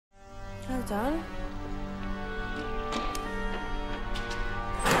Hold on.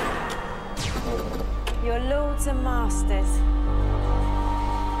 Your lords and masters.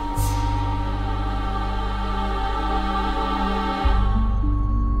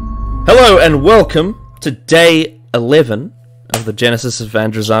 Hello and welcome to day 11 of the Genesis of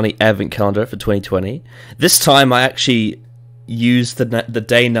Androzani Advent Calendar for 2020. This time I actually used the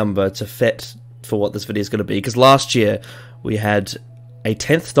day number to fit for what this video is going to be, because last year we had a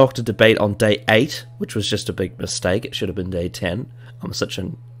 10th Doctor debate on day 8, which was just a big mistake. It should have been day 10. I'm such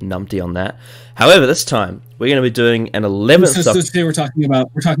a numpty on that. However, this time we're going to be doing an 11th. So today we're talking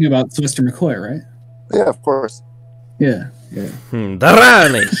about Sylvester McCoy, right? Yeah, of course. Yeah.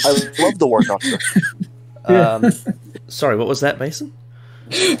 Darani. I love the War Doctor. Sorry, what was that, Mason?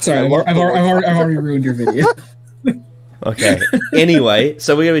 Sorry, I've already ruined your video. Okay. Anyway,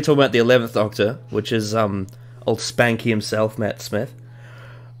 so we're going to be talking about the 11th Doctor, which is old Spanky himself, Matt Smith.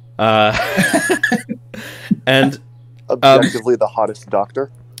 And objectively the hottest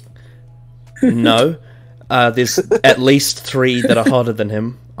Doctor. No. There's at least 3 that are hotter than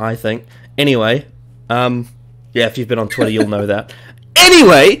him, I think. Anyway, yeah, if you've been on Twitter, you'll know that.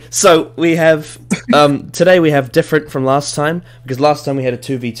 Anyway, so we have today we have different from last time, because last time we had a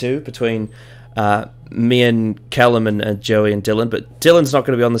 2v2 between me and Callum and Joey and Dylan, but Dylan's not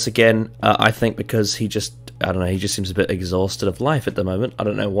going to be on this again, I think, because he just, I don't know, he just seems a bit exhausted of life at the moment. I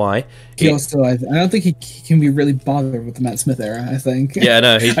don't know why. I don't think he can be really bothered with the Matt Smith era, I think. Yeah, I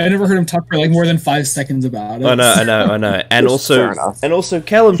know. I never heard him talk for like more than 5 seconds about it. I know. And also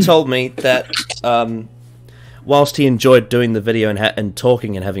Callum told me that whilst he enjoyed doing the video and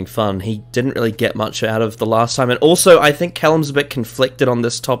talking and having fun, he didn't really get much out of the last time. And also, I think Callum's a bit conflicted on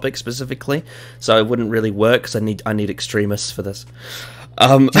this topic specifically, so it wouldn't really work, because I need extremists for this.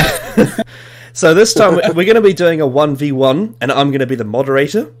 So this time we're going to be doing a 1v1, and I'm going to be the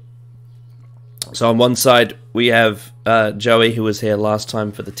moderator. So on one side we have Joey, who was here last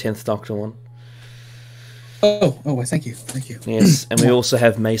time for the 10th Doctor one. Oh, thank you. Yes, and we also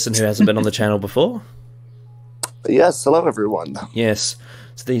have Mason, who hasn't been on the channel before. Yes, hello everyone. Yes,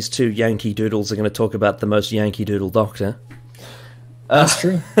 so these 2 Yankee Doodles are going to talk about the most Yankee Doodle Doctor. That's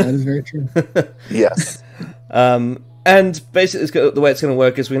true. That is very true. Yes. And basically, the way it's going to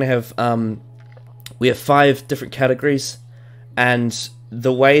work is we're going to have we have 5 different categories, and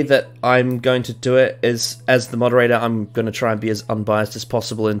the way that I'm going to do it is, as the moderator, I'm going to try and be as unbiased as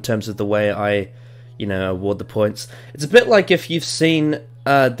possible in terms of the way I, award the points. It's a bit like if you've seen,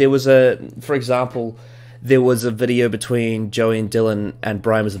 for example, there was a video between Joey and Dylan, and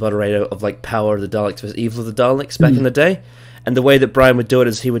Brian was the moderator, of like Power of the Daleks versus Evil of the Daleks back in the day. And the way that Brian would do it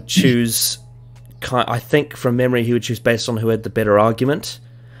is he would choose, I think from memory, he would choose based on who had the better argument.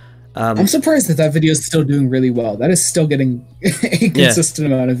 I'm surprised that video is still doing really well. That is still getting a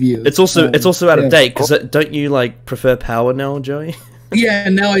consistent amount of views. It's also out of date, because don't you like prefer Power now, Joey? Yeah,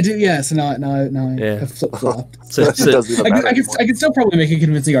 now I do. Yeah, so now I have flip-flopped. I can still probably make a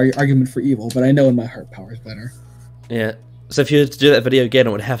convincing argument for Evil, but I know in my heart Power is better. Yeah. So if you were to do that video again,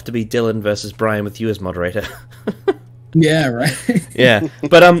 it would have to be Dylan versus Brian with you as moderator. Yeah, right. Yeah,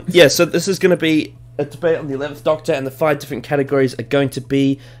 but so this is going to be a debate on the 11th Doctor, and the 5 different categories are going to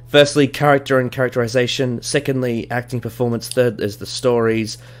be, firstly, character and characterization, secondly, acting performance, third is the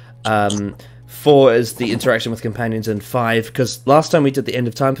stories, 4 is the interaction with companions, and 5, because last time we did the end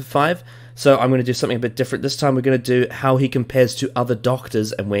of time for 5, so I'm going to do something a bit different. This time we're going to do how he compares to other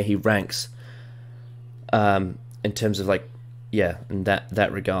Doctors and where he ranks, in terms of, in that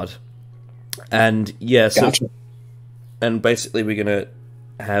regard. And, yeah, so... Gotcha. And basically we're going to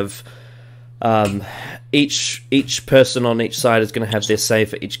have... each person on each side is going to have their say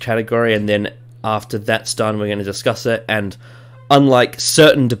for each category, and then after that's done, we're going to discuss it. And unlike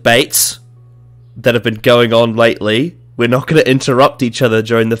certain debates that have been going on lately, we're not going to interrupt each other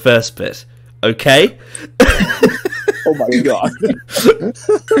during the first bit. Okay? Oh my god.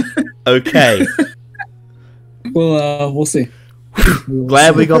 Okay. We'll see.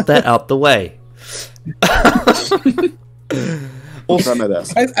 Glad we got that out the way. Also, I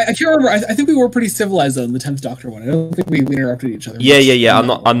can't remember. I think we were pretty civilized though in the 10th Doctor one. I don't think we interrupted each other. Yeah.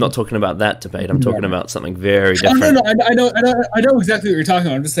 I'm not talking about that debate. I'm talking about something very different. Oh, no. I know exactly what you're talking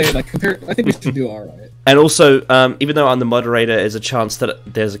about. I'm just saying, I think we should do all right. And also, even though I'm the moderator, there's a chance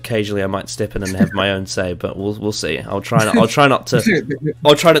that there's occasionally I might step in and have my own say, but we'll see. I'll try not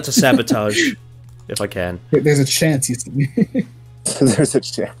to sabotage if I can. There's a chance you see. There's a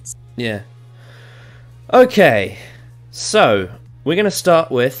chance. Yeah. Okay. So we're going to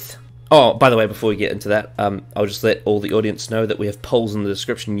start with... Oh, by the way, before we get into that, I'll just let all the audience know that we have polls in the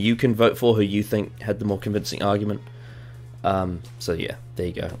description. You can vote for who you think had the more convincing argument. So yeah, there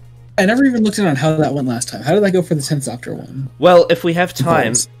you go. I never even looked in on how that went last time. How did that go for the 10th Doctor one? Well, if we have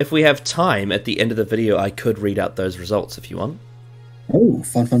time, at the end of the video, I could read out those results if you want. Oh,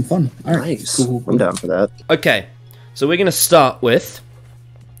 fun. All right, nice. Cool. I'm down for that. Okay, so we're going to start with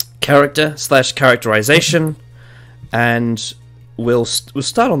characterization, and we'll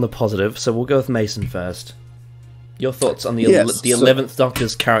start on the positive. So we'll go with Mason first. Your thoughts on the 11th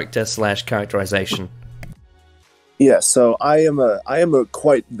Doctor's characterization? Yeah, so I am a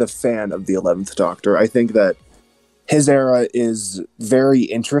quite the fan of the 11th Doctor. I think that his era is very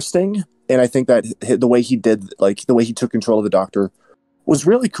interesting, and I think that the way he took control of the Doctor was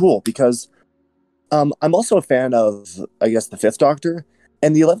really cool because I'm also a fan of, I guess, the 5th Doctor,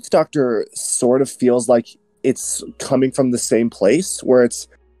 and the 11th Doctor sort of feels like it's coming from the same place, where it's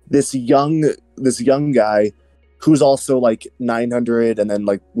this young guy who's also like 900 and then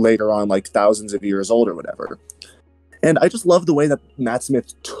like later on like thousands of years old or whatever. And I just love the way that Matt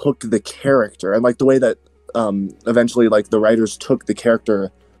Smith took the character, and like the way that eventually like the writers took the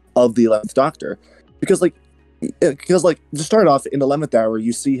character of the 11th Doctor, because to start off in 11th Hour,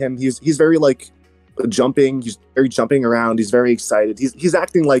 you see him, he's very like jumping around, he's very excited, he's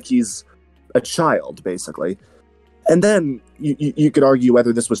acting like he's a child basically. And then you could argue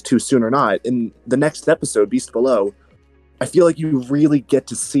whether this was too soon or not. In the next episode, Beast Below, I feel like you really get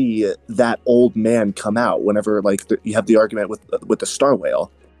to see that old man come out whenever like you have the argument with the star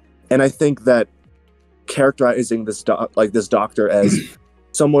whale. And I think that characterizing this Doctor as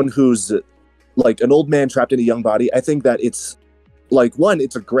someone who's like an old man trapped in a young body, I think that it's like, one,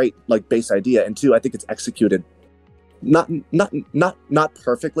 it's a great like base idea, and two, I think it's executed not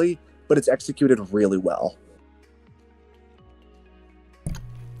perfectly, but it's executed really well.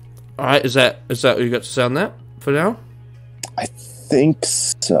 All right, is that what you got to say on that for now? I think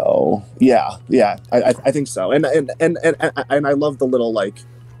so. Yeah. I think so. And I love the little like,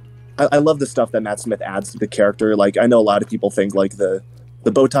 I love the stuff that Matt Smith adds to the character. Like, I know a lot of people think like the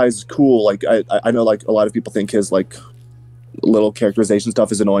bow tie is cool. Like, I know like a lot of people think his like little characterization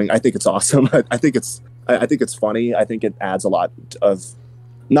stuff is annoying. I think it's awesome. I think it's funny. I think it adds a lot of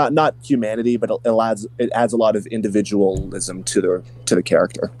not humanity, but it adds a lot of individualism to the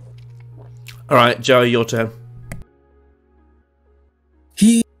character. All right, Joey, your turn.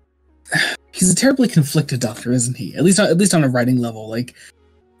 He's a terribly conflicted Doctor, isn't he? At least on a writing level. Like,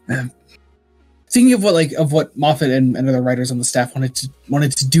 thinking of what Moffat and other writers on the staff wanted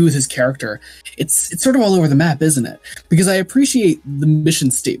to do with his character, it's sort of all over the map, isn't it? Because I appreciate the mission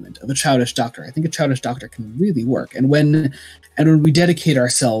statement of a childish Doctor. I think a childish Doctor can really work, and when we dedicate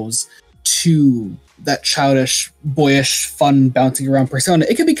ourselves to that childish, boyish, fun, bouncing around persona,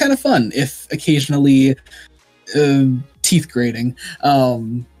 it can be kind of fun if occasionally teeth grating.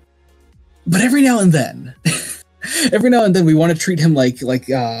 But every now and then, we want to treat him like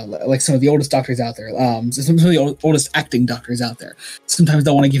some of the oldest Doctors out there, some of the oldest acting Doctors out there. Sometimes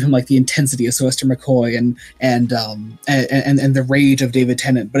they want to give him like the intensity of Sylvester McCoy and the rage of David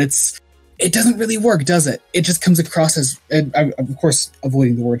Tennant, but it doesn't really work, does it? It just comes across as, of course,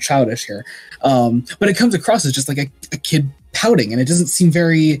 avoiding the word childish here, but it comes across as just like a kid pouting, and it doesn't seem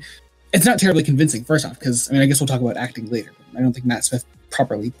it's not terribly convincing, first off, because, I mean, I guess we'll talk about acting later, but I don't think Matt Smith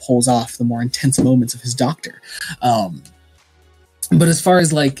properly pulls off the more intense moments of his Doctor. But as far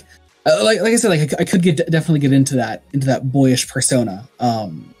as like I said, like I could definitely get into that boyish persona.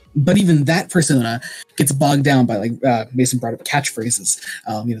 But even that persona gets bogged down by, like Mason brought up, catchphrases.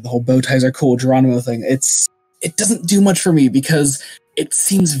 The whole bow ties are cool, Geronimo thing. It doesn't do much for me because it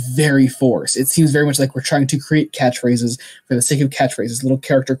seems very forced. It seems very much like we're trying to create catchphrases for the sake of catchphrases, little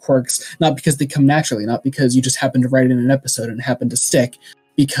character quirks, not because they come naturally, not because you just happen to write it in an episode and it happened to stick,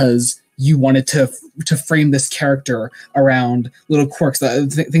 because you wanted to frame this character around little quirks,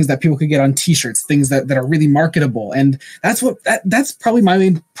 things that people could get on T-shirts, things that are really marketable, and that's probably my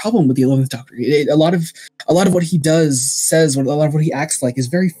main problem with the 11th Doctor. A lot of what he does, says, a lot of what he acts like is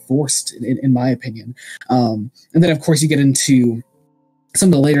very forced, in my opinion. And then of course you get into some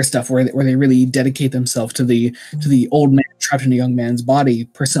of the later stuff where they really dedicate themselves to the old man trapped in a young man's body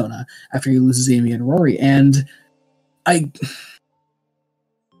persona after he loses Amy and Rory, and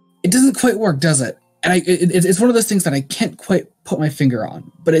it doesn't quite work, does it? And it's one of those things that I can't quite put my finger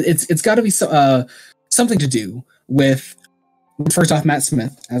on, but it's got to be something to do with, first off, Matt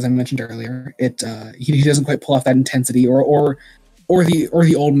Smith, as I mentioned earlier. He doesn't quite pull off that intensity or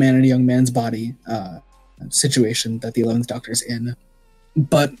the old man in a young man's body situation that the 11th Doctor's in.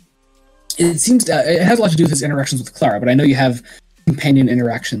 But it seems it has a lot to do with his interactions with Clara. But I know you have companion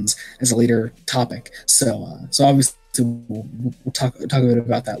interactions as a later topic, so obviously we'll talk a bit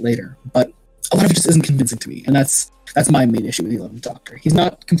about that later. But a lot of it just isn't convincing to me, and that's my main issue with the 11th Doctor. He's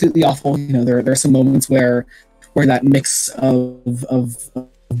not completely awful. You know, there are some moments where that mix of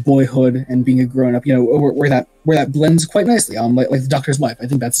boyhood and being a grown up, you know, where that blends quite nicely. Like the Doctor's wife. I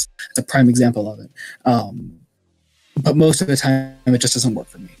think that's a prime example of it. But most of the time, it just doesn't work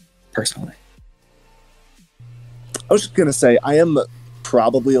for me personally. I was just gonna say I am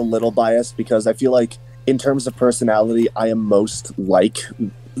probably a little biased because I feel like in terms of personality, I am most like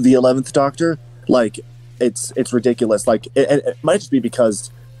the 11th Doctor. Like it's ridiculous. Like it might just be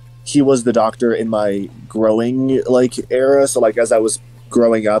because he was the Doctor in my growing like era. So like as I was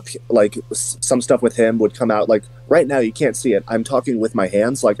growing up, like some stuff with him would come out. Like right now, you can't see it. I'm talking with my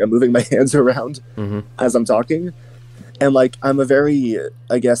hands. Like I'm moving my hands around as I'm talking, and like I'm a very,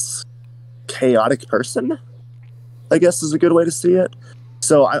 I guess, chaotic person, I guess is a good way to see it.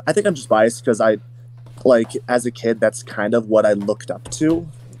 So I think I'm just biased because I, like, as a kid, that's kind of what I looked up to.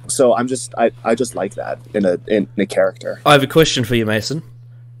 So I just like that in a character. I have a question for you, Mason.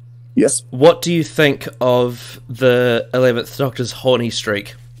 Yes. What do you think of the 11th Doctor's horny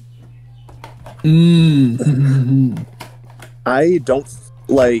streak? I don't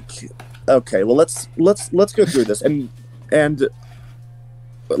like. Okay, well let's go through this and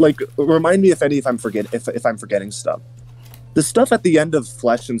like remind me if I'm forgetting stuff. The stuff at the end of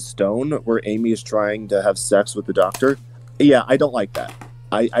Flesh and Stone where Amy is trying to have sex with the Doctor. Yeah, I don't like that.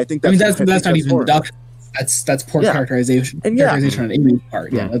 I think that's. I mean, that's not even the Doctor. That's poor characterization. And characterization on Amy's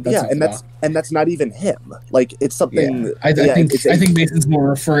part. Yeah, that's not even him. Like it's something. Yeah. I think Mason's more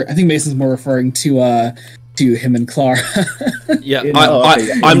referring to him and Clara. Yeah, You know,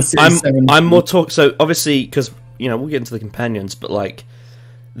 I'm more talk. So obviously, because we'll get into the companions, but like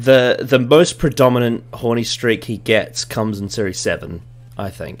the most predominant horny streak he gets comes in series 7. I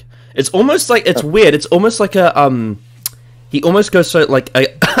think it's almost like it's weird. It's almost like a He almost goes so like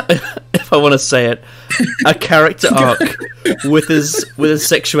if I want to say it, a character arc with his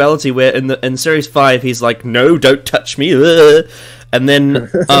sexuality. Where in series 5 he's like, no, don't touch me, and then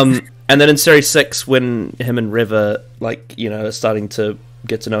in series 6 when him and River are starting to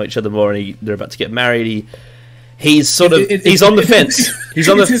get to know each other more and they're about to get married, he's sort of he's on the fence. He's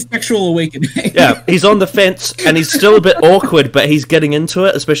on his sexual awakening. Yeah, he's on the fence and he's still a bit awkward, but he's getting into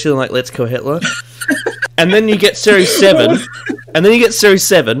it, especially in like Let's Kill Hitler. And then you get series 7,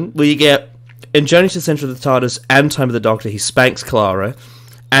 where you get in Journey to the Centre of the TARDIS and Time of the Doctor, he spanks Clara,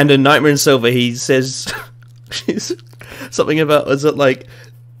 and in Nightmare in Silver, he says something about, is it like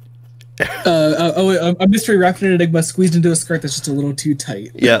a mystery wrapped in an enigma squeezed into a skirt that's just a little too tight.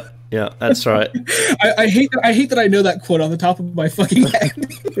 Yeah, that's right. I hate that I know that quote on the top of my fucking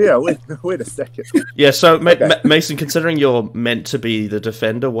head. Yeah, wait a second. Yeah, so Mason, considering you're meant to be the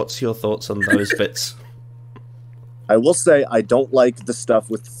defender, what's your thoughts on those bits? I will say I don't like the stuff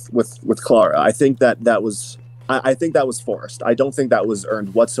with Clara. I think that was forced. I don't think that was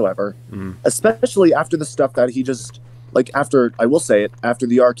earned whatsoever. Especially after the stuff that he just after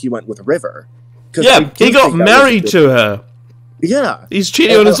the arc he went with River. Yeah, he got married to her. Yeah, he's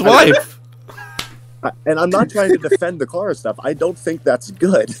cheating on his wife. And I'm not trying to defend the Clara stuff. I don't think that's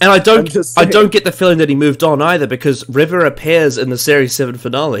good. And I don't get the feeling that he moved on either, because River appears in the series 7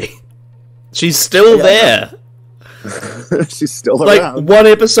 finale. She's still there. She's still around. One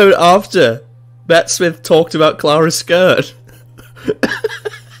episode after Matt Smith talked about Clara's skirt.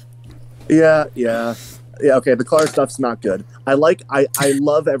 Yeah. Okay, the Clara stuff's not good. I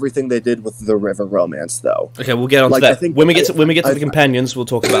love everything they did with the River romance, though. Okay, we'll get on to that. When we get to the companions, we'll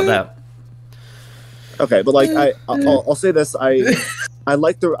talk about that. Okay, but I'll say this: I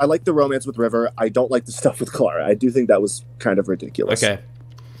like the romance with River. I don't like the stuff with Clara. I do think that was kind of ridiculous. Okay.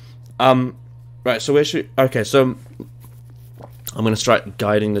 Right. So so I'm going to start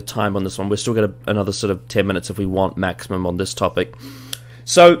guiding the time on this one. We're still got another sort of 10 minutes if we want maximum on this topic.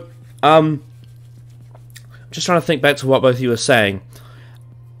 So, just trying to think back to what both of you were saying.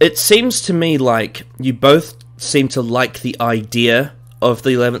 It seems to me like you both seem to like the idea of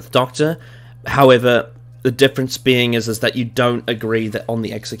the 11th Doctor. However, the difference being is that you don't agree that on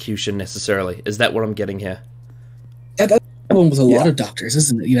the execution necessarily. Is that what I'm getting here? That's the problem with a lot of Doctors,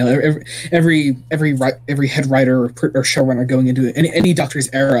 isn't it? Every head writer or showrunner going into any Doctor's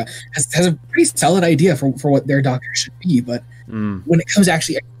era has a pretty solid idea for what their Doctor should be, but when it comes to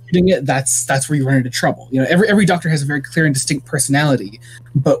actually executing it, that's where you run into trouble. Every Doctor has a very clear and distinct personality,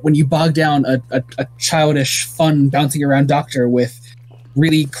 but when you bog down a childish, fun, bouncing around Doctor with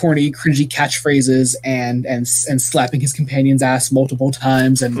really corny, cringy catchphrases and slapping his companion's ass multiple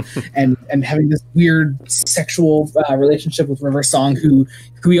times and having this weird sexual relationship with River Song, who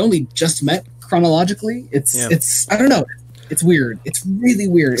we only just met chronologically. It's I don't know. It's weird. It's really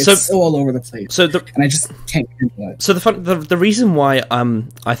weird. It's so all over the place. And I just can't handle it. So the reason why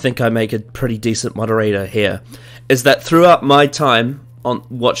I think I make a pretty decent moderator here is that throughout my time on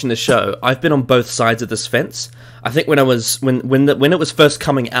watching the show, I've been on both sides of this fence. I think when it was first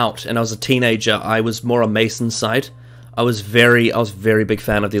coming out and I was a teenager, I was more on Mason's side. I was very big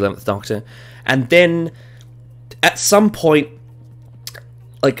fan of the 11th Doctor, and then at some point,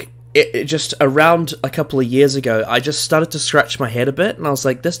 like it just around a couple of years ago, I just started to scratch my head a bit, and I was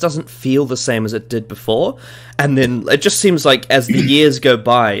like, this doesn't feel the same as it did before. And then it just seems like as the years go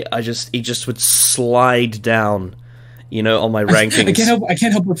by, he just would slide down, you know, on my rankings. I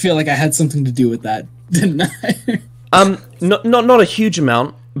can't help but feel like I had something to do with that, didn't I? Not a huge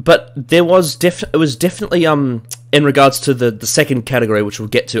amount, but it was definitely in regards to the second category, which we'll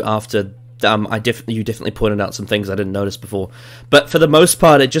get to after. You definitely pointed out some things I didn't notice before, but for the most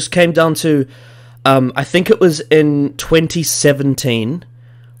part, it just came down to I think it was in 2017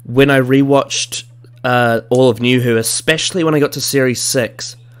 when I rewatched all of New Who, especially when I got to Series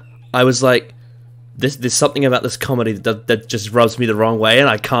 6. I was like, there's something about this comedy that just rubs me the wrong way, and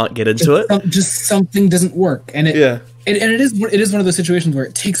I can't get into it. Just something doesn't work, and it is one of those situations where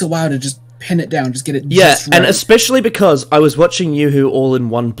it takes a while to just pin it down, just get it just right. And especially because I was watching New Who all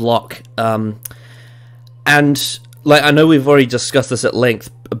in one block, and like I know we've already discussed this at length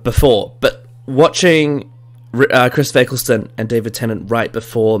before, but watching Chris Eccleston and David Tennant right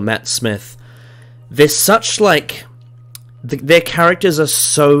before Matt Smith, they're such like their characters are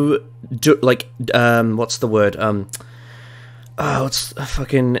so what's the word?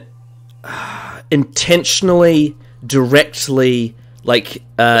 Intentionally, directly, like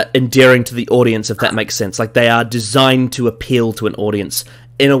endearing to the audience, if that makes sense. Like they are designed to appeal to an audience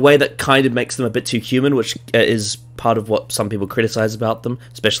in a way that kind of makes them a bit too human, which is part of what some people criticize about them,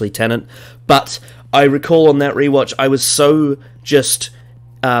 especially Tennant. But I recall on that rewatch, I was so just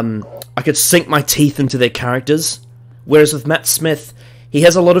I could sink my teeth into their characters. Whereas with Matt Smith, he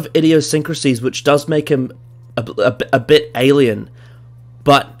has a lot of idiosyncrasies, which does make him a bit alien.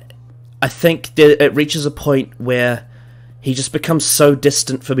 But I think that it reaches a point where he just becomes so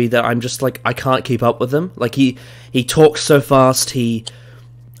distant for me that I'm just like, I can't keep up with him. Like he talks so fast, he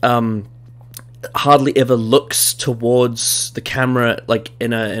hardly ever looks towards the camera, like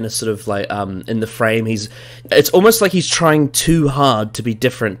in a sort of like in the frame. It's almost like he's trying too hard to be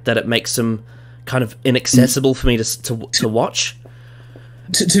different, that it makes him kind of inaccessible for me to watch.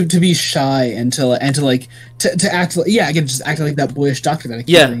 To be shy and to act like, again, just act like that boyish doctor that I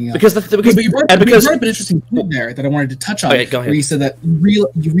keep bringing up. Because you brought up an interesting point there that I wanted to touch on. Okay, go ahead. Where you said that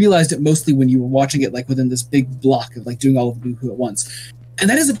you realized it mostly when you were watching it like within this big block of like doing all of New Who at once. And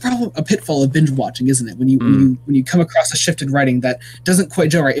that is a pitfall of binge watching, isn't it? When you come across a shifted writing that doesn't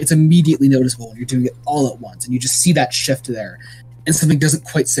quite gel right, it's immediately noticeable when you're doing it all at once, and you just see that shift there, and something doesn't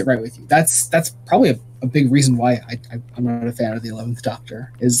quite sit right with you. That's probably a big reason why I'm not a fan of the 11th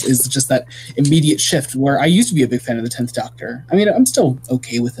Doctor, is just that immediate shift, where I used to be a big fan of the 10th Doctor. I mean, I'm still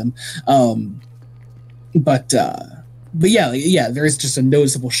okay with him. But yeah, there is just a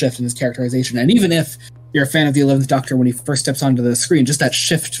noticeable shift in his characterization. And even if you're a fan of the 11th Doctor when he first steps onto the screen, just that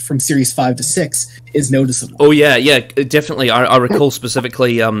shift from Series 5 to 6 is noticeable. Oh, yeah, definitely. I recall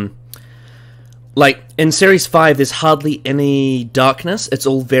specifically, like, in Series 5, there's hardly any darkness. It's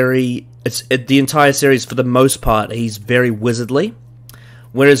all very... the entire series, for the most part, he's very wizardly.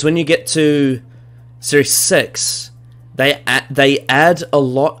 Whereas when you get to Series 6, they add a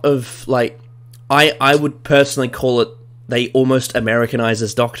lot of, like... I would personally call it... They almost Americanize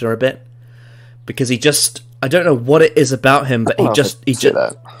his Doctor a bit. Because he just... I don't know what it is about him, but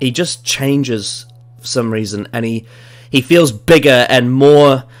he just changes for some reason. And he feels bigger and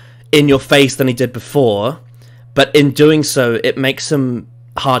more in your face than he did before. But in doing so, it makes him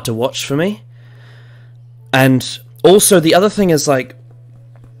hard to watch for me. And also, the other thing is, like...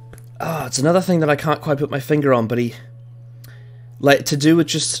 it's another thing that I can't quite put my finger on, but like, to do with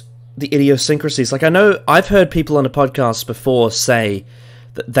just the idiosyncrasies. Like, I know I've heard people on a podcast before say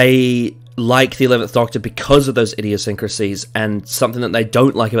that they like the 11th Doctor because of those idiosyncrasies, and something that they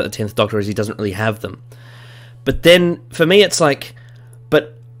don't like about the 10th Doctor is he doesn't really have them. But then, for me, it's like...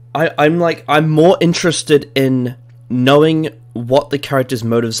 But I'm more interested in knowing what the characters'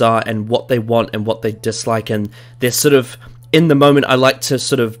 motives are and what they want and what they dislike, and they're sort of... In the moment, I like to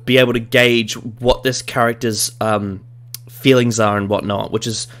sort of be able to gauge what this character's feelings are and whatnot, which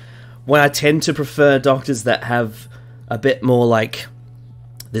is why I tend to prefer Doctors that have a bit more, like...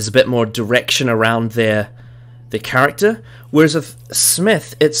 There's a bit more direction around their character. Whereas with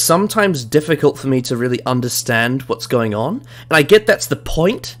Smith, it's sometimes difficult for me to really understand what's going on. And I get that's the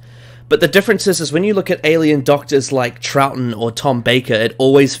point, But the difference is when you look at alien doctors like Troughton or Tom Baker, it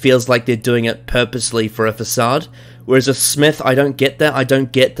always feels like they're doing it purposely for a facade. Whereas with Smith, I don't get that. I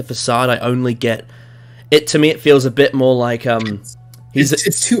don't get the facade. I only get it. To me, it feels a bit more like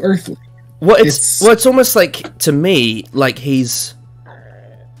it's too earthly. Well, it's almost like, to me, like he's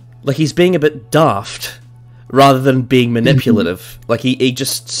being a bit daft rather than being manipulative. Like he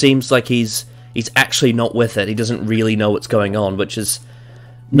just seems like he's actually not with it. He doesn't really know what's going on, which is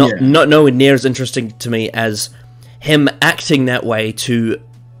not nowhere near as interesting to me as him acting that way to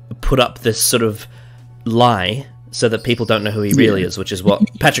put up this sort of lie so that people don't know who he really is, which is what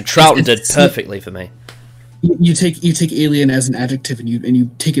Patrick Troughton did perfectly for me. You take alien as an adjective and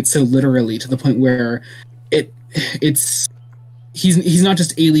you take it so literally to the point where he's not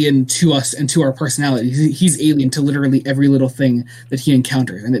just alien to us and to our personality. He's alien to literally every little thing that he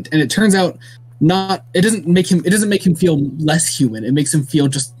encounters, and it turns out it doesn't make him feel less human. It makes him feel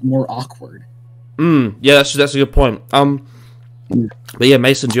just more awkward. Yeah, that's a good point. But yeah,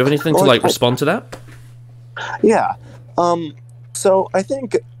 Mason, do you have anything to respond to that? Yeah. So I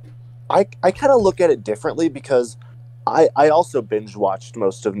think I kind of look at it differently because I also binge watched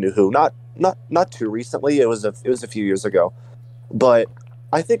most of New Who, not too recently. It was a few years ago, but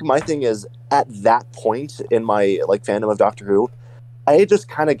I think my thing is at that point in my fandom of Doctor Who, I had just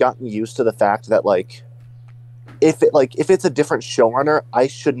kind of gotten used to the fact that if it's a different showrunner, I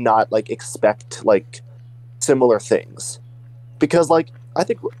should not expect similar things, because I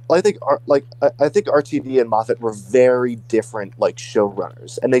think RTD and Moffat were very different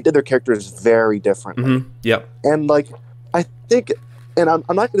showrunners, and they did their characters very differently. Mm-hmm. Yep. And I think, and I'm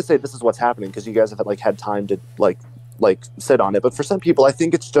not going to say this is what's happening because you guys have had time to sit on it, but for some people, I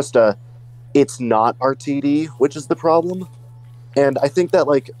think it's just it's not RTD, which is the problem. And I think that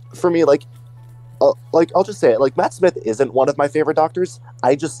for me, I'll just say it, Matt Smith isn't one of my favorite doctors.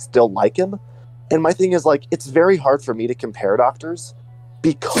 I just still like him. And my thing is it's very hard for me to compare doctors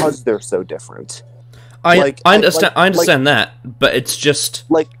because they're so different. I understand that, but it's just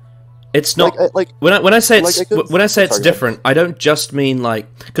it's not when I say it's different. I don't just mean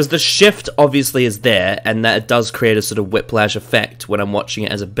because the shift obviously is there, and that it does create a sort of whiplash effect when I'm watching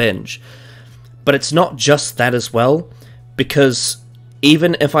it as a binge. But it's not just that as well, because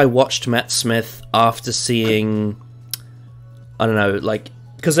even if I watched Matt Smith after seeing, I don't know,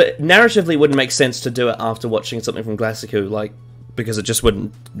 because it narratively wouldn't make sense to do it after watching something from Classic Who, because it just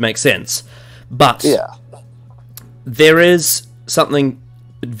wouldn't make sense. But there is something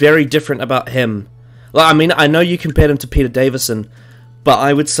very different about him. I mean, I know you compared him to Peter Davison, but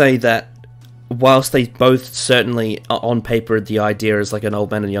I would say that whilst they both certainly on paper the idea is an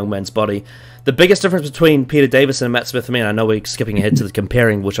old man and a young man's body, the biggest difference between Peter Davison and Matt Smith for me, and I know we're skipping ahead to the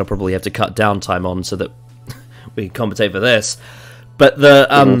comparing, which I'll probably have to cut down time on so that we can compensate for this, but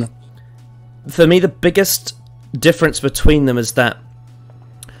for me the biggest difference between them is that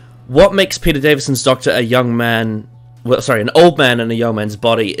what makes Peter Davison's Doctor an old man in a young man's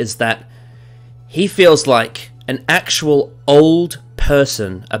body is that he feels like an actual old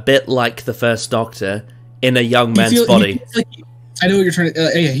person, a bit like the first Doctor, in a young man's body. I know what you're trying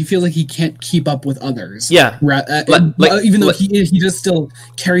to. He feels like he can't keep up with others. Yeah, even though he does still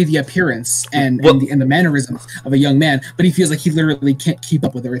carry the appearance and the mannerisms of a young man, but he feels like he literally can't keep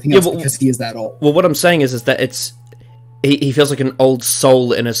up with everything else because he is that old. Well, what I'm saying is that he feels like an old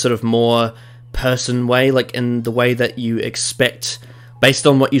soul in a sort of more person way, in the way that you expect, based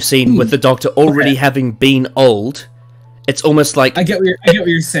on what you've seen with the Doctor already having been old. It's almost like I get what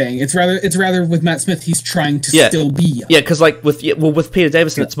you're saying. It's rather with Matt Smith, he's trying to still be young. Yeah, because with Peter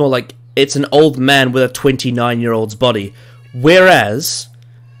Davison, it's more it's an old man with a 29-year-old's body. Whereas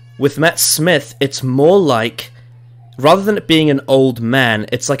with Matt Smith, it's more rather than it being an old man,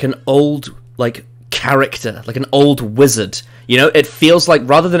 it's an old character, an old wizard. It feels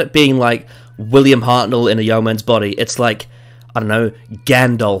rather than it being William Hartnell in a young man's body, it's I don't know,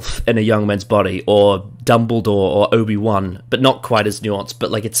 Gandalf in a young man's body, or Dumbledore, or Obi-Wan, but not quite as nuanced.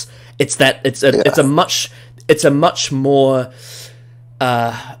 But it's a much more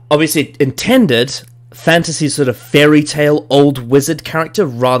obviously intended fantasy sort of fairy tale old wizard character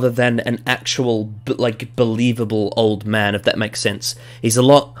rather than an actual believable old man, if that makes sense. He's a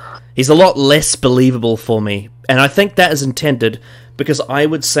lot less believable for me, and I think that is intended because I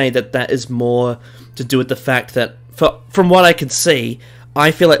would say that is more to do with the fact that from what I can see,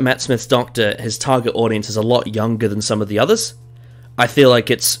 I feel like Matt Smith's Doctor, his target audience is a lot younger than some of the others. I feel like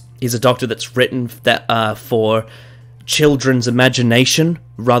he's a Doctor that's written for children's imagination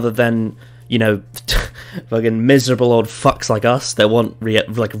rather than, fucking miserable old fucks like us that want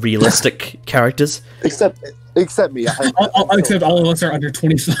realistic characters. Except Except me. Except all of us are under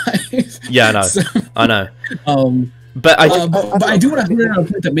 25. Yeah, I know. So, I know. but I do want to put on a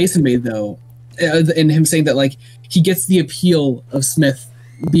point that Mason made, though, in him saying that like he gets the appeal of Smith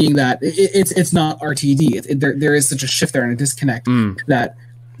being that it's not RTD. There is such a shift there and a disconnect that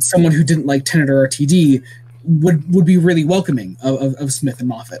someone who didn't like Tenet or RTD would be really welcoming of Smith and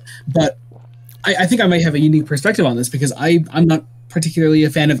Moffat. But I think I might have a unique perspective on this because I'm not particularly a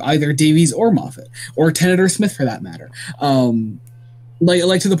fan of either Davies or Moffat or Tenet or Smith for that matter.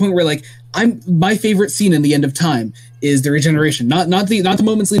 Like to the point where like my favorite scene in The End of Time is the regeneration, not the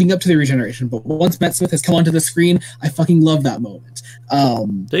moments leading up to the regeneration, but once Matt Smith has come onto the screen, I fucking love that moment.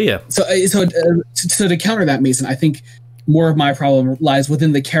 Do you? So to counter that, Mason, I think more of my problem lies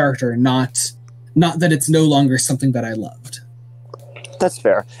within the character, not that it's no longer something that I loved. That's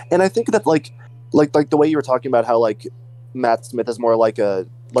fair, and I think that like the way you were talking about how like Matt Smith is more like an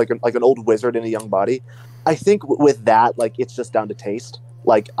old wizard in a young body. I think with that, like it's just down to taste.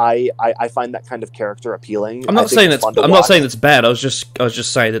 Like I find that kind of character appealing. I'm not saying that's bad. I was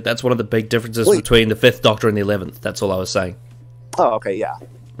just saying that that's one of the big differences between the Fifth Doctor and the 11th. That's all I was saying. Oh, okay, yeah.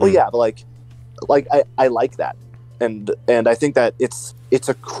 Well, yeah, but like I like that, and I think that it's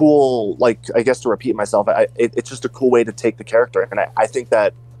a cool, like, I guess to repeat myself, it's just a cool way to take the character, and I think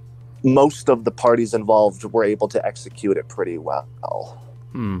that most of the parties involved were able to execute it pretty well.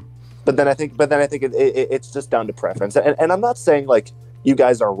 But then I think it's just down to preference, and I'm not saying like you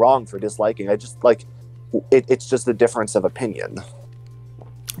guys are wrong for disliking. I just like it's just a difference of opinion.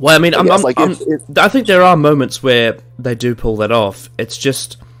 Well, I mean, I think there are moments where they do pull that off. It's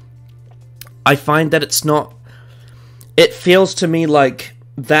just I find that it's not. It feels to me like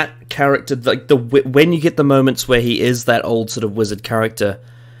that character, like when you get the moments where he is that old sort of wizard character,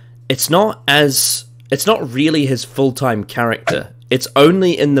 it's not really his full-time character. It's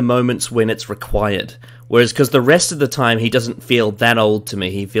only in the moments when it's required. Whereas, because the rest of the time he doesn't feel that old to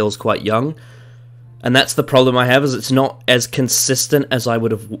me, he feels quite young. And that's the problem I have, is it's not as consistent as I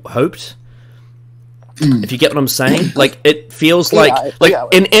would have hoped. If you get what I'm saying? Like, it feels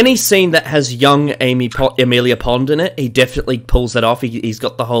in any scene that has young Amelia Pond in it, he definitely pulls that off. He's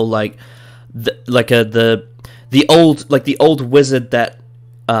got the whole, the old wizard that,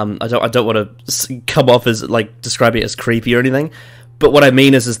 I don't want to come off as, like, describing it as creepy or anything. But what I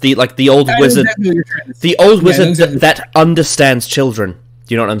mean is the old wizard, that understands children. Do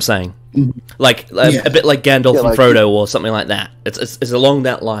you know what I'm saying? Mm-hmm. A bit like Gandalf and Frodo or something like that. It's along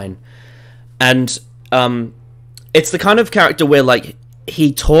that line, and it's the kind of character where like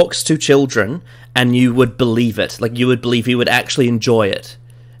he talks to children and you would believe it. Like you would believe he would actually enjoy it,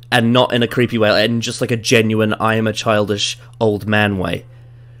 and not in a creepy way, and just like a genuine I am a childish old man way.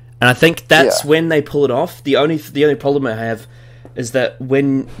 And I think that's when they pull it off. The only problem I have is that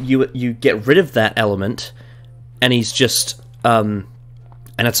when you get rid of that element, and he's just and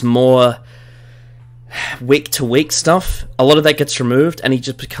it's more week-to-week stuff, a lot of that gets removed, and he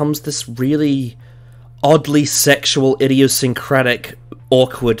just becomes this really oddly sexual, idiosyncratic,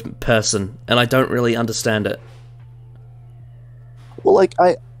 awkward person, and I don't really understand it. Well, like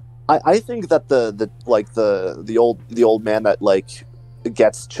I think that the old man that like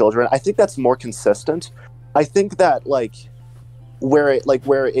gets children, I think that's more consistent. I think that where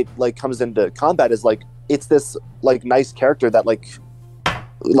it comes into combat is like it's this like nice character that like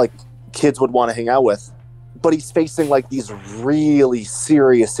kids would want to hang out with, but he's facing like these really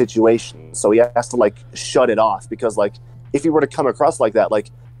serious situations, so he has to like shut it off, because like if he were to come across like that, like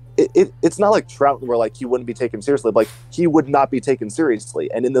it's not like Trout where like he wouldn't be taken seriously, but like he would not be taken seriously,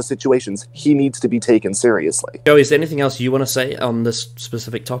 and in those situations he needs to be taken seriously. Joey, is there anything else you want to say on this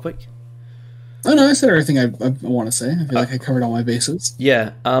specific topic? Oh no, I said everything I want to say. I feel like I covered all my bases.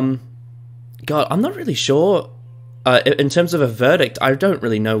 Yeah. God, I'm not really sure. In terms of a verdict, I don't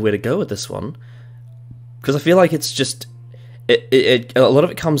really know where to go with this one, because I feel like it's just a lot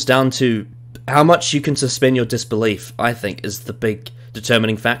of it comes down to how much you can suspend your disbelief. I think is the big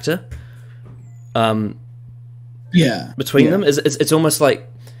determining factor. Between them, it's almost like,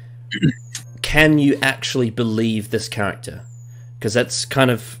 can you actually believe this character? Because that's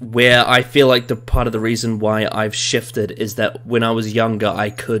kind of where I feel like the part of the reason why I've shifted is that when I was younger, I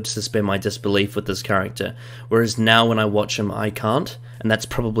could suspend my disbelief with this character, whereas now when I watch him, I can't, and that's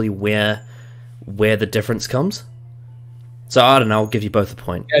probably where the difference comes. So I don't know. I'll give you both a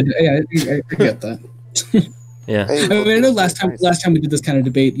point. Yeah, I get that. Yeah. I mean, I know last time we did this kind of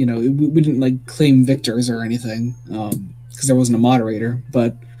debate, you know, we didn't like claim victors or anything because there wasn't a moderator,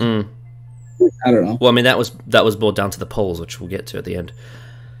 but. I don't know. Well, I mean, that was boiled down to the polls, which we'll get to at the end.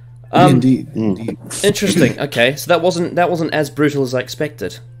 Indeed. Interesting. Okay, so that wasn't as brutal as I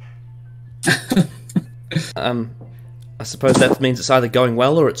expected. I suppose that means it's either going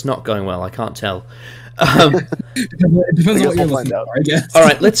well or it's not going well. I can't tell. It depends on what you're looking for, I guess. All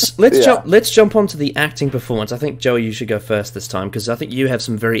right, let's jump onto the acting performance. I think Joey, you should go first this time because I think you have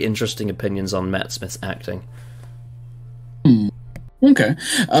some very interesting opinions on Matt Smith's acting. Okay.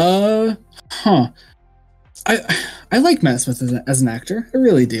 I like Matt Smith as an actor. I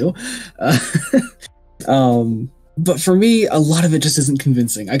really do. But for me, a lot of it just isn't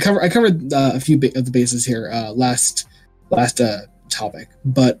convincing. I covered a few of the bases here last topic,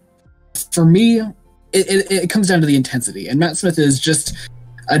 but for me, it comes down to the intensity. And Matt Smith is just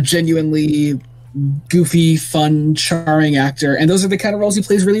a genuinely goofy, fun, charming actor, and those are the kind of roles he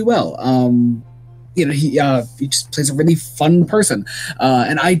plays really well. He just plays a really fun person,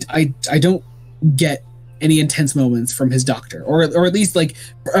 and I don't get any intense moments from his doctor, or at least like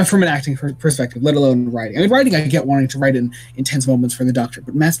from an acting perspective, let alone writing. I mean, writing, I get wanting to write in intense moments for the doctor,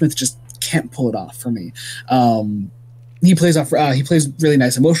 but Matt Smith just can't pull it off for me. He plays really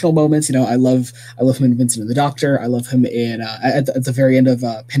nice emotional moments. I love him in Vincent and the Doctor. I love him in at the very end of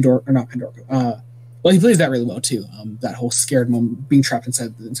Pandora, or not Pandora. Well, he plays that really well too. That whole scared moment, being trapped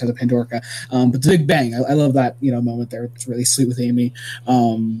inside the Pandora. But the Big Bang, I love that moment there. It's really sweet with Amy.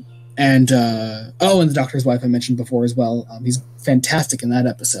 And the Doctor's wife I mentioned before as well. He's fantastic in that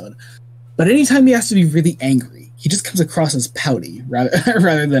episode. But anytime he has to be really angry, he just comes across as pouty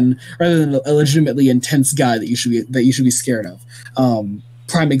rather than a legitimately intense guy that you should be scared of.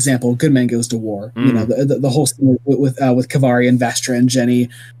 Prime example: Good Man Goes to War. The whole scene with Kavari and Vastra and Jenny.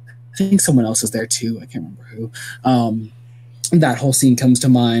 I think someone else is there too. I can't remember who. That whole scene comes to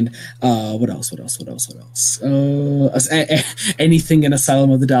mind. What else? Anything in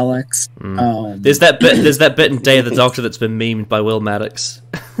Asylum of the Daleks. There's that bit in Day of the Doctor that's been memed by Will Maddox.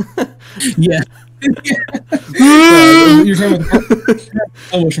 Yeah. You're talking about the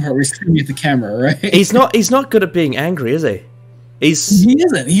emotion part where he's screaming at the camera, right? He's not good at being angry, is he? He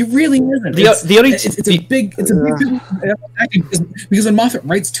isn't. He really isn't. It's a big because when Moffat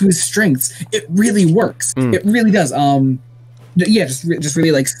writes to his strengths, it really works. It really does. Just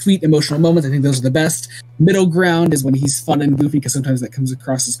really like sweet emotional moments. I think those are the best. Middle ground is when he's fun and goofy, because sometimes that comes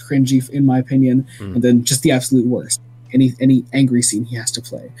across as cringy, in my opinion. And then just the absolute worst. Any angry scene he has to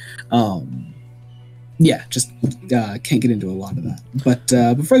play. Can't get into a lot of that. But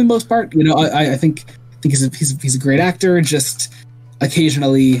for the most part, I think he's a great actor. Just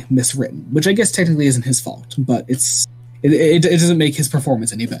occasionally miswritten, which I guess technically isn't his fault, but it doesn't make his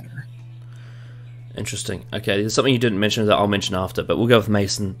performance any better. Interesting. Okay, there's something you didn't mention that I'll mention after, but we'll go with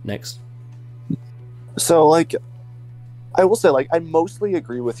Mason next. So, I will say, I mostly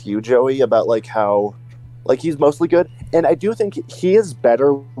agree with you, Joey, about, how, he's mostly good. And I do think he is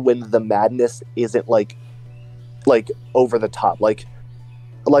better when the madness isn't, over the top.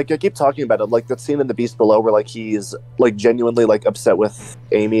 I keep talking about it, that scene in The Beast Below where, he's, genuinely, upset with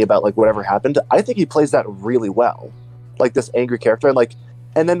Amy about, whatever happened. I think he plays that really well. This angry character.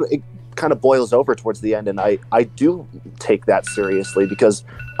 And then it kind of boils over towards the end, and I do take that seriously, because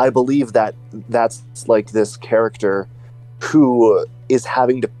I believe that that's this character who is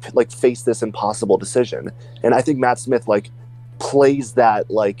having to face this impossible decision, and I think Matt Smith plays that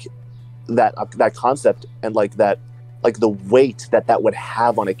that concept and that the weight that would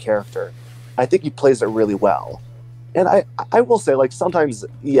have on a character. I think he plays it really well, and I will say sometimes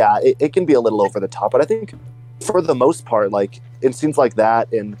it can be a little over the top, but I think for the most part in scenes like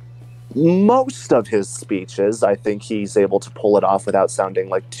that, and most of his speeches, I think he's able to pull it off without sounding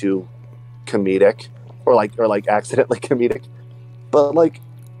too comedic or accidentally comedic. But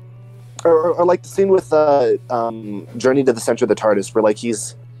or the scene with Journey to the Center of the TARDIS, where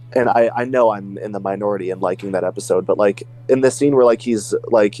he's, and I know I'm in the minority in liking that episode, but in the scene where he's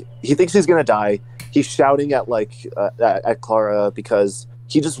he thinks he's gonna die, he's shouting at at Clara because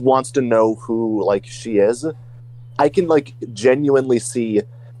he just wants to know who she is. I can genuinely see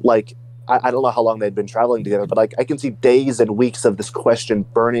I don't know how long they'd been traveling together, but I can see days and weeks of this question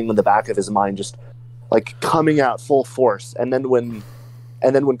burning in the back of his mind, just coming out full force. And then when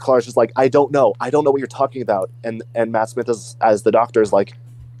Clara's just I don't know what you're talking about, and Matt Smith as the Doctor is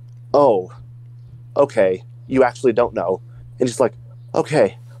oh, okay, you actually don't know, and he's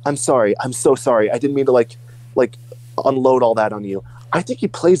okay, I'm sorry, I'm so sorry, I didn't mean to unload all that on you. I think he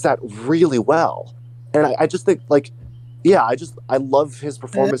plays that really well, and I just think I love his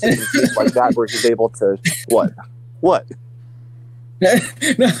performance in scenes like that where he's able to what?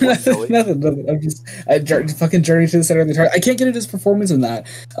 Nothing. I'm just fucking Journey to the Center of the TARDIS. I can't get into his performance in that,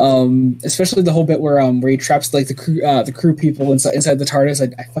 especially the whole bit where he traps the crew people inside the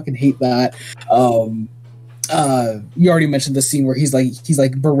TARDIS. I fucking hate that. you already mentioned the scene where he's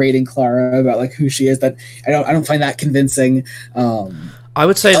like berating Clara about like who she is. That I don't find that convincing. I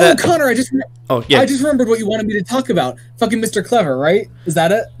would say that. Connor, I just remembered what you wanted me to talk about. Fucking Mr. Clever, right? Is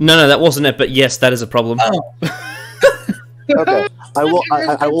that it? No, that wasn't it. But yes, that is a problem. Oh. Okay, I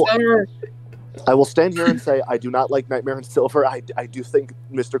will stand here and say I do not like Nightmare in Silver. I do think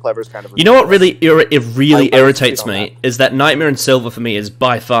Mr. Clever is kind of. You know what really irritates me is that Nightmare in Silver for me is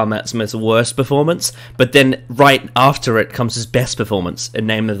by far Matt Smith's worst performance, but then right after it comes his best performance in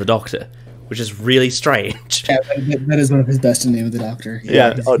Name of the Doctor, which is really strange. Yeah, that is one of his best in Name of the Doctor.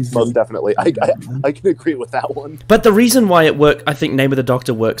 Yeah, most definitely. I can agree with that one. But the reason why I think Name of the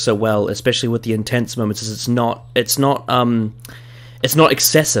Doctor works so well, especially with the intense moments, is it's not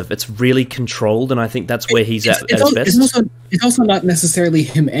excessive. It's really controlled, and I think that's where he's at his best. It's also not necessarily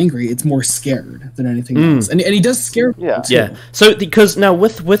him angry. It's more scared than anything else, and he does scare people too. Yeah. So because now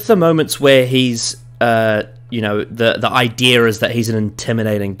with the moments where he's the idea is that he's an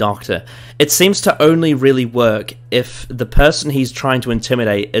intimidating doctor, it seems to only really work if the person he's trying to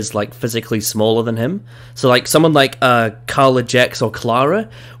intimidate is like physically smaller than him. So like someone like Carla Jex or Clara.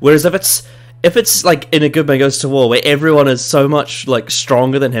 Whereas if it's like in A Good Man Goes to War, where everyone is so much like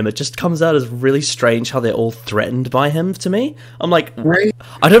stronger than him, it just comes out as really strange how they're all threatened by him. To me, I'm like, right?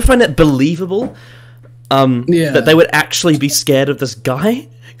 I don't find it believable that they would actually be scared of this guy,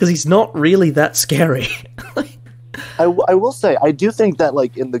 because he's not really that scary. I will say, I do think that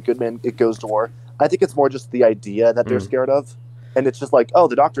like in The Good Man It Goes to War, I think it's more just the idea that they're scared of. And it's just like, oh,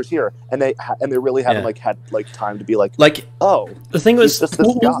 the doctor's here, and they really haven't had time to be like, oh, the thing was just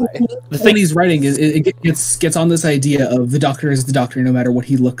this guy. The thing he's writing is it gets on this idea of the doctor is the doctor no matter what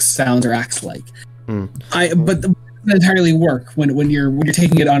he looks, sounds, or acts like. But it doesn't entirely work when you're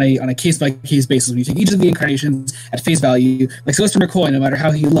taking it on a case by case basis. When you take each of the incarnations at face value, like Sylvester McCoy, no matter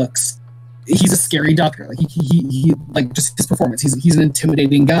how he looks, he's a scary doctor. Like he like just his performance, he's an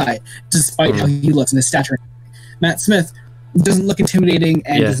intimidating guy despite how he looks and his stature. Matt Smith doesn't look intimidating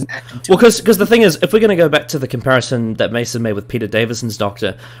and doesn't act intimidating. Well, because the thing is, if we're going to go back to the comparison that Mason made with Peter Davison's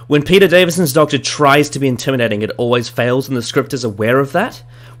Doctor, when Peter Davison's Doctor tries to be intimidating, it always fails, and the script is aware of that.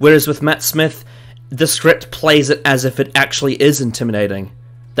 Whereas with Matt Smith, the script plays it as if it actually is intimidating.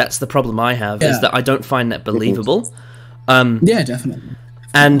 That's the problem I have, is that I don't find that believable. Yeah, definitely.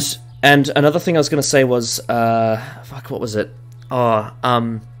 And another thing I was going to say was, what was it?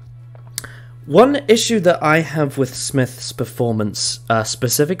 One issue that I have with Smith's performance,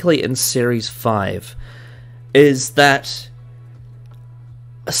 specifically in Series 5, is that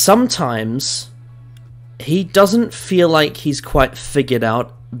sometimes he doesn't feel like he's quite figured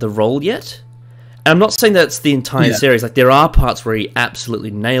out the role yet. And I'm not saying that's the entire series. Like, there are parts where he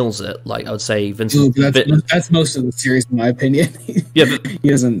absolutely nails it. Like, I would say Vincent... That's most of the series, in my opinion. But he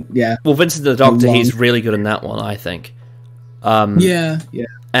doesn't... Yeah. Well, Vincent the Doctor, he's really good in that one, I think. Yeah.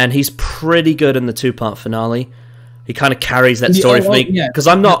 And he's pretty good in the 2-part finale. He kind of carries that story for me, because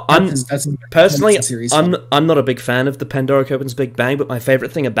I'm not a big fan of the Pandora Opens Big Bang, but my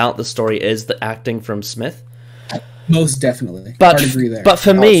favorite thing about the story is the acting from Smith. Most definitely. But agree there. But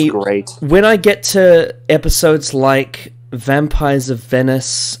for me, when I get to episodes like Vampires of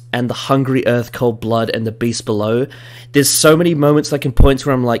Venice and The Hungry Earth, Cold Blood and The Beast Below, there's so many moments like in points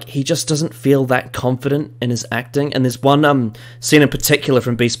where I'm like, he just doesn't feel that confident in his acting. And there's one scene in particular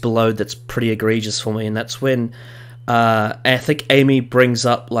from Beast Below that's pretty egregious for me, and that's when I think Amy brings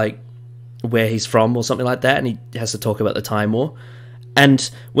up like where he's from or something like that, and he has to talk about the Time War.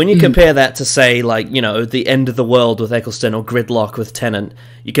 And when you compare that to, say, like, you know, The End of the World with Eccleston or Gridlock with Tennant,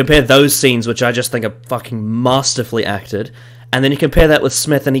 you compare those scenes, which I just think are fucking masterfully acted, and then you compare that with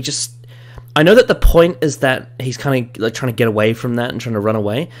Smith, and he just... I know that the point is that he's kind of like trying to get away from that and trying to run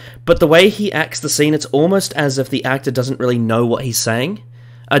away, but the way he acts the scene, it's almost as if the actor doesn't really know what he's saying.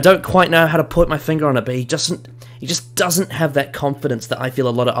 I don't quite know how to put my finger on it, but he just doesn't have that confidence that I feel a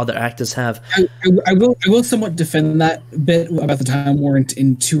lot of other actors have. I will somewhat defend that bit about the Time War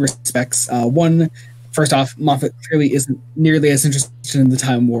in two respects. One, first off, Moffat clearly isn't nearly as interested in the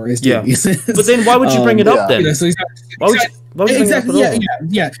Time War as Davies is. But then why would you bring it up then? You know, so he's not, why would you exactly, bring it up at all?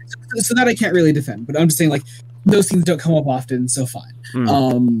 Yeah. So that I can't really defend, but I'm just saying, like, those things don't come up often, so fine.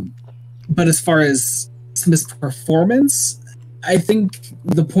 But as far as Smith's performance, I think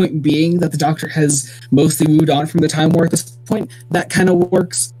the point being that the Doctor has mostly moved on from the Time War at this point. That kind of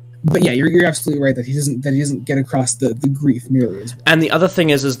works. But yeah, you're absolutely right that he doesn't get across the grief nearly as well. And the other thing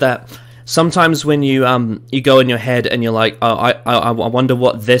is that sometimes when you go in your head and you're like, oh, I wonder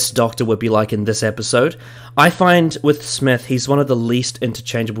what this Doctor would be like in this episode. I find with Smith, he's one of the least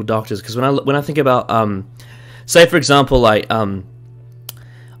interchangeable Doctors, because when I think about say for example, like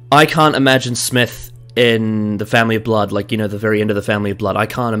I can't imagine Smith in the Family of Blood, like, you know, the very end of the Family of Blood. I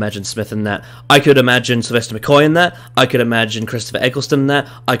can't imagine Smith in that. I could imagine Sylvester McCoy in that. I could imagine Christopher Eccleston in that.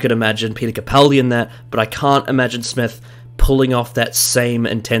 I could imagine Peter Capaldi in that. But I can't imagine Smith pulling off that same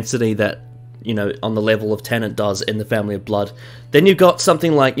intensity that, you know, on the level of Tennant does in the Family of Blood. Then you've got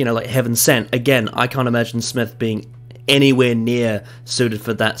something like, you know, like Heaven Sent. Again, I can't imagine Smith being anywhere near suited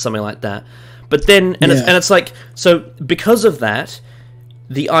for that, something like that. But then, it's like, so because of that,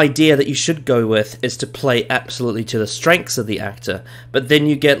 the idea that you should go with is to play absolutely to the strengths of the actor. But then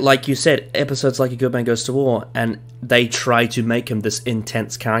you get, like you said, episodes like A Good Man Goes to War, and they try to make him this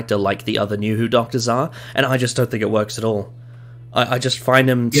intense character like the other New Who Doctors are, and I just don't think it works at all. I just find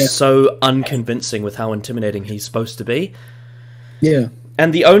him so unconvincing with how intimidating he's supposed to be. Yeah.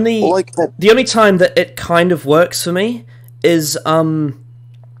 And the only time that it kind of works for me is A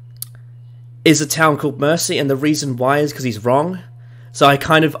Town Called Mercy, and the reason why is because he's wrong. So I'm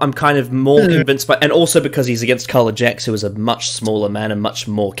kind of more convinced by, and also because he's against Carla Jex, who is a much smaller man and much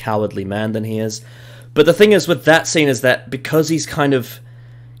more cowardly man than he is. But the thing is with that scene is that because he's kind of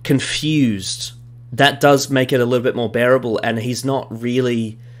confused, that does make it a little bit more bearable, and he's not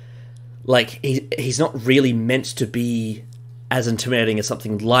really, like, he's not really meant to be as intimidating as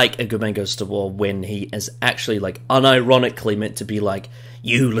something like A Good Man Goes to War, when he is actually, like, unironically meant to be like,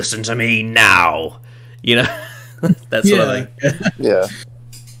 you listen to me now, you know? That's what I think.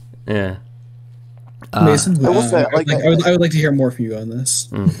 Yeah. Mason, I will say, I would like to hear more from you on this.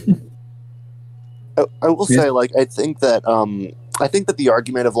 I will say, like, I think that the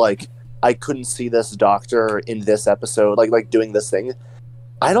argument of, like, I couldn't see this Doctor in this episode, like doing this thing,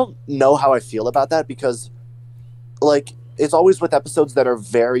 I don't know how I feel about that, because, like, it's always with episodes that are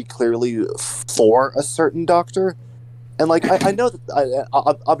very clearly for a certain Doctor. And, like, I know that,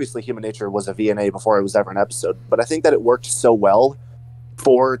 obviously, Human Nature was a VNA before it was ever an episode, but I think that it worked so well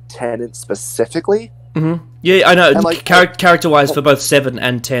for Tennant specifically. Mm-hmm. Yeah, I know. And, like, character-wise, for both 7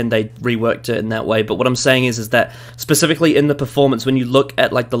 and 10, they reworked it in that way. But what I'm saying is that specifically in the performance, when you look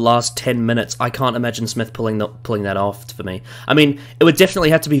at, like, the last 10 minutes, I can't imagine Smith pulling that off for me. I mean, it would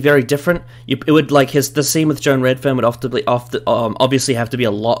definitely have to be very different. It would, like, the scene with Joan Redfern would obviously have to be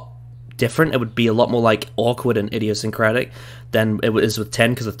a lot different. It would be a lot more, like, awkward and idiosyncratic than it is with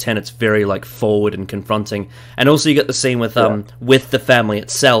 10, because with 10 it's very, like, forward and confronting. And also you get the scene with the family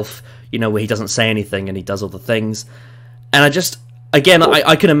itself, you know, where he doesn't say anything and he does all the things. And I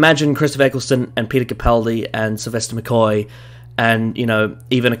can imagine Christopher Eccleston and Peter Capaldi and Sylvester McCoy and, you know,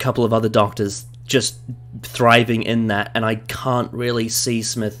 even a couple of other Doctors just thriving in that, and I can't really see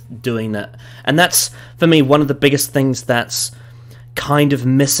Smith doing that. And that's, for me, one of the biggest things that's kind of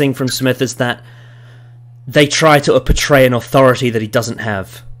missing from Smith, is that they try to portray an authority that he doesn't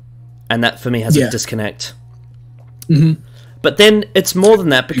have, and that for me has a disconnect. Mm-hmm. But then it's more than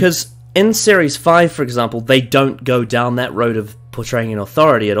that, because in Series 5, for example, they don't go down that road of portraying an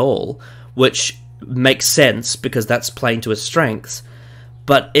authority at all, which makes sense because that's playing to his strengths.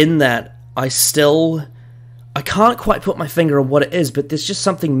 But in that, I can't quite put my finger on what it is, but there's just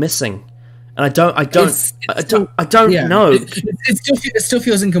something missing. And I don't know. It still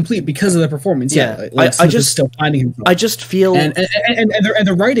feels incomplete because of the performance. Yeah, like I just still finding himself. I just feel, and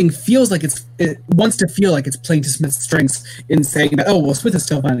the writing feels like it wants to feel like it's playing to Smith's strengths in saying that, oh well, Smith is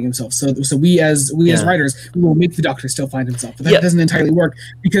still finding himself. So we as writers, we will make the Doctor still find himself. But that doesn't entirely work,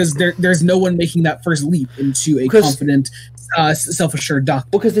 because there's no one making that first leap into a confident, self-assured Doctor.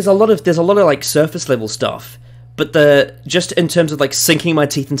 Because there's a lot of like surface level stuff. But just in terms of, like, sinking my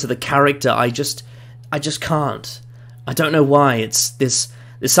teeth into the character, I just can't. I don't know why. There's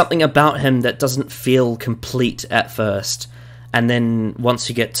something about him that doesn't feel complete at first, and then once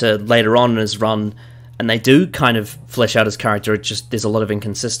you get to later on in his run, and they do kind of flesh out his character, there's a lot of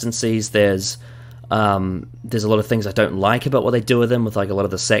inconsistencies. There's a lot of things I don't like about what they do with him, with, like, a lot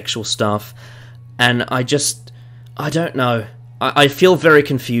of the sexual stuff, and I don't know. I feel very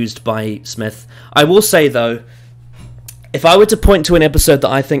confused by Smith. I will say, though, if I were to point to an episode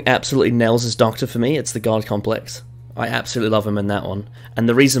that I think absolutely nails his Doctor for me, it's the God Complex. I absolutely love him in that one. And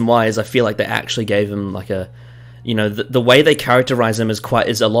the reason why is I feel like they actually gave him, like, a... You know, the way they characterize him is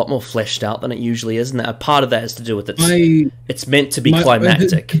a lot more fleshed out than it usually is, and a part of that has to do with it's meant to be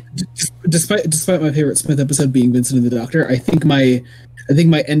climactic. Despite my favorite Smith episode being Vincent and the Doctor, I think my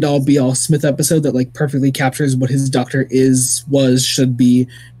end-all be-all Smith episode that, like, perfectly captures what his Doctor should be,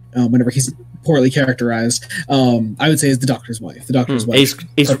 whenever he's poorly characterized, I would say is the Doctor's Wife. The Doctor's Wife. He's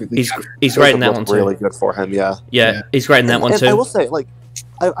great in that one too. Really good for him, yeah. He's great in that one too. I will say, like,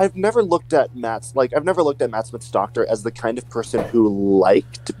 I've never looked at Matt Smith's Doctor as the kind of person who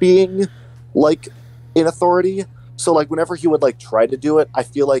liked being, like, in authority. So, like, whenever he would, like, try to do it, I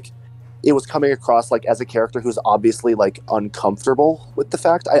feel like it was coming across like as a character who's obviously like uncomfortable with the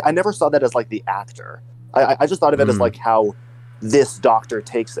fact. I never saw that as like the actor. I just thought of it as like how this Doctor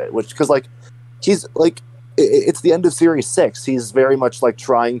takes it, which because like he's like it's the end of series 6. He's very much like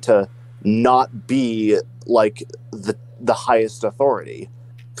trying to not be like the highest authority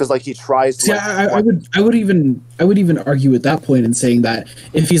because like he tries to. I would even argue at that point in saying that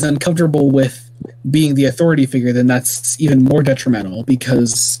if he's uncomfortable with being the authority figure, then that's even more detrimental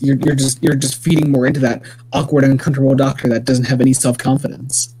because you're just feeding more into that awkward, uncomfortable Doctor that doesn't have any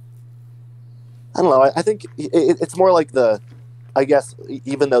self-confidence. I don't know. I think it's more like I guess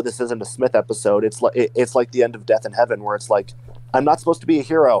even though this isn't a Smith episode, it's like the end of Death in Heaven, where it's like I'm not supposed to be a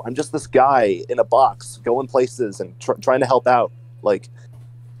hero. I'm just this guy in a box going places and trying to help out. Like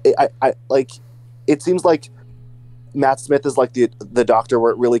it seems like Matt Smith is like the Doctor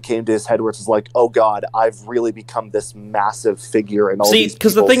where it really came to his head, where it's like, oh God, I've really become this massive figure in all these. See,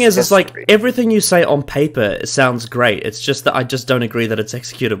 because the thing is, it's like everything you say on paper sounds great. It's just that I just don't agree that it's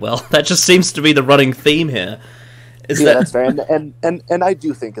executed well. That just seems to be the running theme here. That's fair, and I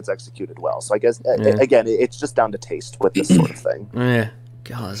do think it's executed well. So I guess again, it's just down to taste with this sort of thing. Yeah,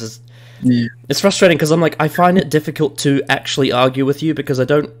 God, this is. Yeah. It's frustrating because I'm like, I find it difficult to actually argue with you because I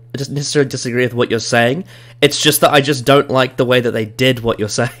don't just necessarily disagree with what you're saying. It's just that I just don't like the way that they did what you're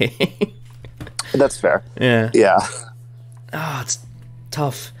saying. That's fair. Yeah. Yeah. It's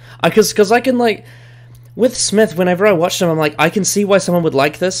tough. Because I can, like, with Smith, whenever I watch him, I'm like, I can see why someone would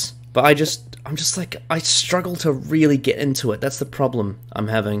like this, but I'm just like, I struggle to really get into it. That's the problem I'm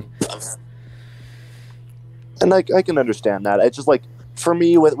having. And I can understand that. It's just like, for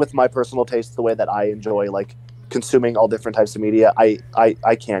me, with my personal taste, the way that I enjoy like consuming all different types of media,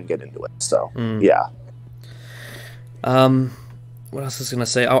 I can't get into it. So yeah. What else was I going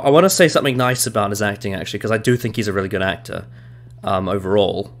to say? I want to say something nice about his acting actually, because I do think he's a really good actor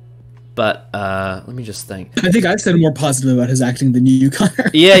overall. But let me just think. I think I've said more positive about his acting than you,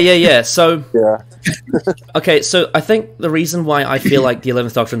 Connor. Yeah. So yeah. Okay, so I think the reason why I feel like the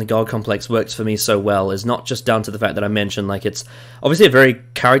 11th Doctor and the God Complex works for me so well is not just down to the fact that I mentioned, like, it's obviously a very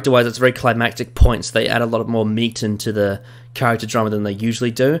character-wise, it's very climactic points. They add a lot more meat into the character drama than they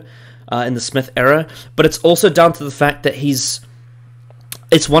usually do in the Smith era, but it's also down to the fact that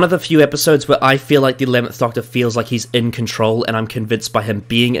it's one of the few episodes where I feel like the 11th Doctor feels like he's in control, and I'm convinced by him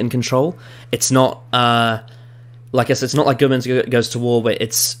being in control. It's not, like I said, it's not like Goodman Goes to War, where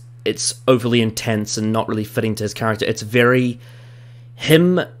it's overly intense and not really fitting to his character. It's very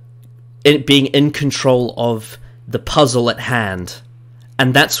him being in control of the puzzle at hand.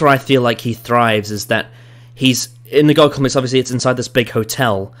 And that's where I feel like he thrives, is that he's in the God Complex. Obviously, it's inside this big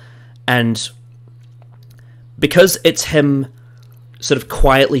hotel. And because it's him sort of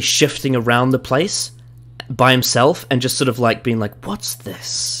quietly shifting around the place by himself and just sort of like being like, what's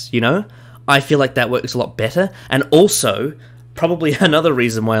this? You know? I feel like that works a lot better. And also, probably another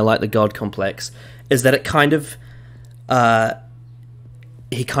reason why I like the God Complex is that it kind of,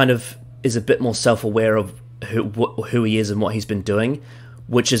 he kind of is a bit more self-aware of who he is and what he's been doing,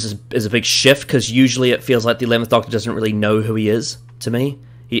 which is a big shift, because usually it feels like the 11th Doctor doesn't really know who he is, to me.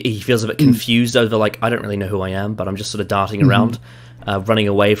 He feels a bit confused over, like, I don't really know who I am, but I'm just sort of darting around, running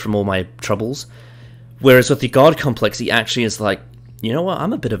away from all my troubles. Whereas with the God Complex, he actually is like, you know what,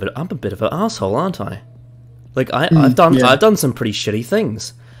 I'm a bit of an asshole, aren't I? Like, I've done some pretty shitty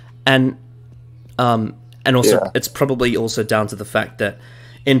things. And also, it's probably also down to the fact that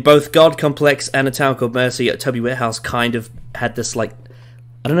in both God Complex and A Town Called Mercy, Toby Whithouse kind of had this, like,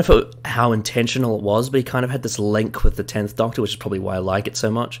 I don't know how intentional it was, but he kind of had this link with the 10th Doctor, which is probably why I like it so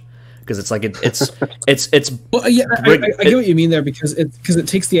much. Because it's like, it's well, yeah, I get what you mean there, because it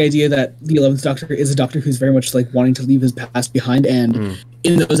takes the idea that the 11th Doctor is a Doctor who's very much like wanting to leave his past behind, and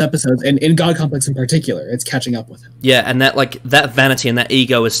in those episodes, and in God Complex in particular, it's catching up with him. Yeah, and that vanity and that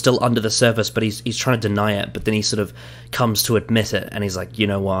ego is still under the surface, but he's trying to deny it, but then he sort of comes to admit it, and he's like, you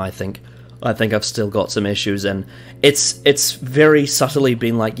know what, I think I've still got some issues, and it's very subtly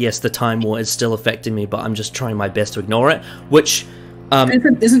being like, yes, the Time War is still affecting me, but I'm just trying my best to ignore it, which...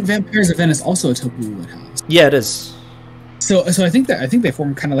 Isn't Vampires of Venice also a Toby Whithouse? Yeah, it is. So I think they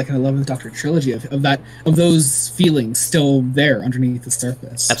form kind of like an 11th Doctor trilogy of those feelings still there underneath the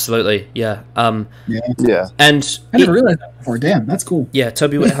surface. Absolutely, yeah. Yeah. And I never realized that before. Damn, that's cool. Yeah,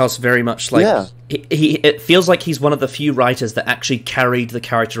 Toby Whithouse very much like it feels like he's one of the few writers that actually carried the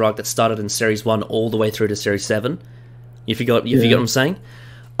character arc that started in Series 1 all the way through to Series 7. If you get what I'm saying.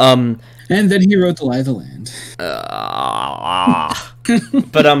 And then he wrote The Lie of the Land.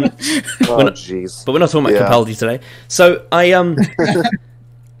 But we're not talking about Capaldi today. So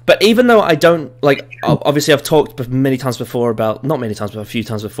But even though I don't like, obviously I've talked many times before about, not many times, but a few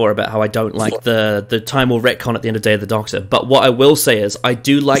times before about how I don't like the Time War retcon at the end of Day of the Doctor. But what I will say is I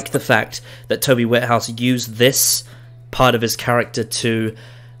do like the fact that Toby Whithouse used this part of his character to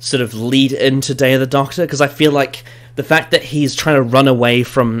sort of lead into Day of the Doctor, because I feel like the fact that he's trying to run away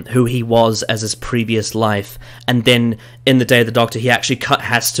from who he was as his previous life, and then in the Day of the Doctor he actually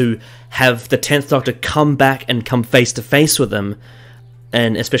has to have the 10th Doctor come back and come face to face with him.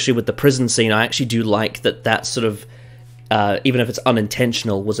 And especially with the prison scene, I actually do like that sort of, even if it's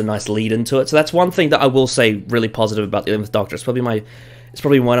unintentional, was a nice lead into it. So that's one thing that I will say really positive about the 11th Doctor. It's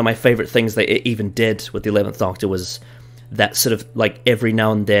probably one of my favourite things that it even did with the 11th Doctor, was that sort of, like, every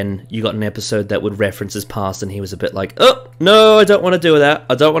now and then you got an episode that would reference his past, and he was a bit like, oh, no, I don't want to do that.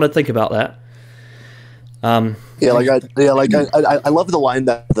 I don't want to think about that. I love the line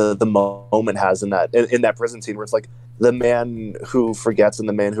that the moment has in that prison scene where it's like, the man who forgets and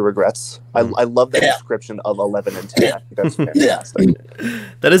the man who regrets. I love that description of 11 and 10. I think that's fantastic.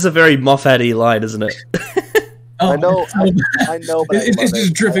 That is a very Moffat-y line, isn't it? I know. But it's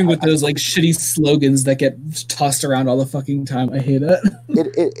just dripping with those like shitty slogans that get tossed around all the fucking time. I hate it.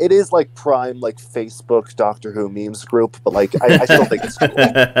 It is like prime like Facebook Doctor Who memes group, but like I still think it's cool.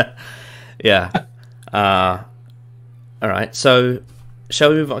 Yeah. All right. So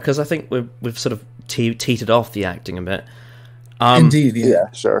shall we move on? Because I think we've sort of teetered off the acting a bit. Indeed.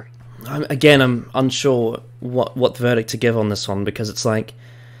 Yeah. Sure. I'm unsure what verdict to give on this one, because it's like.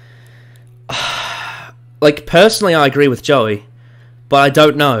 Like, personally, I agree with Joey, but I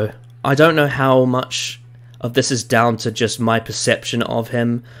don't know. I don't know how much of this is down to just my perception of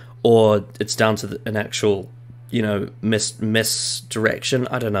him, or it's down to an actual, misdirection.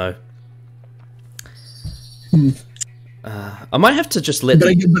 I don't know. I might have to just let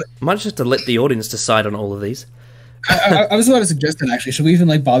the audience decide on all of these. I was about to suggest that, actually. Should we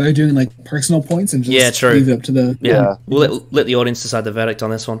even bother doing personal points and just leave it up to the... Yeah. We'll let the audience decide the verdict on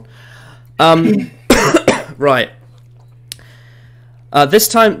this one. Right. This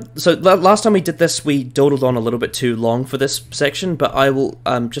time, so last time we did this, we dawdled on a little bit too long for this section, but I will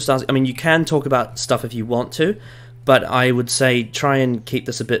just ask, you can talk about stuff if you want to, but I would say try and keep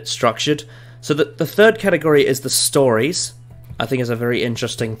this a bit structured. So the third category is the stories. I think is a very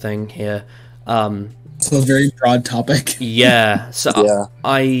interesting thing here. So a very broad topic. Yeah, so yeah.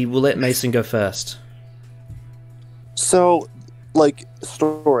 I will let Mason go first. So,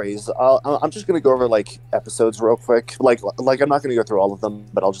 stories. I'm just gonna go over episodes real quick. I'm not gonna go through all of them,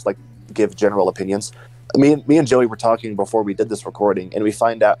 but I'll just give general opinions. Me and Joey were talking before we did this recording, and we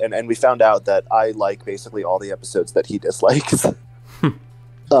found out that I like basically all the episodes that he dislikes. So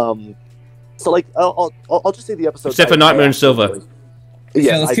I'll just say the episodes. Except for Nightmare in Silver.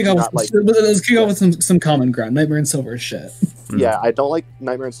 Yeah, let's kick off with some common ground. Nightmare in Silver is shit. Yeah, I don't like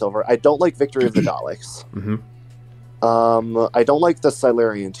Nightmare in Silver. I don't like Victory of the Daleks. Mm-hmm. I don't like the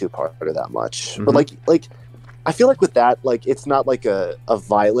Silurian two-parter that much. Mm-hmm. But I feel with that, it's not a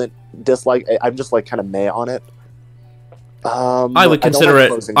violent dislike. I'm just kind of meh on it. I would consider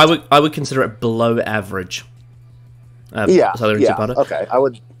it. I would consider it below average. Silurian two-parter. Okay, I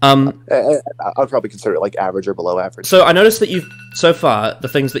would. I would probably consider it average or below average. So I noticed that so far the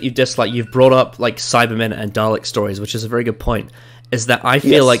things that you dislike, you've brought up Cybermen and Dalek stories, which is a very good point. Is that I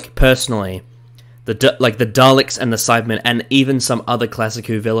feel personally, the Daleks and the Cybermen and even some other classic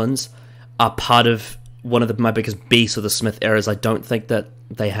Who villains are part of one of my biggest beasts of the Smith eras. I don't think that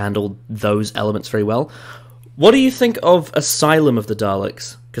they handled those elements very well. What do you think of Asylum of the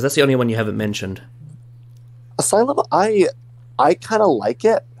Daleks? Because that's the only one you haven't mentioned. Asylum, I kind of like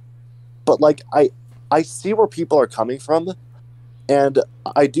it, but I see where people are coming from, and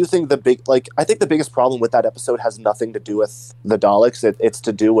I do think I think the biggest problem with that episode has nothing to do with the Daleks. It's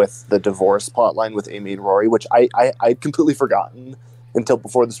to do with the divorce plotline with Amy and Rory, which I'd completely forgotten until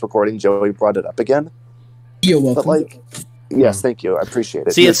before this recording. Joey brought it up again. You're welcome. But yes, thank you. I appreciate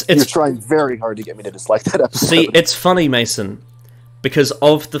it. See, you're trying very hard to get me to dislike that episode. See, it's funny, Mason, because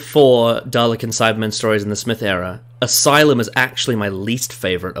of the 4 Dalek and Cybermen stories in the Smith era, Asylum is actually my least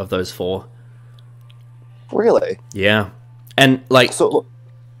favorite of those 4. Really? Yeah. And to be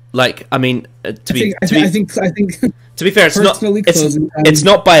fair, it's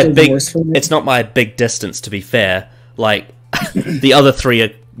not by a big distance, to be fair. The other 3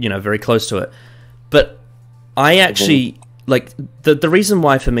 are, very close to it. But I actually the reason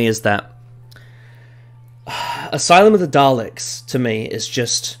why for me is that Asylum of the Daleks, to me, is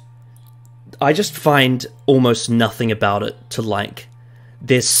just... I just find almost nothing about it to like.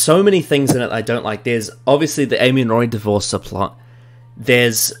 There's so many things in it I don't like. There's obviously the Amy and Rory divorce subplot.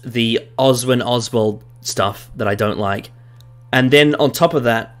 There's the Oswin Oswald stuff that I don't like. And then on top of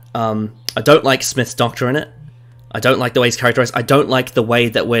that, I don't like Smith's Doctor in it. I don't like the way he's characterized. I don't like the way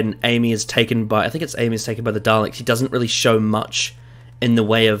that when Amy is taken by... I think it's Amy is taken by the Daleks. He doesn't really show much in the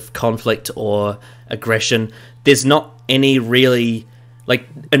way of conflict or aggression. There's not any really... like,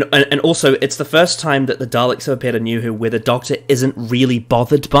 and also, it's the first time that the Daleks have appeared in New Who where the Doctor isn't really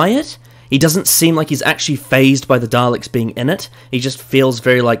bothered by it. He doesn't seem like he's actually fazed by the Daleks being in it. He just feels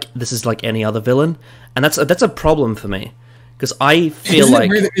very like this is like any other villain. And that's a problem for me. Because I feel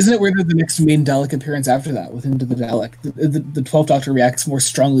isn't it weird that the next main Dalek appearance after that, with Into the Dalek, the 12th Doctor reacts more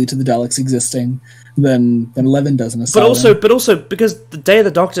strongly to the Daleks existing than 11 does in Asylum. But also because the Day of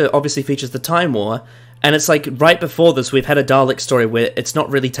the Doctor obviously features the Time War, and it's like right before this we've had a Dalek story where it's not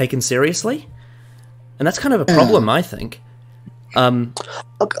really taken seriously, and that's kind of a problem, I think.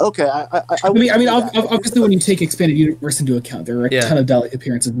 Okay, I mean, obviously, when you take Expanded Universe into account, there are a ton of Dalek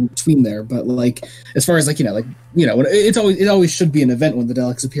appearances in between there. But like, as far as it always should be an event when the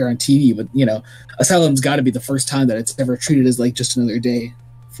Daleks appear on TV. But Asylum's got to be the first time that it's ever treated as like just another day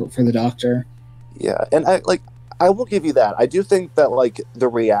for the Doctor. Yeah, and I will give you that. I do think that like the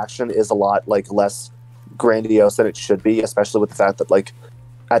reaction is a lot like less grandiose than it should be, especially with the fact that like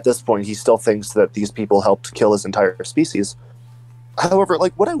at this point he still thinks that these people helped kill his entire species. However,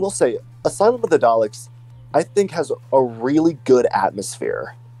 like what I will say, Asylum of the Daleks, I think has a really good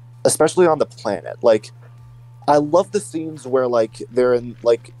atmosphere, especially on the planet. Like, I love the scenes where like they're in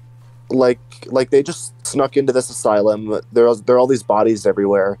like they just snuck into this asylum. There are all these bodies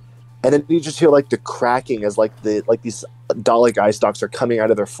everywhere, and then you just hear like the cracking as like these Dalek eye stalks are coming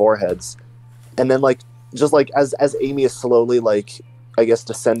out of their foreheads, and then like just like as Amy is slowly like I guess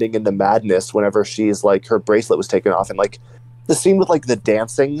descending into madness whenever she's like her bracelet was taken off, and like the scene with like the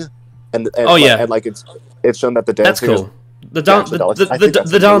dancing and like it's shown that the dancing that's cool.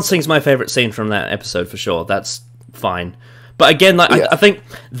 The dancing's my favorite scene from that episode for sure. That's fine, but again, like I think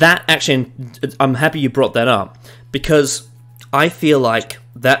that actually, I'm happy you brought that up because I feel like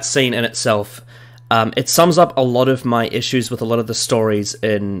that scene in itself, it sums up a lot of my issues with a lot of the stories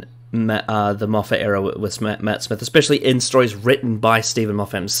in the Moffat era with Matt Smith, especially in stories written by Stephen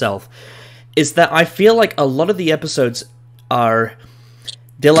Moffat himself. Is that I feel like a lot of the episodes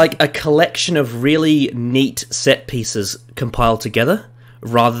they're like a collection of really neat set pieces compiled together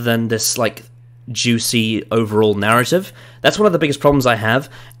rather than this like juicy overall narrative. That's one of the biggest problems I have,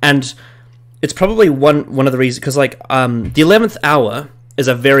 and it's probably one of the reasons because like the 11th Hour is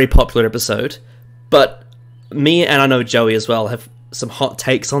a very popular episode, but me and I know Joey as well have some hot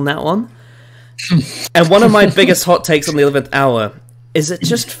takes on that one. And one of my biggest hot takes on the 11th Hour is it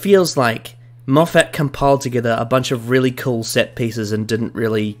just feels like Moffat compiled together a bunch of really cool set pieces and didn't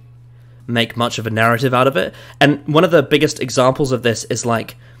really make much of a narrative out of it. And one of the biggest examples of this is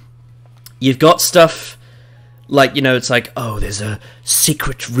like, you've got stuff like, it's like, oh, there's a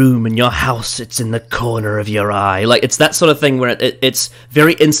secret room in your house, it's in the corner of your eye. Like, it's that sort of thing where it's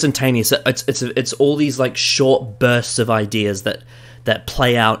very instantaneous. It's all these like short bursts of ideas that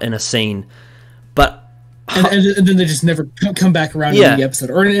play out in a scene. But and then they just never come back around in the episode,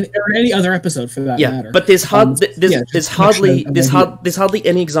 or in any other episode for that matter. But there's hardly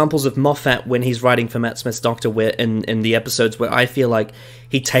any examples of Moffat when he's writing for Matt Smith's Doctor where in the episodes where I feel like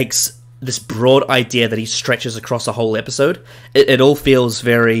he takes this broad idea that he stretches across a whole episode. It all feels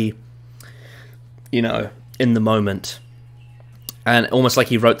very, in the moment, and almost like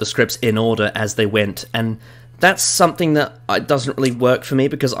he wrote the scripts in order as they went, and that's something that doesn't really work for me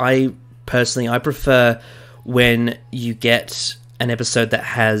because I prefer when you get an episode that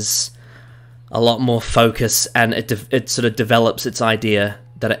has a lot more focus and it sort of develops its idea,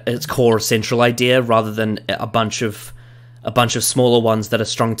 that its core central idea, rather than a bunch of smaller ones that are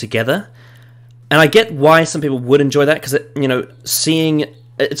strung together. And I get why some people would enjoy that because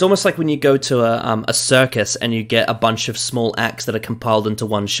it's almost like when you go to a circus and you get a bunch of small acts that are compiled into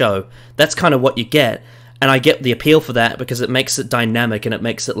one show. That's kind of what you get. And I get the appeal for that because it makes it dynamic and it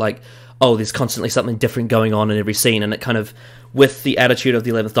makes it like, oh, there's constantly something different going on in every scene. And it kind of, with the attitude of the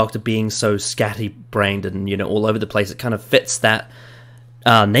 11th Doctor being so scatty-brained and, all over the place, it kind of fits that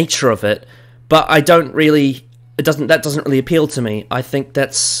nature of it. But that doesn't really appeal to me. I think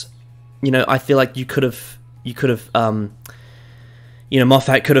that's, I feel like you could have,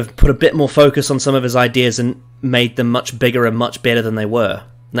 Moffat could have put a bit more focus on some of his ideas and made them much bigger and much better than they were.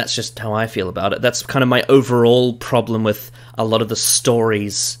 And that's just how I feel about it. That's kind of my overall problem with a lot of the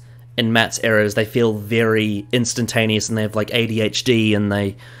stories in Matt's eras. They feel very instantaneous and they have like ADHD and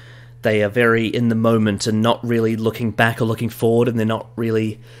they are very in the moment and not really looking back or looking forward, and they're not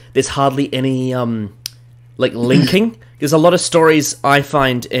really... There's hardly any like linking. There's a lot of stories I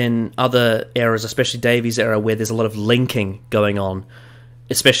find in other eras, especially Davies' era, where there's a lot of linking going on,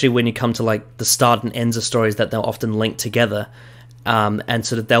 especially when you come to like the start and ends of stories that they'll often link together, and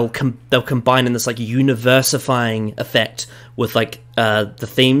sort of they'll combine in this like universifying effect with like the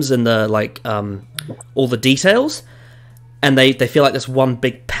themes and the like all the details, and they feel like this one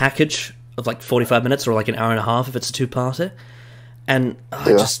big package of like 45 minutes or like an hour and a half if it's a two-parter. And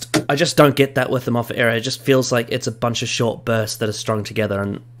I just don't get that with the Moffat era. It just feels like it's a bunch of short bursts that are strung together,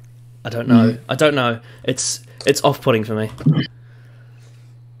 and I don't know. It's off-putting for me.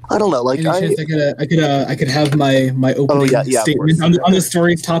 I don't know. Like I could have my opening statement on the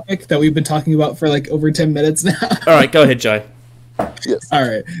stories topic that we've been talking about for like over 10 minutes now. All right, go ahead, Joe. Yes. All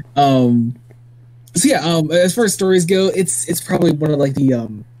right. So yeah, as far as stories go, it's probably one of like the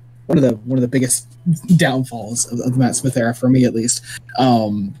one of the biggest downfalls of the Matt Smith era for me, at least.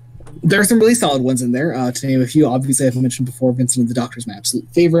 There are some really solid ones in there. To name a few, obviously I've mentioned before, Vincent and the Doctor is my absolute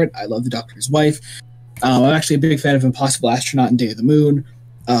favorite. I love the Doctor's Wife. I'm actually a big fan of Impossible Astronaut and Day of the Moon.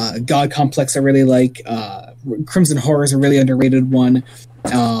 God Complex I really like. Crimson Horror is a really underrated one.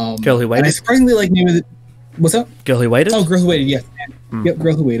 Girl Who Waited. And I surprisingly like Name of the... What's up? Girl Who Waited? Oh, Girl Who Waited, yes. Yep,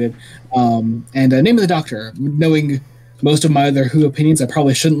 Girl Who Waited. And Name of the Doctor. Knowing most of my other Who opinions, I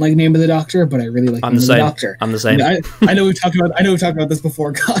probably shouldn't like Name of the Doctor, but I really like Name of the Doctor. I'm the same. I know we've talked about this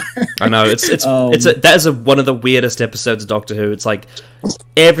before, Connor. I know that is one of the weirdest episodes of Doctor Who. It's like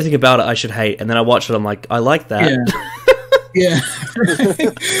everything about it I should hate, and then I watch it, I'm like, I like that. Yeah.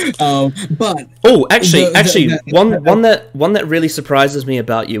 But actually, one that really surprises me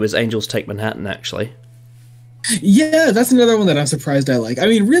about you is Angels Take Manhattan. Actually, yeah, that's another one that I'm surprised I like. I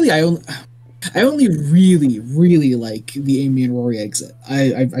mean, really, I only really like the Amy and Rory exit.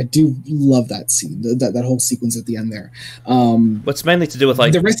 I do love that scene, that whole sequence at the end there. What's mainly to do with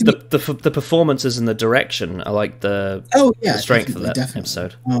like the performances and the direction. I like the strength of that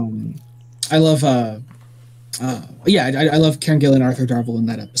episode. I love I love Karen Gillan and Arthur Darvill in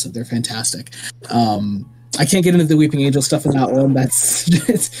that episode. They're fantastic. I can't get into the Weeping Angel stuff in that one. That's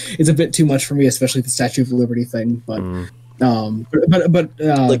it's a bit too much for me, especially the Statue of Liberty thing. But like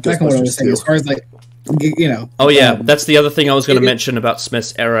back on what I was saying, as far as like that's the other thing I was going to mention about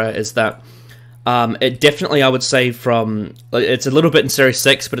Smith's era is that it definitely, I would say, it's a little bit in Series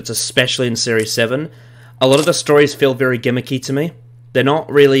 6, but it's especially in Series 7. A lot of the stories feel very gimmicky to me. They're not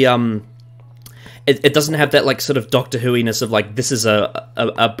really It doesn't have that like sort of Doctor Who-iness of like this is a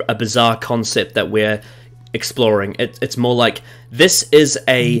bizarre concept that we're exploring. It's more like this is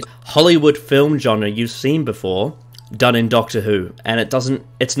a Hollywood film genre you've seen before done in Doctor Who, and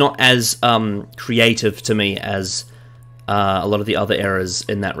it's not as creative to me as a lot of the other eras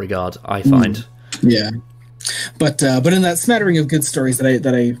in that regard, I find. Yeah. But in that smattering of good stories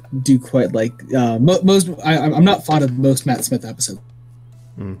that I do quite like, I'm not fond of most Matt Smith episodes.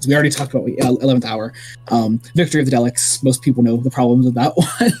 We already talked about 11th Hour. Victory of the Daleks, most people know the problems with that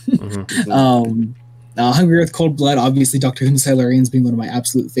one. Hungry Earth Cold Blood, obviously Doctor Who and Silurians being one of my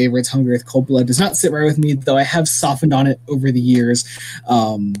absolute favorites. Hungry Earth Cold Blood does not sit right with me, though I have softened on it over the years.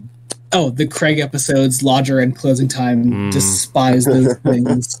 The Craig episodes, Lodger and Closing Time, despise those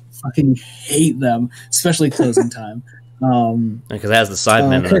things. Fucking hate them, especially Closing Time. Because it has the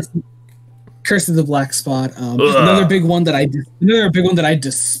Sidemen in it. Curse of the Black Spot. Another big one that I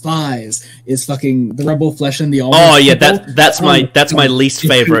despise is fucking the Rebel Flesh and the Almond. Oh yeah, that's my least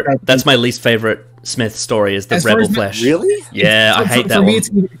favorite. That's my least favorite Smith story is the Rebel Flesh. Really? Yeah, I hate that one.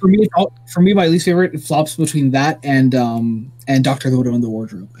 For me, my least favorite flops between that and Doctor the Widow in the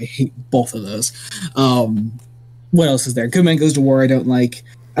Wardrobe. I hate both of those. What else is there? Good Man Goes to War. I don't like.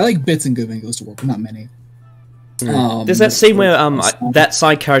 I like bits in Good Man Goes to War, but not many. There's that scene where that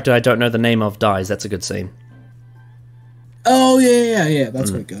side character I don't know the name of dies. That's a good scene. Oh yeah.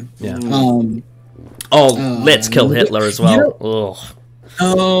 That's really good. Yeah. Let's Kill Hitler as well.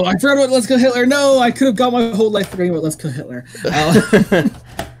 Oh, I forgot about Let's Kill Hitler. No, I could have got my whole life forgetting about Let's Kill Hitler.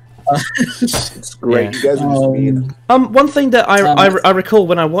 It's great. You guys are just mean. One thing that I recall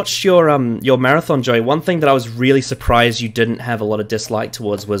when I watched your marathon, Joey. One thing that I was really surprised you didn't have a lot of dislike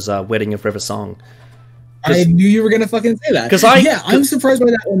towards was Wedding of River Song. I knew you were gonna fucking say that. I'm surprised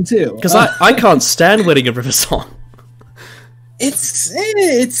by that one too. Because I can't stand Wedding of River Song. It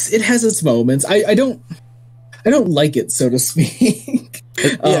has its moments. I don't like it, so to speak.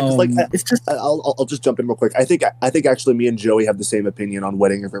 It's just. I'll just jump in real quick. I think actually me and Joey have the same opinion on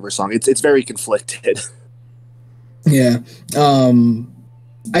Wedding of River Song. It's very conflicted. Yeah.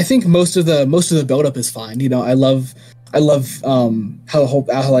 I think most of the build up is fine. I love I love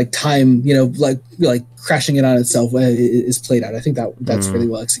how like time, you know, like crashing in on itself is played out. I think that's really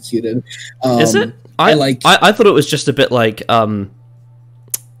well executed. Is it? I thought it was just a bit like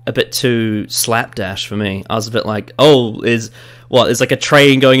a bit too slapdash for me. I was a bit like, oh, is like a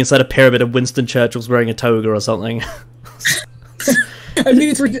train going inside a pyramid and Winston Churchill's wearing a toga or something? I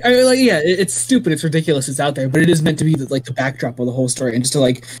mean, it's stupid, it's ridiculous, it's out there, but it is meant to be the backdrop of the whole story, and just to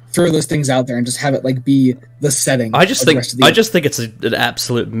like throw those things out there and just have it like be the setting. I just think it's an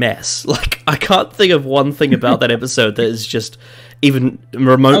absolute mess. Like, I can't think of one thing about that episode that is just even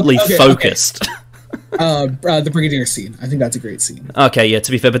remotely focused. Okay. The Brigadier scene. I think that's a great scene. Okay, yeah,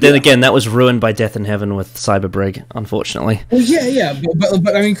 to be fair, but then again, that was ruined by Death in Heaven with Cyberbrig, unfortunately. Well, yeah,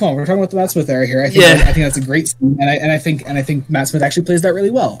 but I mean, come on, we're talking about the Matt Smith era here. I think that's a great scene, and I think Matt Smith actually plays that really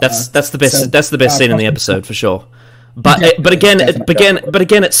well. That's the best. That's the best scene in the episode for sure. But again,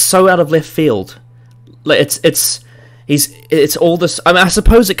 it's so out of left field. Like it's all this. I mean, I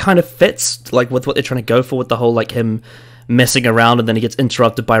suppose it kind of fits like with what they're trying to go for with the whole like him messing around and then he gets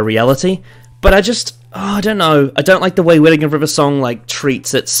interrupted by reality. But I don't know. I don't like the way Wedding of River Song like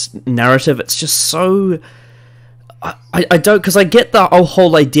treats its narrative. It's just so. I don't, because I get the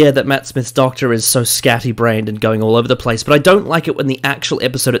whole idea that Matt Smith's Doctor is so scatty-brained and going all over the place, but I don't like it when the actual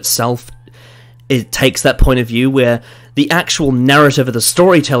episode itself it takes that point of view where the actual narrative of the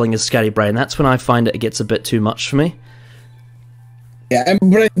storytelling is scatty-brained. That's when I find it gets a bit too much for me. Yeah,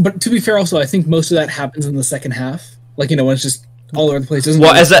 but to be fair, also I think most of that happens in the second half. Like, you know, when it's just all over the place.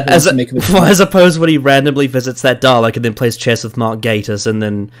 As opposed when he randomly visits that Dalek and then plays chess with Mark Gatiss and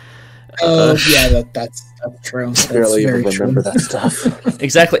then. Yeah, that's true. That's barely even remember that stuff.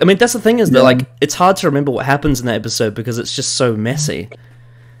 Exactly. I mean, that's the thing is that like it's hard to remember what happens in that episode because it's just so messy.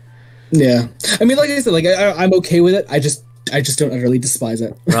 Yeah, I mean, like I said, like I'm okay with it. I just don't utterly despise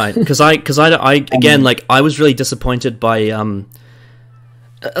it. Right? Because I again, like I was really disappointed by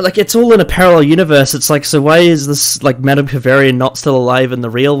like, it's all in a parallel universe. It's like, so why is this, like, Madame Kavarian not still alive in the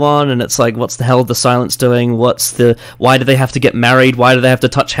real one? And it's like, what's the hell the Silence doing? Why do they have to get married? Why do they have to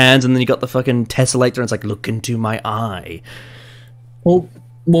touch hands? And then you got the fucking tessellator, and it's like, look into my eye. Well,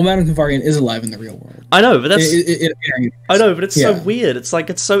 Madame Kavarian is alive in the real world. I know, but that's... I know, but it's so weird. It's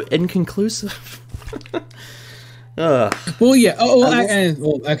like, it's so inconclusive. Well, yeah.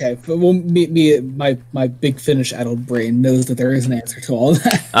 Okay. Well, my Big Finish addled brain knows that there is an answer to all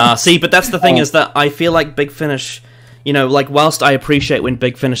that. See, but that's the thing is that I feel like Big Finish, you know, like whilst I appreciate when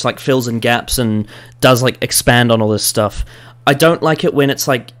Big Finish like fills in gaps and does like expand on all this stuff, I don't like it when it's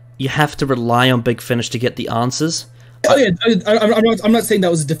like you have to rely on Big Finish to get the answers. Oh yeah, I'm not saying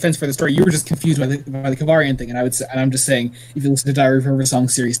that was a defense for the story. You were just confused by the Kavarian thing, and I'm just saying if you listen to Diary of a River Song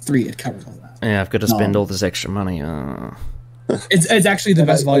Series 3, it covers all that. Yeah, I've got to spend all this extra money. It's actually the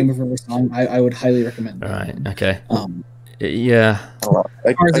best volume of River Song. I would highly recommend. All right. Okay. Yeah.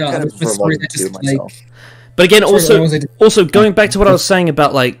 But again, also going back to what I was saying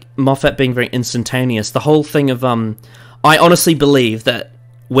about like Moffat being very instantaneous, the whole thing of I honestly believe that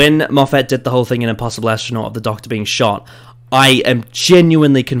when Moffat did the whole thing in Impossible Astronaut of the Doctor being shot, I am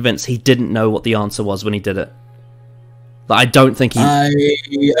genuinely convinced he didn't know what the answer was when he did it. I don't think he... I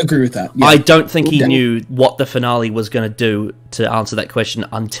agree with that. Yeah. I don't think he knew what the finale was going to do to answer that question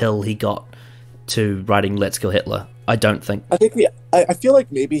until he got to writing Let's Kill Hitler. I don't think... I feel like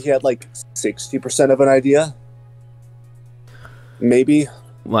maybe he had like 60% of an idea. Maybe.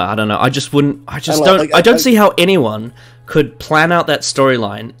 Well, I don't know. I don't see how anyone could plan out that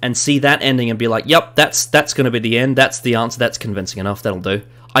storyline and see that ending and be like, yep, that's going to be the end, that's the answer, that's convincing enough, that'll do.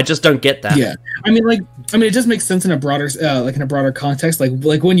 I just don't get that. Yeah, I mean, it just makes sense in a broader, in a broader context. Like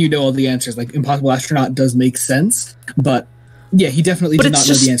when you know all the answers, like Impossible Astronaut does make sense. But yeah, he definitely did not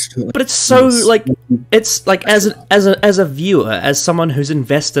know the answer to it. But it's so like it's like as a viewer, as someone who's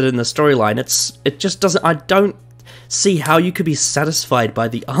invested in the storyline, it just doesn't. I don't see how you could be satisfied by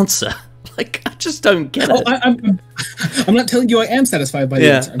the answer. Like, I just don't get it. I'm not telling you I am satisfied by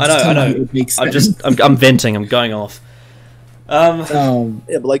the answer. I know. It makes sense. I'm venting. I'm going off.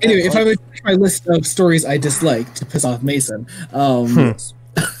 But like, anyway, if I would check my list of stories I dislike to piss off Mason, Asylum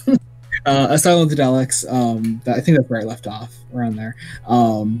of the Daleks, I think that's where I left off, around there.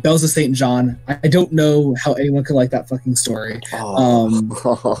 Bells of St. John, I don't know how anyone could like that fucking story.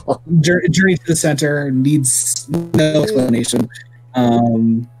 Journey to the Center needs no explanation.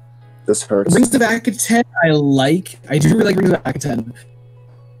 This hurts. Rings of Akaten, I do really like Rings of Akaten.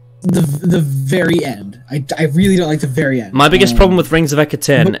 The very end. I really don't like the very end. My biggest problem with Rings of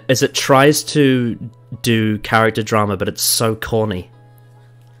Akaten is it tries to do character drama, but it's so corny.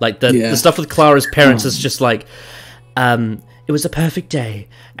 Like the stuff with Clara's parents is just like, it it was a perfect day,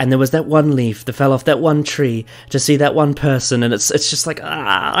 and there was that one leaf that fell off that one tree to see that one person, and it's just like,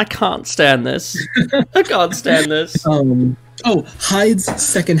 I can't stand this. I can't stand this. Hyde's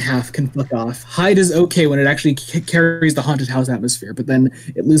second half can fuck off. Hyde is okay when it actually carries the haunted house atmosphere, but then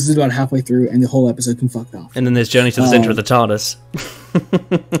it loses about halfway through, and the whole episode can fuck off. And then there's Journey to the Center of the TARDIS.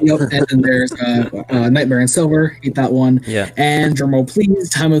 Yep, and then there's Nightmare in Silver, hate that one. Yeah. And drumroll please,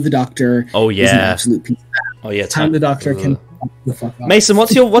 Time of the Doctor. Oh yeah, is an absolute piece of that. Oh yeah, Time of the Doctor can the fuck off. Mason,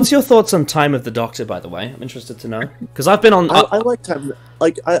 what's your thoughts on Time of the Doctor? By the way, I'm interested to know because I've been on. I like Time.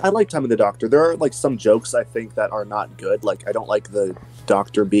 I like Time of the Doctor. There are like some jokes I think that are not good. Like I don't like the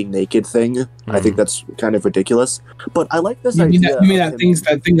Doctor being naked thing. I think that's kind of ridiculous. But I like this idea. You mean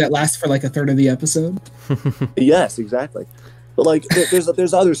that thing that lasts for like a third of the episode? Yes, exactly. But like,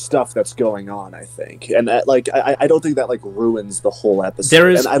 there's other stuff that's going on, I think, and I don't think that like ruins the whole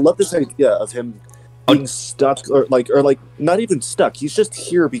episode. And I love this idea of him being stuck, or not even stuck. He's just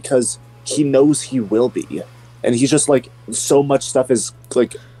here because he knows he will be, and he's just like so much stuff is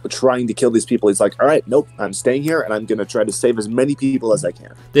like trying to kill these people. He's like, all right, nope, I'm staying here, and I'm gonna try to save as many people as I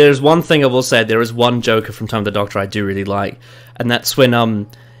can. There's one thing I will say. There is one Joker from Time of the Doctor I do really like, and that's when I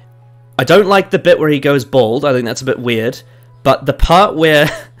don't like the bit where he goes bald. I think that's a bit weird. But the part where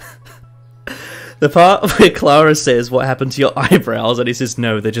Clara says, "What happened to your eyebrows?" and he says,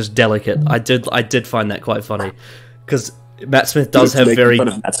 "No, they're just delicate." I did find that quite funny because Matt Smith does have very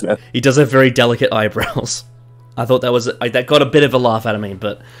delicate eyebrows. I thought that got a bit of a laugh out of me,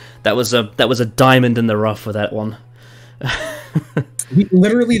 but that was a diamond in the rough for that one.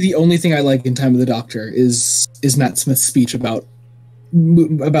 Literally, the only thing I like in Time of the Doctor is Matt Smith's speech about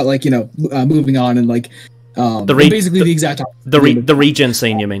like moving on and like. Basically the exact opposite. The regen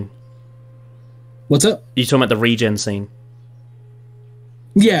scene, you mean? What's up? You talking about the regen scene?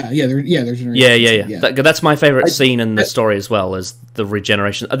 Yeah. That's my favorite scene in the story as well, is the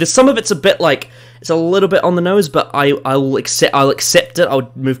regeneration. There's some of it's a bit like it's a little bit on the nose, but I'll accept it.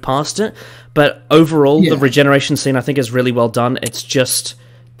 I'll move past it. But overall, the regeneration scene I think is really well done. It's just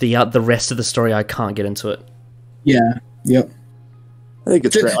the rest of the story I can't get into it. Yeah. Yep. I think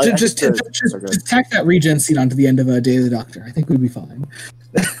it's great. Just tack that regen scene onto the end of Day of the Doctor. I think we'd be fine.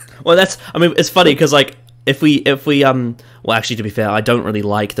 Well, it's funny because like if we well, actually, to be fair, I don't really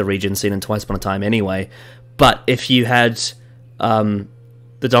like the regen scene in Twice Upon a Time anyway. But if you had the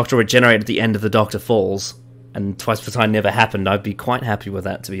Doctor regenerate at the end of the Doctor Falls and Twice Upon a Time never happened, I'd be quite happy with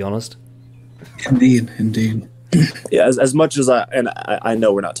that, to be honest. Indeed. Yeah, as much as I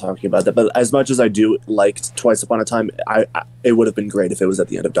know we're not talking about that, but as much as I do like Twice Upon a Time, it would have been great if it was at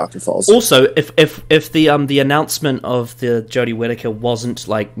the end of Doctor Falls. Also, if the announcement of the Jodie Whittaker wasn't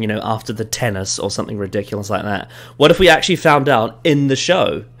like after the tennis or something ridiculous like that, what if we actually found out in the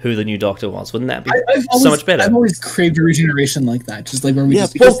show who the new Doctor was? Wouldn't that be so much better? I've always craved a regeneration like that, just like where we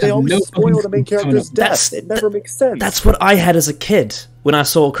because they always spoil the main character's death. It never makes sense. That's what I had as a kid. When I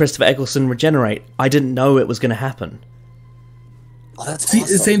saw Christopher Eccleston regenerate, I didn't know it was going to happen. Oh, that's awesome.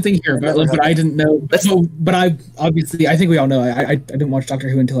 The same thing here, but I didn't know. But I think we all know. I didn't watch Doctor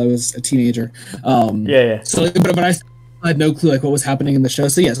Who until I was a teenager. Yeah. So, but I had no clue like what was happening in the show.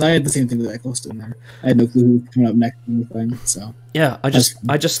 So yes, I had the same thing with Eccleston there. I had no clue who was coming up next in the thing. So yeah, I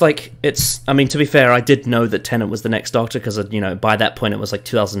just like it's. I mean, to be fair, I did know that Tennant was the next Doctor because by that point it was like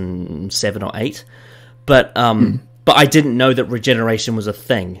 2007 or 8, but But I didn't know that regeneration was a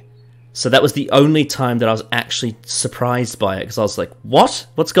thing. So that was the only time that I was actually surprised by it, because I was like, what?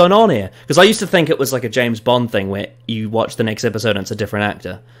 What's going on here? Because I used to think it was like a James Bond thing where you watch the next episode and it's a different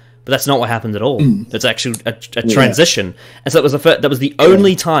actor. But that's not what happened at all. It's actually a transition. And so that was the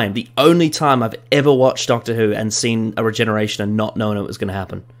only time I've ever watched Doctor Who and seen a regeneration and not known it was going to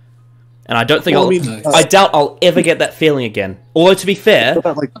happen. And I don't think I doubt I'll ever get that feeling again. Although to be fair,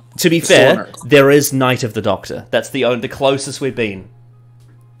 there is Night of the Doctor. That's the closest we've been.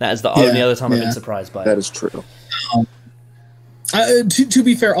 That is the only other time I've been surprised by it. That is true. To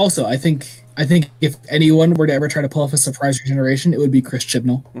be fair, also, I think if anyone were to ever try to pull off a surprise regeneration, it would be Chris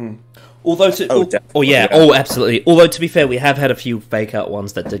Chibnall. Absolutely. Although to be fair, we have had a few fake out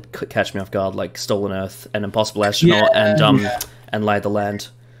ones that did catch me off guard, like Stolen Earth and Impossible Astronaut and Lay of the Land.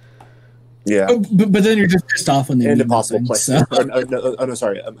 Yeah, but then you're just pissed off when they and Impossible nothing, Place.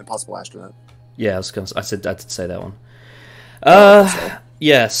 so. Impossible Astronaut. Yeah, I did say that one.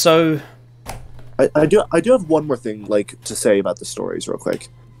 Yeah, so I do have one more thing to say about the stories real quick,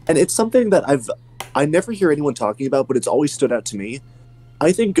 and it's something that I never hear anyone talking about, but it's always stood out to me.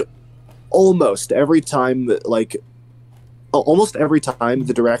 I think almost every time the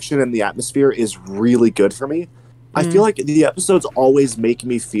direction and the atmosphere is really good for me. I feel like the episodes always make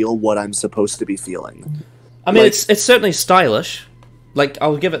me feel what I'm supposed to be feeling. I mean, it's certainly stylish. Like,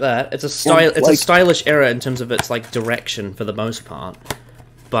 I'll give it that. It's a a stylish era in terms of its like direction for the most part.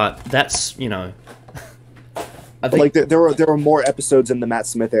 But that's, you know, I think... like there were more episodes in the Matt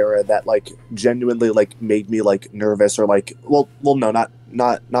Smith era that like genuinely like made me like nervous or like well no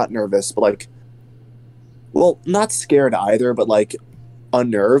not nervous but like not scared either but like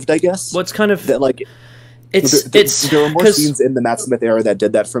unnerved, I guess. Well, it's kind of that like there were more scenes in the Matt Smith era that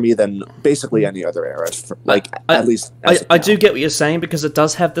did that for me than basically any other era. Like at least I do get what you're saying, because it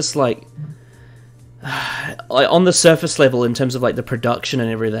does have this like on the surface level in terms of like the production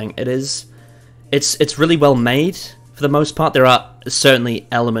and everything. It's really well made for the most part. There are certainly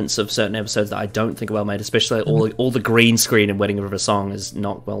elements of certain episodes that I don't think are well made, especially all the green screen in Wedding River Song is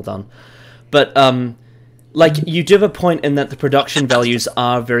not well done. But like, you do have a point in that the production values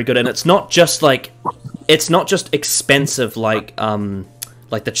are very good, and it's not just expensive like the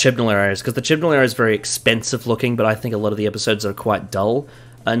Chibnall era is, because the Chibnall era is very expensive looking, but I think a lot of the episodes are quite dull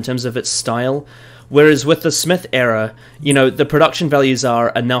in terms of its style. Whereas with the Smith era, you know, the production values are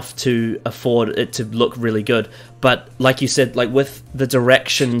enough to afford it to look really good. But like you said, like with the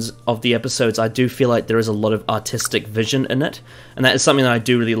directions of the episodes, I do feel like there is a lot of artistic vision in it, and that is something that I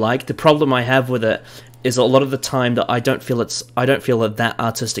do really like. The problem I have with it is a lot of the time that I don't feel that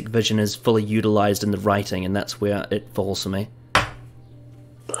artistic vision is fully utilized in the writing, and that's where it falls for me.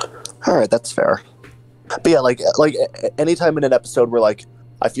 All right, that's fair. But yeah, like anytime in an episode where like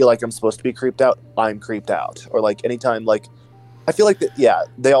I feel like I'm supposed to be creeped out, I'm creeped out. Or like anytime like I feel like that, yeah,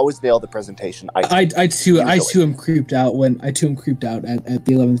 they always nail the presentation. I too am creeped out at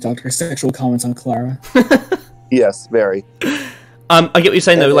the 11th Doctor's sexual comments on Clara. Yes, very. I get what you're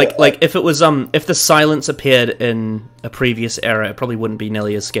saying though. Like if it was if the silence appeared in a previous era, it probably wouldn't be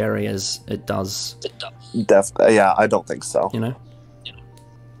nearly as scary as it does. Yeah, I don't think so. You know.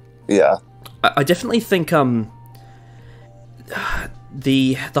 Yeah. I definitely think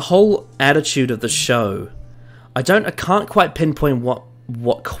the whole attitude of the show, I can't quite pinpoint what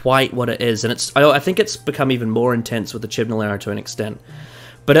it is, and I think it's become even more intense with the Chibnall era to an extent.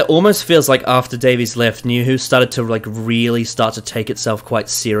 But it almost feels like after Davies left, New Who started to like really start to take itself quite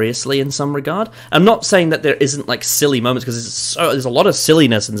seriously in some regard. I'm not saying that there isn't like silly moments, because there's a lot of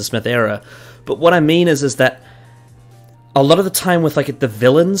silliness in the Smith era. But what I mean is that a lot of the time with like the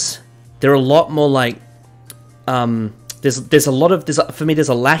villains, they're a lot more like there's a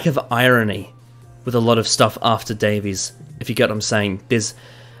lack of irony with a lot of stuff after Davies, if you get what I'm saying. There's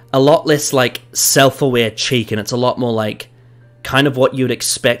a lot less like self-aware cheek, and it's a lot more like kind of what you would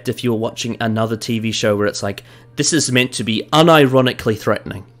expect if you were watching another TV show where it's like, this is meant to be unironically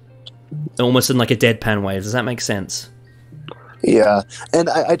threatening, almost in like a deadpan way. Does that make sense? Yeah, and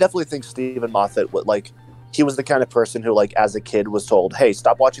I definitely think Stephen Moffat he was the kind of person who like as a kid was told, hey,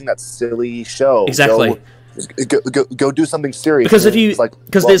 stop watching that silly show. Exactly. Go do something serious. Because if you,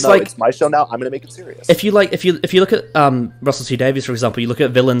 it's my show now, I'm going to make it serious. If you look at Russell T Davies, for example, you look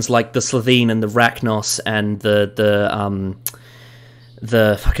at villains like the Slitheen and the Rachnos and the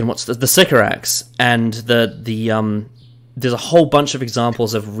Sycorax, and there's a whole bunch of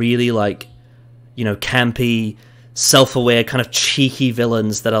examples of really like, you know, campy, self-aware, kind of cheeky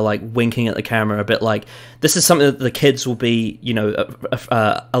villains that are like winking at the camera a bit, like this is something that the kids will be, you know,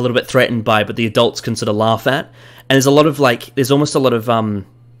 a little bit threatened by, but the adults can sort of laugh at. And there's almost a lot of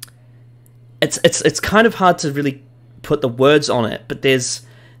it's kind of hard to really put the words on it, but there's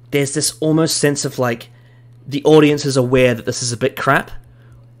this almost sense of like the audience is aware that this is a bit crap.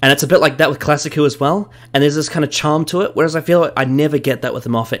 And it's a bit like that with Classic Who as well. And there's this kind of charm to it, whereas I feel like I never get that with the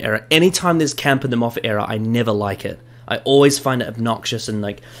Moffat era. Anytime there's camp in the Moffat era, I never like it. I always find it obnoxious, and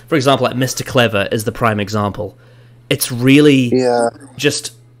like, for example, like Mr. Clever is the prime example. It's really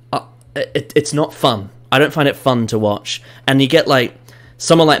just... it's not fun. I don't find it fun to watch. And you get like...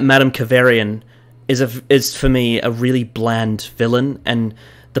 Someone like Madame Kavarian is for me a really bland villain, and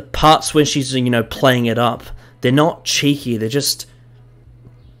the parts when she's, you know, playing it up, they're not cheeky, they're just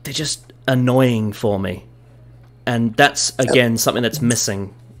annoying for me, and that's again something that's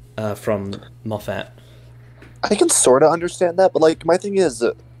missing from Moffat. I can sort of understand that, but like my thing is,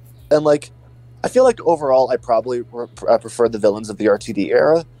 and like I feel like overall I probably prefer the villains of the RTD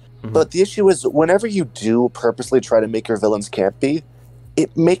era, but the issue is whenever you do purposely try to make your villains campy,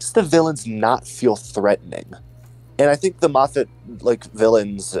 it makes the villains not feel threatening. And I think the Moffat like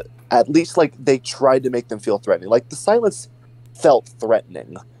villains, at least like they tried to make them feel threatening. Like the Silence felt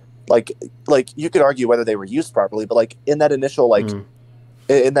threatening. Like you could argue whether they were used properly, but like in that initial in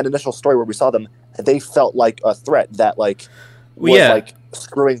that initial story where we saw them, they felt like a threat that like was like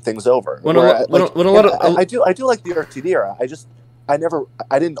screwing things over. I do like the RTD era.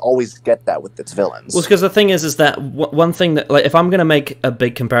 I didn't always get that with its villains. Well, because the thing is that one thing that, like, if I'm gonna make a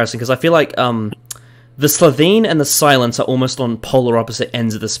big comparison, because I feel like the Slovene and the Silence are almost on polar opposite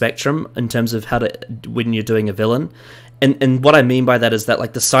ends of the spectrum in terms of how to when you're doing a villain, and what I mean by that is that,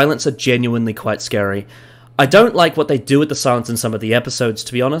 like, the Silence are genuinely quite scary. I don't like what they do with the Silence in some of the episodes,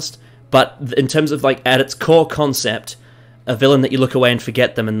 to be honest, but in terms of, like, at its core concept, a villain that you look away and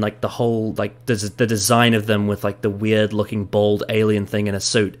forget them, and, like, the whole, like, the design of them with, like, the weird looking bald alien thing in a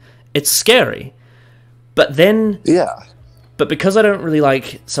suit, it's scary. But then, yeah, but because I don't really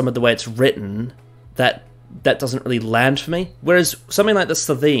like some of the way it's written, that doesn't really land for me. Whereas something like the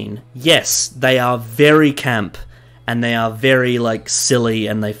Slovene, yes, they are very camp, and they are very, like, silly,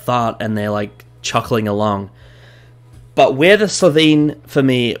 and they fart, and they're, like, chuckling along. But where the Slovene, for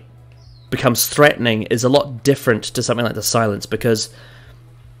me, becomes threatening is a lot different to something like the Silence, because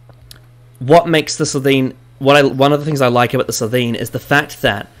what makes the Slovene... one of the things I like about the Slovene is the fact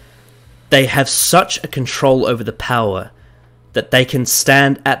that they have such a control over the power that they can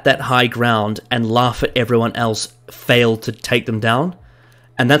stand at that high ground and laugh at everyone else fail to take them down.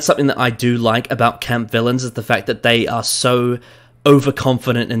 And that's something that I do like about camp villains, is the fact that they are so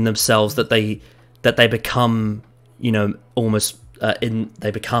overconfident in themselves that they become, you know, almost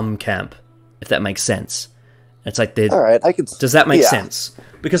they become camp, if that makes sense. It's like they're... All right, Does that make sense?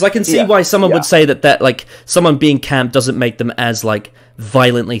 Because I can see why someone would say that like someone being camp doesn't make them as, like,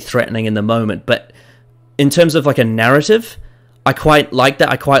 violently threatening in the moment, but in terms of, like, a narrative, I quite like that.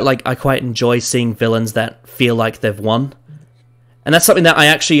 I quite enjoy seeing villains that feel like they've won. And that's something that I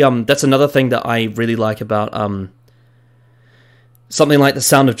actually that's another thing that I really like about something like The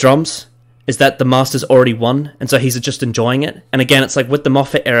Sound of Drums, is that the Master's already won, and so he's just enjoying it. And again, it's like with the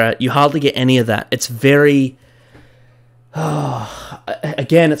Moffat era, you hardly get any of that. It's very...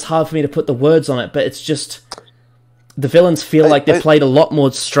 again, it's hard for me to put the words on it, but it's just... The villains feel like they're played a lot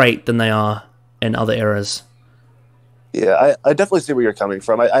more straight than they are in other eras. Yeah, I definitely see where you're coming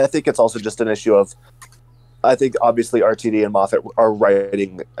from. I think it's also just an issue of... I think obviously RTD and Moffat are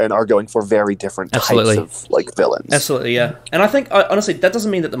writing and are going for very different types of, like, villains. Absolutely, yeah. And I think, honestly, that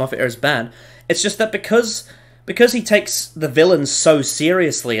doesn't mean that the Moffat era is bad. It's just that because he takes the villains so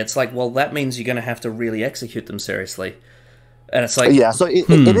seriously, it's like, well, that means you're going to have to really execute them seriously. And it's like... Yeah, so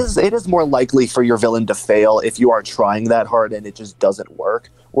it is more likely for your villain to fail if you are trying that hard and it just doesn't work.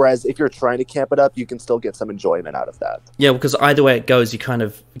 Whereas if you're trying to camp it up, you can still get some enjoyment out of that. Yeah, because either way it goes, you kind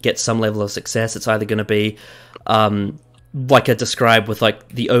of get some level of success. It's either going to be, like I described, with, like,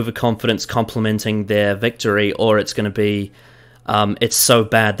 the overconfidence complementing their victory, or it's going to be, it's so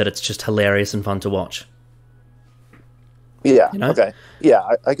bad that it's just hilarious and fun to watch. Yeah, you know? Okay. Yeah,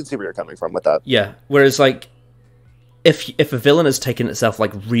 I can see where you're coming from with that. Yeah, whereas, like, if a villain has taken itself,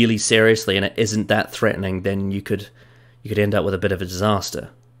 like, really seriously and it isn't that threatening, then you could end up with a bit of a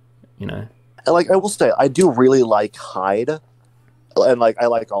disaster. You know, and, like, I will say, I do really like Hyde, and, like, I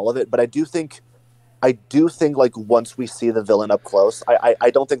like all of it. But I do think, like, once we see the villain up close, I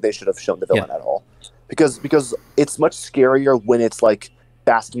don't think they should have shown the villain at all, because it's much scarier when it's, like,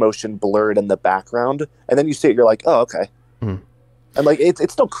 fast motion blurred in the background, and then you see it, you're like, oh, okay, and, like, it's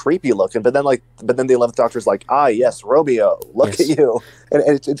still creepy looking, but then the 11th Doctor's like, ah, yes, Romeo, look at you, and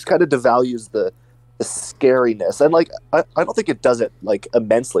it kind of devalues the scariness, and, like, I don't think it does it, like,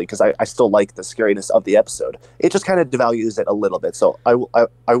 immensely, because I still like the scariness of the episode. It just kind of devalues it a little bit, so I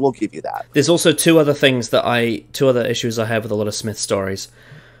will give you that. There's also two other issues I have with a lot of Smith stories.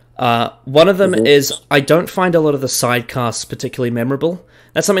 One of them is I don't find a lot of the side casts particularly memorable.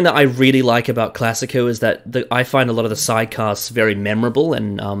 That's something that I really like about Classic Who, is that I find a lot of the side casts very memorable,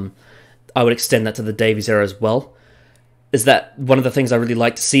 and I would extend that to the Davies era as well. Is that one of the things I really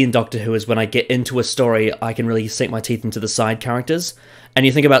like to see in Doctor Who, is when I get into a story, I can really sink my teeth into the side characters. And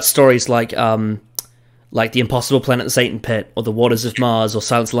you think about stories like The Impossible Planet, the Satan Pit, or The Waters of Mars, or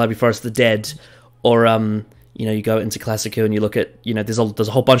Silence of the Library Forest of the Dead, or you know, you go into Classic Who and you look at, you know, there's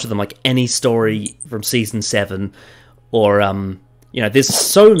a whole bunch of them, like Any Story from season 7, or you know, there's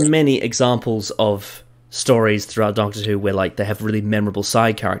so many examples of stories throughout Doctor Who where, like, they have really memorable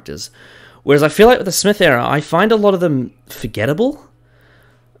side characters. Whereas I feel like with the Smith era, I find a lot of them forgettable.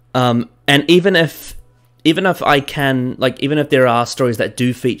 And even if there are stories that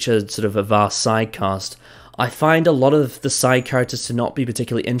do feature sort of a vast side cast, I find a lot of the side characters to not be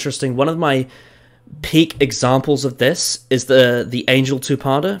particularly interesting. One of my peak examples of this is the Angel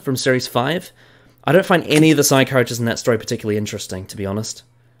two-parter from Series 5. I don't find any of the side characters in that story particularly interesting, to be honest.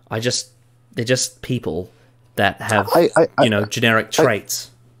 They're just people that have, generic traits.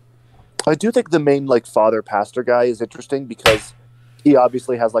 I do think the main, like, father pastor guy is interesting, because he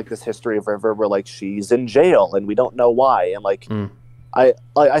obviously has, like, this history of River where, like, she's in jail and we don't know why, and, like,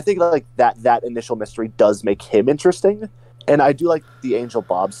 I think like that initial mystery does make him interesting, and I do like the Angel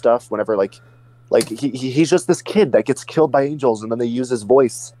Bob stuff. Whenever like he's just this kid that gets killed by angels, and then they use his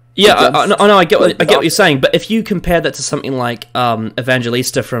voice. Yeah, I know. I get what you're saying, but if you compare that to something like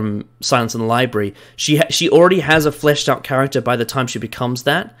Evangelista from Silence in the Library, she already has a fleshed out character by the time she becomes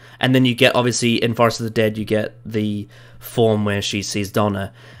that, and then you get, obviously, in Forest of the Dead, you get the form where she sees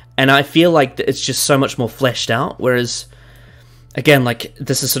Donna, and I feel like it's just so much more fleshed out, whereas, again, like,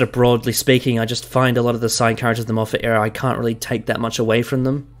 this is sort of broadly speaking, I just find a lot of the side characters of the Moffat era, I can't really take that much away from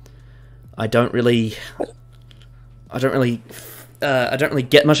them. I don't really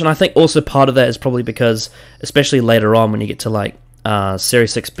get much, and I think also part of that is probably because, especially later on when you get to like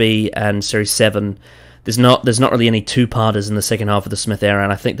Series 6B and Series 7, there's not really any two-parters in the second half of the Smith era,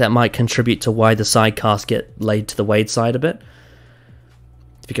 and I think that might contribute to why the side cast get laid to the Wade side a bit.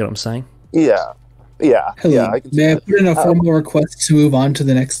 If you get what I'm saying? Yeah. Hello. May I put in a formal request to move on to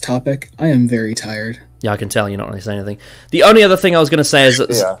the next topic? I am very tired. Yeah, I can tell you're not really saying anything. The only other thing I was going to say is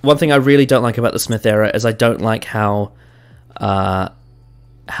that one thing I really don't like about the Smith era is I don't like how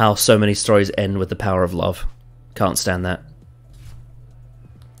so many stories end with the power of love. Can't stand that.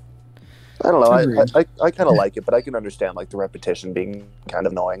 I don't know. I kind of like it, but I can understand like the repetition being kind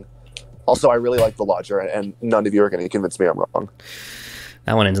of annoying. Also, I really like the Lodger, and none of you are going to convince me I'm wrong.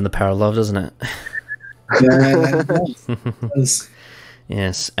 That one ends in the power of love, doesn't it? Yeah.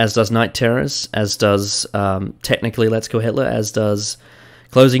 Yes, as does Night Terrors, as does technically Let's Go Hitler, as does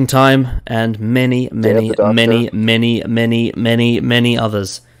Closing Time, and many others.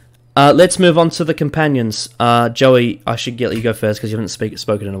 Let's move on to the companions. Joey, I should get you go first because you haven't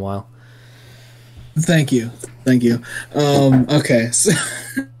spoken in a while. Thank you. Okay.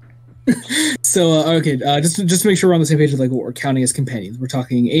 Just to make sure we're on the same page with like what we're counting as companions. We're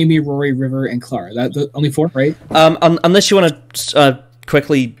talking Amy, Rory, River, and Clara. That only 4, right? Unless you want to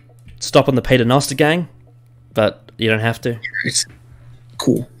quickly stop on the Paternoster gang, but you don't have to.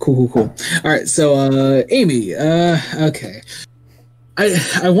 Cool. All right, so Amy. Okay.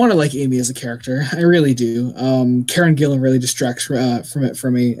 I want to like Amy as a character. I really do. Karen Gillan really distracts from it for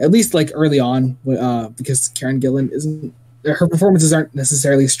me, at least like early on, because Karen Gillan isn't. Her performances aren't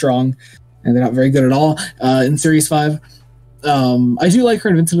necessarily strong, and they're not very good at all in Series 5. I do like her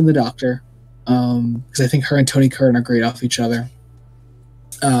in Vincent and the Doctor, because I think her and Tony Curran are great off each other.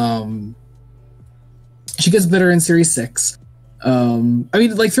 She gets better in Series 6. I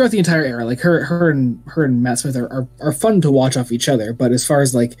mean, like throughout the entire era, like her and Matt Smith are fun to watch off each other. But as far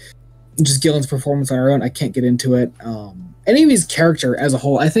as like just Gillan's performance on her own, I can't get into it. And Amy's character as a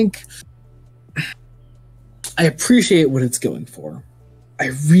whole, I think I appreciate what it's going for. I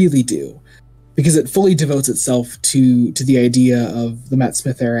really do, because it fully devotes itself to the idea of the Matt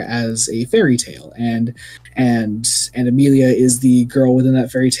Smith era as a fairy tale, and Amelia is the girl within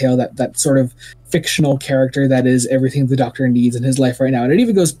that fairy tale, that sort of fictional character that is everything the Doctor needs in his life right now. And it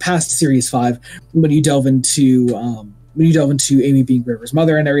even goes past Series 5 when you delve into Amy being River's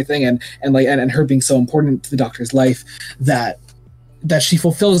mother and everything, and her being so important to the Doctor's life that she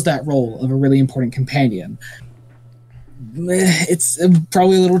fulfills that role of a really important companion. It's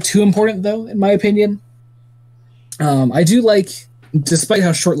probably a little too important, though, in my opinion. I do like, despite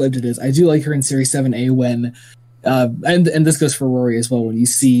how short-lived it is, I do like her in Series 7A when, and this goes for Rory as well, when you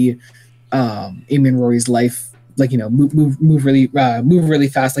see Amy and Rory's life, like, you know, move really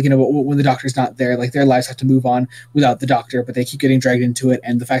fast, like, you know, when the Doctor's not there, like, their lives have to move on without the Doctor, but they keep getting dragged into it,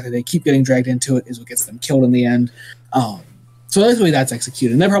 and the fact that they keep getting dragged into it is what gets them killed in the end. So that's the way that's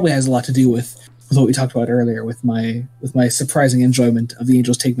executed, and that probably has a lot to do with what we talked about earlier with my surprising enjoyment of The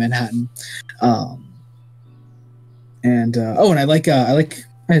Angels Take Manhattan. And I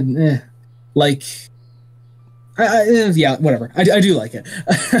whatever. I do like it.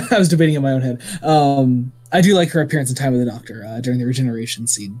 I was debating in my own head. I do like her appearance in Time of the Doctor during the regeneration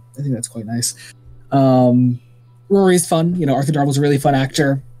scene. I think that's quite nice. Rory's fun. You know, Arthur Darvill's a really fun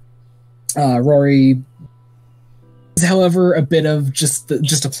actor. Rory is, however, a bit of just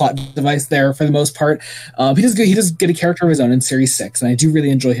a plot device there for the most part. He does get a character of his own in Series 6, and I do really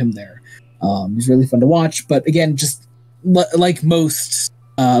enjoy him there. He's really fun to watch, but again, just like most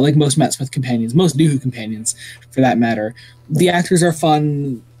Matt Smith companions, most New Who companions for that matter, the actors are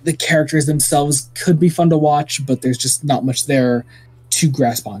fun. The characters themselves could be fun to watch, but there's just not much there to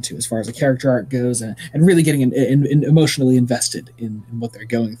grasp onto as far as the character arc goes, and really getting in emotionally invested in what they're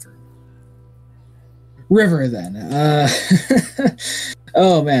going through. River, then.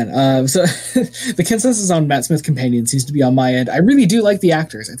 Oh, man. So the consensus on Matt Smith companion seems to be on my end. I really do like the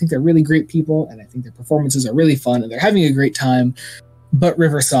actors. I think they're really great people, and I think their performances are really fun, and they're having a great time. But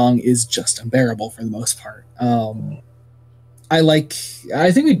River Song is just unbearable for the most part.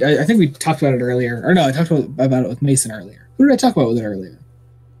 I think we talked about it earlier. Or no, I talked about it with Mason earlier. Who did I talk about with it earlier?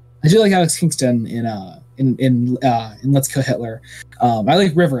 I do like Alex Kingston in Let's Kill Hitler. I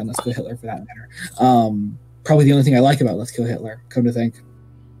like River in Let's Kill Hitler for that matter. Probably the only thing I like about Let's Kill Hitler, come to think.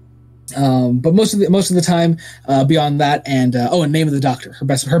 But most of the time, beyond that, and Name of the Doctor,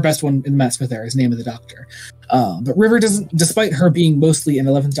 her best one in the Matt Smith era is Name of the Doctor. But River doesn't, despite her being mostly an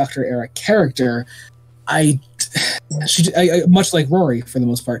 11th Doctor era character, she much like Rory for the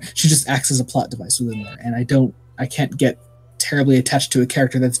most part, she just acts as a plot device within there, and I can't get terribly attached to a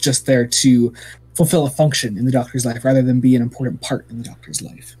character that's just there to fulfill a function in the Doctor's life rather than be an important part in the Doctor's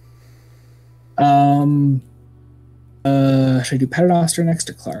life. Should I do Paternoster next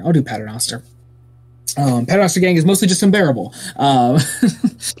or Clara? I'll do Paternoster. Paternoster gang is mostly just unbearable. All of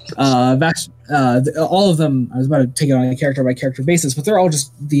them, I was about to take it on a character by character basis, but they're all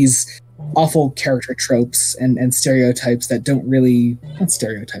just these awful character tropes and stereotypes that don't really, not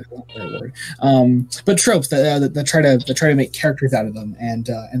stereotypes, not the right word, but tropes that try to make characters out of them, and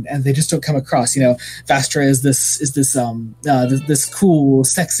they just don't come across. You know, Vastra is this cool,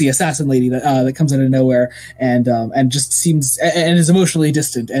 sexy assassin lady that comes out of nowhere and just seems and is emotionally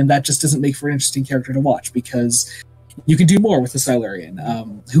distant, and that just doesn't make for an interesting character to watch because you can do more with the Silurian,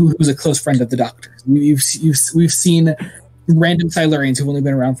 who's a close friend of the Doctor. We've seen random Silurians who've only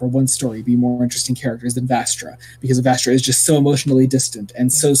been around for one story be more interesting characters than Vastra, because Vastra is just so emotionally distant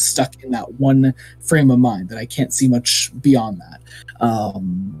and so stuck in that one frame of mind that I can't see much beyond that.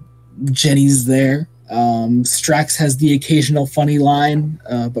 Jenny's there. Strax has the occasional funny line,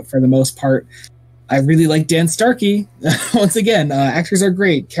 but for the most part, I really like Dan Starkey. Once again, actors are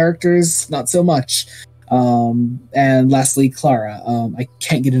great, characters not so much. And lastly, Clara. I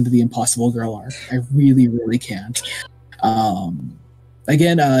can't get into the Impossible Girl arc. I really, really can't.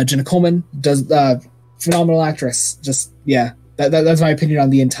 Again, Jenna Coleman does phenomenal actress. Just that's my opinion on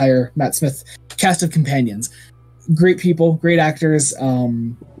the entire Matt Smith cast of companions. Great people, great actors.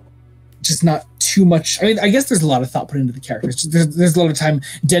 Just not too much. I mean, I guess there's a lot of thought put into the characters. There's a lot of time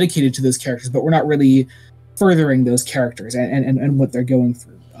dedicated to those characters, but we're not really furthering those characters and what they're going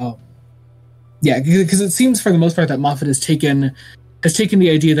through. Because it seems for the most part that Moffat has taken the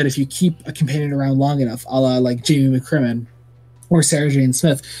idea that if you keep a companion around long enough, a la like Jamie McCrimmon or Sarah Jane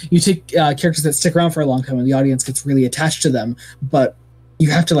Smith, you take characters that stick around for a long time and the audience gets really attached to them, but you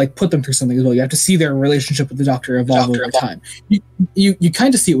have to like put them through something as well. You have to see their relationship with the Doctor evolve over time. You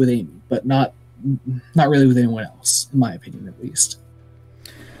kind of see it with Amy, but not really with anyone else, in my opinion, at least.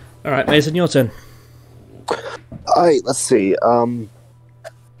 All right, Mason, your turn. All right, let's see.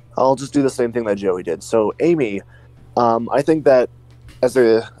 I'll just do the same thing that Joey did. So Amy, I think that as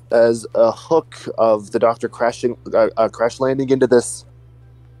a hook of the Doctor crash landing into this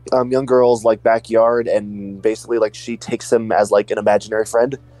young girl's like backyard, and basically like she takes him as like an imaginary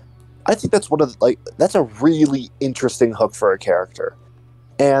friend. I think that's that's a really interesting hook for a character,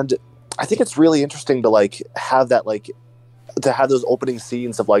 and I think it's really interesting to like have that to have those opening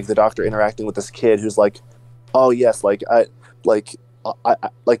scenes of like the Doctor interacting with this kid who's like, oh yes, I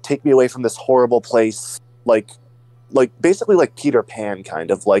take me away from this horrible place, like basically like Peter Pan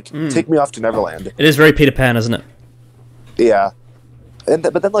kind of take me off to Neverland. It is very Peter Pan, isn't it? Yeah.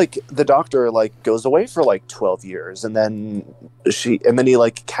 But then like the Doctor like goes away for like 12 years, and then he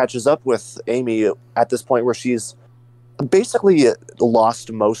like catches up with Amy at this point where she's basically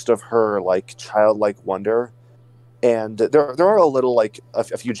lost most of her like childlike wonder, and there are a little like a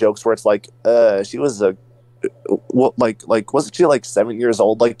few jokes where it's like she was wasn't she like 7 years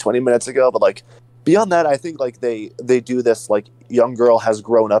old like 20 minutes ago, but like beyond that I think like they do this like young girl has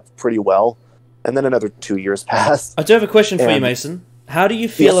grown up pretty well, and then another 2 years pass. I do have a question for you, Mason. How do you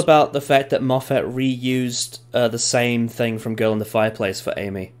feel about the fact that Moffat reused the same thing from Girl in the Fireplace for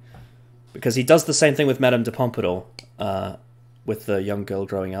Amy? Because he does the same thing with Madame de Pompadour with the young girl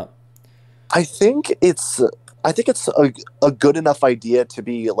growing up. I think it's a good enough idea to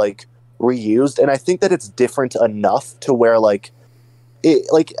be like reused, and I think that it's different enough to where like it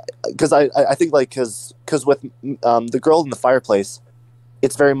like because I think like because with the Girl in the Fireplace,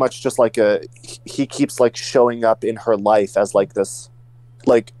 it's very much just like he keeps like showing up in her life as like this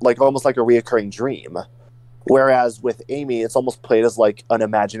like almost like a reoccurring dream, whereas with Amy it's almost played as like an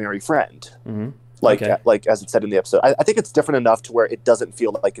imaginary friend. Mm-hmm. Like as it said in the episode. I think it's different enough to where it doesn't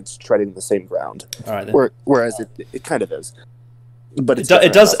feel like it's treading the same ground. All right, then. Whereas it kind of is. But it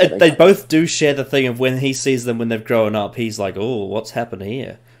does. They both do share the thing of when he sees them when they've grown up, he's like, "Oh, what's happened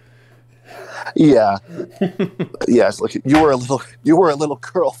here?" Yeah. Yes. Like you were a little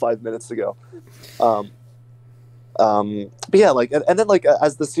girl 5 minutes ago. But yeah, like and then like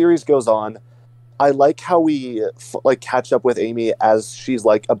as the series goes on, I like how we like catch up with Amy as she's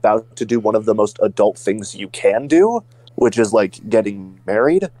like about to do one of the most adult things you can do, which is like getting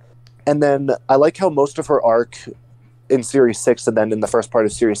married. And then I like how most of her arc in Series 6 and then in the first part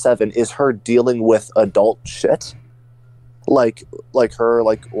of Series 7 is her dealing with adult shit. Like her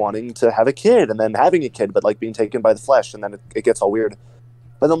like wanting to have a kid and then having a kid, but like being taken by the flesh, and then it gets all weird.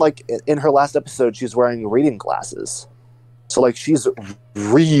 But then like in her last episode, she's wearing reading glasses. So like she's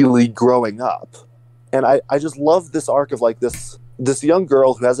really growing up. And I just love this arc of like this young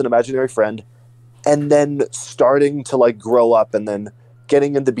girl who has an imaginary friend and then starting to like grow up and then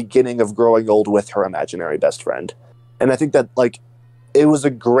getting in the beginning of growing old with her imaginary best friend. And I think that like it was a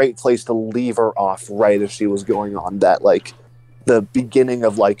great place to leave her off right as she was going on that like the beginning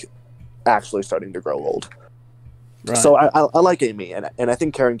of like actually starting to grow old. Right. So I like Amy, and I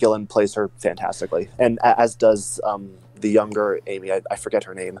think Karen Gillan plays her fantastically, and as does the younger Amy. I forget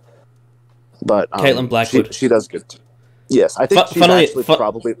her name, but Caitlin Blackwood. She does good. Yes, I think she's actually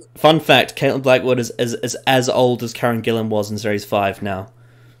probably. Fun fact: Caitlin Blackwood is as old as Karen Gillan was in Series 5 now.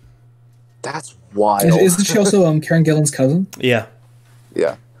 That's wild. Isn't she also Karen Gillan's cousin? Yeah.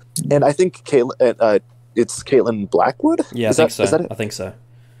 Yeah, and I think it's Caitlin Blackwood. Yeah, I think so. Is that it? I think so.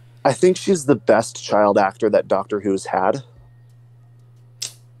 I think she's the best child actor that Doctor Who's had.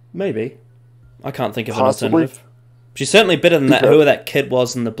 Maybe. I can't think of an alternative. She's certainly better than that. Whoever that kid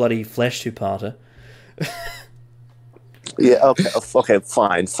was in the bloody Flesh two-parter. Yeah. Okay.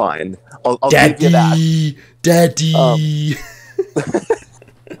 Fine. I'll give you that. Daddy.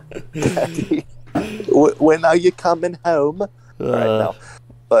 Daddy. When are you coming home? Right now.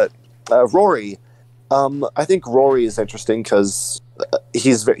 But Rory. I think Rory is interesting because he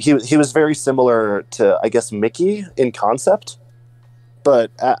was very similar to, I guess, Mickey in concept,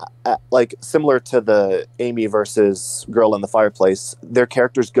 but like similar to the Amy versus Girl in the Fireplace, their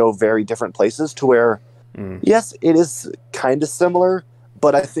characters go very different places to where, yes, it is kind of similar,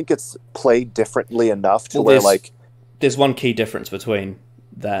 but I think it's played differently enough to where like there's one key difference between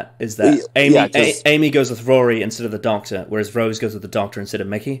that is that Amy goes with Rory instead of the Doctor, whereas Rose goes with the Doctor instead of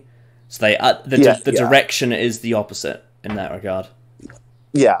Mickey. So the direction is the opposite in that regard.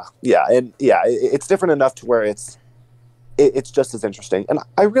 It's different enough to where it's just as interesting. And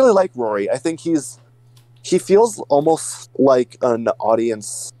I really like Rory. I think he feels almost like an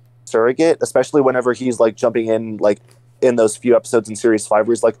audience surrogate, especially whenever he's like jumping in like in those few episodes in Series 5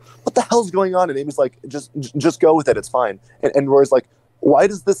 where he's like, what the hell's going on? And Amy's like, just go with it, it's fine. And Rory's like, why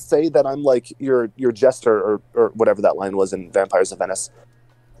does this say that I'm like your jester or whatever that line was in Vampires of Venice?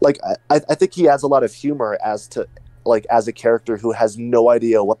 Like I think he has a lot of humor as a character who has no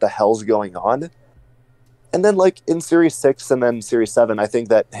idea what the hell's going on. And then like in Series 6 and then Series 7, I think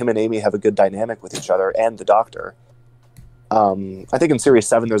that him and Amy have a good dynamic with each other and the Doctor. I think in Series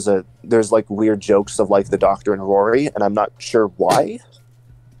 7 there's like weird jokes of like the Doctor and Rory, and I'm not sure why.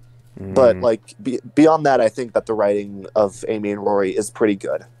 But like beyond that, I think that the writing of Amy and Rory is pretty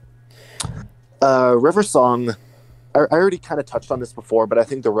good. River Song, I already kind of touched on this before, but I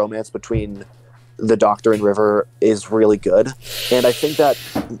think the romance between the Doctor and River is really good, and I think that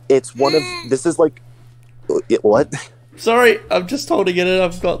it's one of what? Sorry, I'm just holding it in.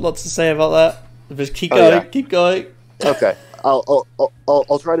 I've got lots to say about that. Just keep going. Yeah. Keep going. Okay,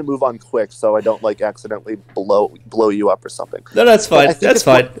 I'll try to move on quick so I don't like accidentally blow you up or something. No, that's fine. That's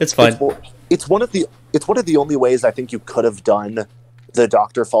fine. It's fine. It's one of the only ways I think you could have done the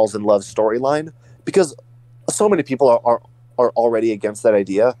Doctor falls in love storyline, because so many people are already against that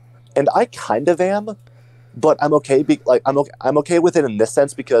idea, and I kind of am, but I'm okay. I'm okay with it in this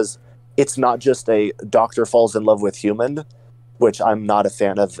sense because it's not just a Doctor falls in love with human, which I'm not a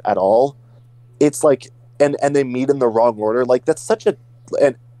fan of at all. It's like, and they meet in the wrong order. Like that's such a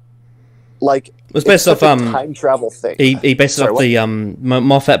it was based off time travel thing. He based it off the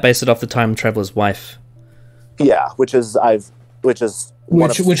Moffat based it off the time traveler's wife. Yeah, which he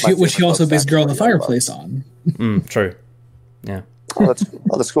also based Girl in the Fireplace on. True. Yeah.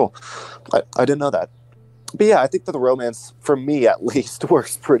 That's cool. I didn't know that. But yeah, I think that the romance, for me at least,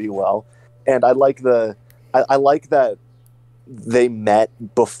 works pretty well. And I like that they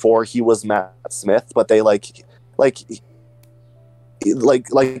met before he was Matt Smith, but they like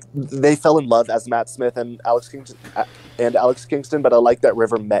they fell in love as Matt Smith and Alex Kingston, but I like that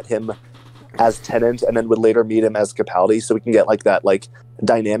River met him as Tennant and then would later meet him as Capaldi, so we can get like that like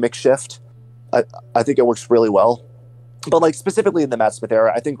dynamic shift. I think it works really well. But like specifically in the Matt Smith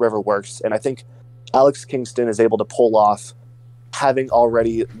era, I think River works, and I think Alex Kingston is able to pull off having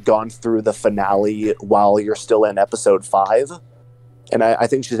already gone through the finale while you're still in episode 5. And I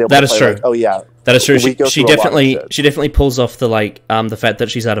think she's able to play like, oh yeah, That is true. we go She through a lot of shit. definitely pulls off the the fact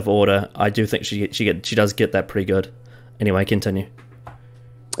that she's out of order. I do think she does get that pretty good. Anyway, continue.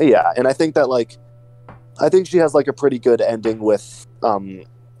 Yeah, and I think that I think she has a pretty good ending with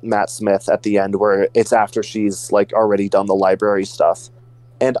Matt Smith at the end, where it's after she's already done the library stuff.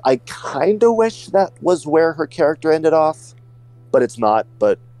 And I kind of wish that was where her character ended off, but it's not.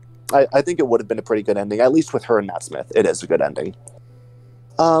 But I think it would have been a pretty good ending, at least with her and Matt Smith. It is a good ending.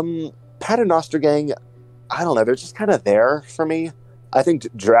 Paternoster Gang, I don't know. They're just kind of there for me. I think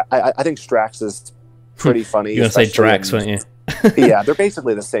I think Strax is pretty funny. You're gonna say Drax, weren't you? Yeah, they're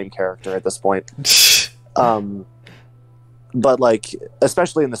basically the same character at this point. But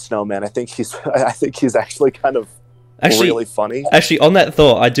especially in the Snowman, I think he's actually kind of really funny. Actually, on that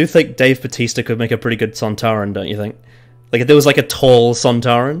thought, I do think Dave Bautista could make a pretty good Sontaran, don't you think? If there was a tall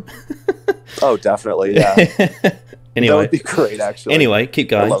Sontaran. Oh, definitely, yeah. Anyway, that would be great, actually. Anyway, keep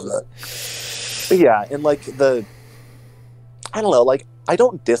going. I love that. But yeah, and I don't know, I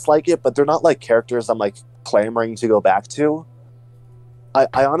don't dislike it, but they're not characters I'm clamoring to go back to.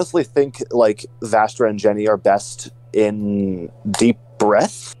 I honestly think Vastra and Jenny are best in Deep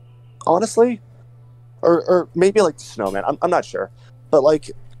Breath, honestly, or maybe the Snowman. I'm not sure, but I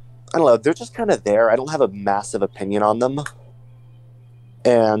don't know. They're just kind of there. I don't have a massive opinion on them.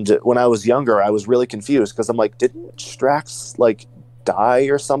 And when I was younger, I was really confused because I'm didn't Strax die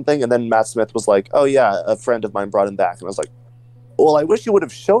or something? And then Matt Smith was oh yeah, a friend of mine brought him back, and I was well, I wish you would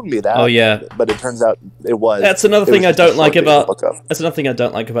have shown me that. Oh yeah, but it turns out it was. That's another thing I don't like about. That's another thing I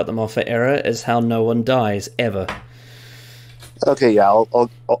don't like about the Moffat era is how no one dies ever. Okay, yeah,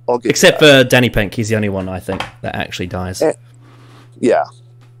 I'll get except for Danny Pink. He's the only one I think that actually dies. Yeah,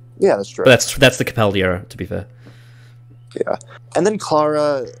 that's true. But that's the Capaldi era, to be fair. Yeah, and then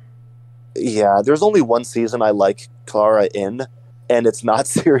Clara. Yeah, there's only one season I like Clara in, and it's not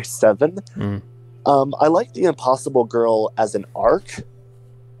Series 7. Mm. I like the Impossible Girl as an arc.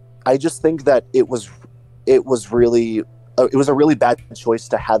 I just think that it was really it was a really bad choice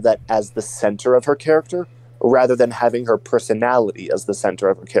to have that as the center of her character rather than having her personality as the center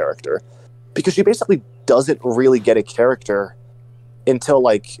of her character, because she basically doesn't really get a character until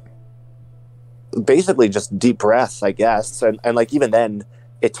basically just Deep Breath, I guess, and even then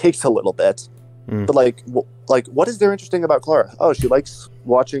it takes a little bit. But what is there interesting about Clara? Oh, she likes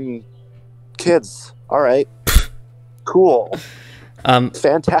watching kids. All right, cool,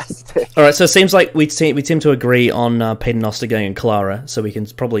 fantastic. All right, so it seems like we seem to agree on Paternoster Gang and Clara, so we can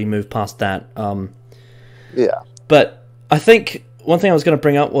probably move past that. Yeah, but I think one thing I was going to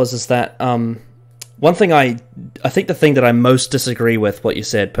bring up is that one thing I think the thing that I most disagree with what you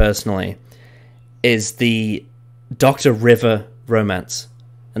said personally is the Dr. River romance,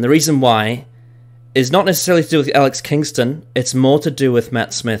 and the reason why is not necessarily to do with Alex Kingston. It's more to do with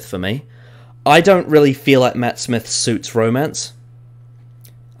Matt Smith for me. I don't really feel like Matt Smith suits romance.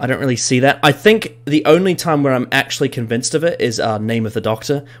 I don't really see that. I think the only time where I'm actually convinced of it is Name of the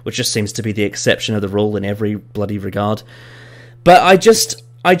Doctor, which just seems to be the exception of the rule in every bloody regard. But I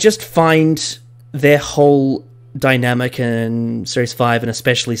just find their whole dynamic in Series 5 and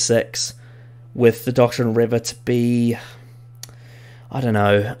especially 6 with the Doctor and River to be... I don't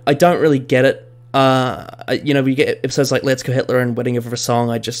know. I don't really get it. We get episodes like Let's Go Hitler and Wedding Over a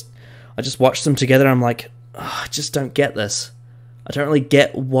Song. I just watch them together and I'm I just don't get this. I don't really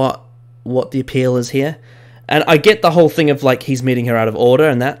get what the appeal is here. And I get the whole thing of he's meeting her out of order,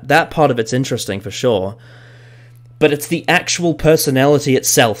 and that part of it's interesting for sure. But it's the actual personality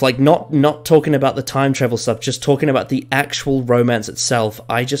itself, not talking about the time travel stuff, just talking about the actual romance itself.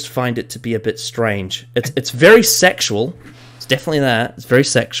 I just find it to be a bit strange. It's very sexual. It's definitely that. It's very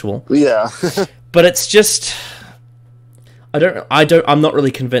sexual. Yeah. But it's just I'm not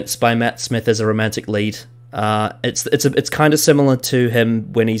really convinced by Matt Smith as a romantic lead. It's kind of similar to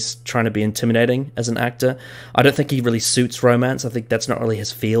him when he's trying to be intimidating as an actor. I don't think he really suits romance. I think that's not really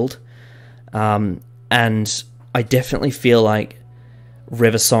his field. And I definitely feel like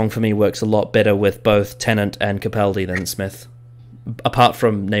River Song for me works a lot better with both Tennant and Capaldi than Smith. Apart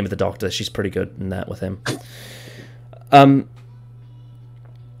from Name of the Doctor, she's pretty good in that with him.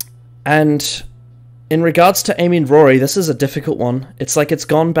 And in regards to Amy and Rory, this is a difficult one. It's it's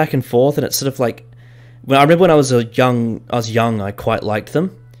gone back and forth, and it's sort of when I remember when I was young, I quite liked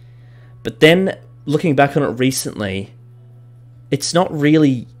them. But then looking back on it recently, it's not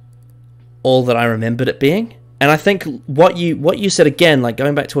really all that I remembered it being. And I think what you said again,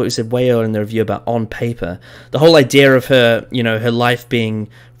 going back to what we said way earlier in the review about On Paper, the whole idea of her, her life being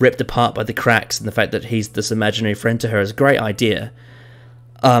ripped apart by the cracks and the fact that he's this imaginary friend to her is a great idea.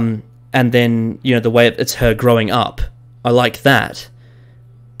 And then, the way it's her growing up, I like that.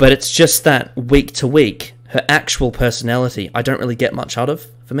 but it's just that week to week, her actual personality, I don't really get much out of,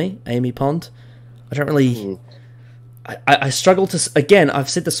 for me, Amy Pond. I don't really... I struggle to... Again, I've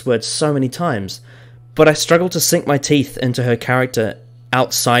said this word so many times, but I struggle to sink my teeth into her character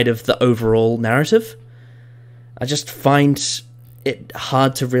outside of the overall narrative. I just find it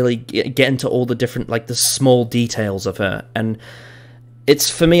hard to really get into all the different, like, the small details of her. And it's,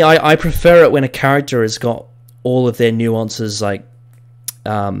 for me, I prefer it when a character has got all of their nuances, like,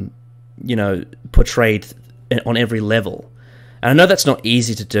 you know, portrayed on every level. And I know that's not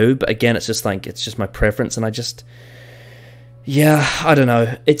easy to do, but again, it's just like, it's just my preference, and I just... Yeah, I don't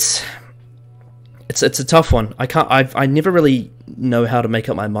know. It's a tough one. I never really know how to make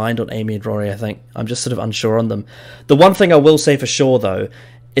up my mind on Amy and Rory, I think. I'm just sort of unsure on them. The one thing I will say for sure, though,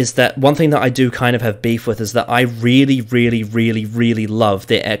 is that one thing that I do kind of have beef with is that I really, really, really, really love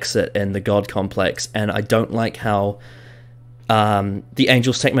their exit in the God Complex, and I don't like how the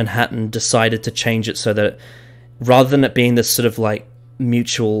Angels Take Manhattan decided to change it so that rather than it being this sort of like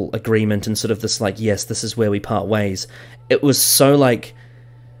mutual agreement and sort of this like, yes, this is where we part ways, it was so like,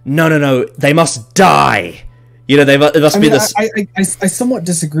 no, they must die. You know, it must be this... I somewhat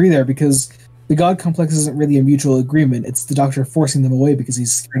disagree there, because the God Complex isn't really a mutual agreement. It's the Doctor forcing them away because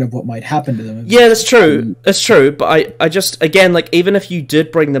he's scared of what might happen to them. Yeah, that's true. That's true. But I just, again, like, even if you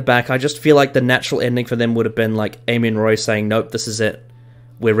did bring them back, I just feel like the natural ending for them would have been like Amy and Roy saying, nope, this is it.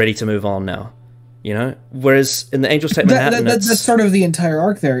 We're ready to move on now. You know? Whereas in the Angels Take Manhattan... That's sort of the entire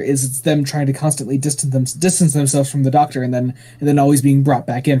arc there, is it's them trying to constantly distance themselves from the Doctor and then always being brought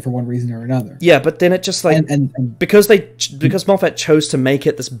back in for one reason or another. Yeah, but then it just like... Because Moffat chose to make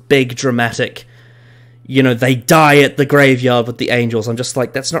it this big, dramatic... You know, they die at the graveyard with the angels. I'm just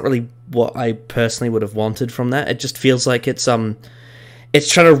like, that's not really what I personally would have wanted from that. It just feels like it's trying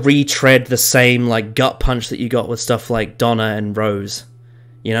to retread the same, like, gut punch that you got with stuff like Donna and Rose.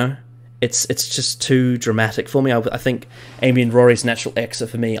 You know? It's just too dramatic for me. I think Amy and Rory's natural exit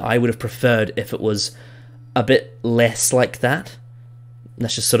for me, I would have preferred if it was a bit less like that.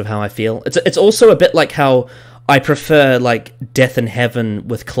 That's just sort of how I feel. It's also a bit like how I prefer like Death in Heaven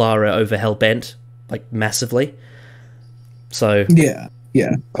with Clara over Hellbent, like massively. So yeah,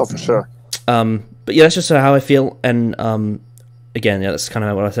 oh for sure. But yeah, that's just how I feel. And again, yeah, that's kind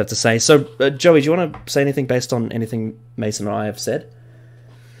of what I have to say. So Joey, do you want to say anything based on anything Mason or I have said?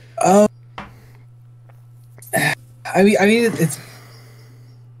 I mean, it's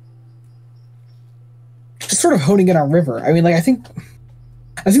just sort of honing in on River. I mean, like, I think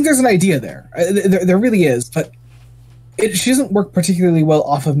there's an idea there. There really is, but she doesn't work particularly well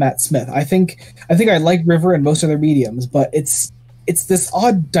off of Matt Smith. I think I like River and most other mediums, but it's this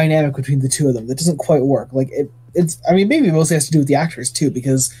odd dynamic between the two of them that doesn't quite work. Like it's. I mean, maybe it mostly has to do with the actors too,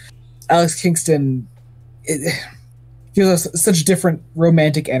 because Alex Kingston gives us such different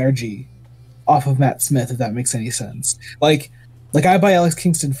romantic energy off of Matt Smith, if that makes any sense. Like I buy Alex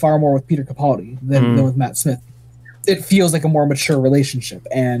Kingston far more with Peter Capaldi than with Matt Smith. It feels like a more mature relationship,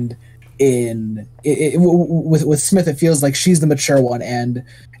 and with Smith, it feels like she's the mature one, and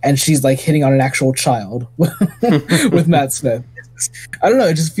she's like hitting on an actual child with Matt Smith. I don't know.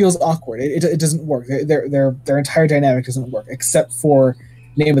 It just feels awkward. It doesn't work. Their entire dynamic doesn't work, except for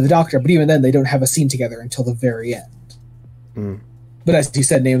Name of the Doctor. But even then, they don't have a scene together until the very end. But as you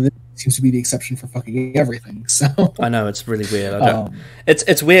said, Name of the seems to be the exception for fucking everything. So I know, it's really weird.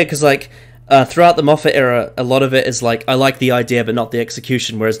 It's weird because like throughout the Moffat era, a lot of it is like I like the idea but not the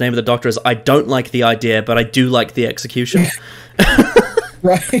execution. Whereas Name of the Doctor is I don't like the idea but I do like the execution.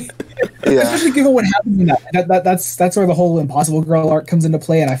 Right. Yeah. Especially given what happens in that's where the whole Impossible Girl arc comes into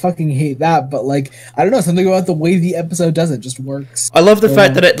play, and I fucking hate that. But like, I don't know, something about the way the episode does it just works. I love the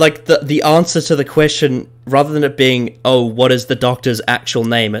fact that it like the answer to the question, rather than it being what is the Doctor's actual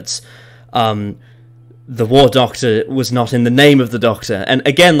name, it's the War Doctor was not in the name of the Doctor. And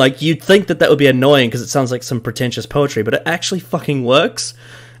again, like you'd think that would be annoying because it sounds like some pretentious poetry, but it actually fucking works.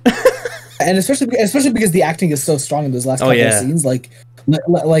 And especially because the acting is so strong in those last couple of scenes, like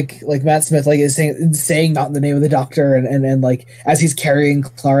Matt Smith is saying not in the name of the Doctor, and like as he's carrying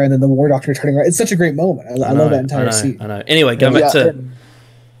Clara, and then the War Doctor turning around. It's such a great moment. I love that entire scene. I know. Anyway, going back to.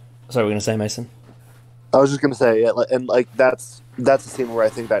 Sorry, we're gonna say, Mason. I was just gonna say, and like that's the scene where I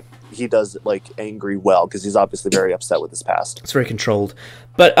think that he does like angry well, because he's obviously very upset with his past. It's very controlled,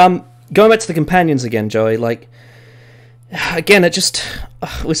 but going back to the companions again, Joey. Like again, it just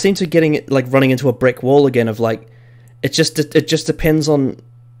we seem to be getting like running into a brick wall again of like. It just depends on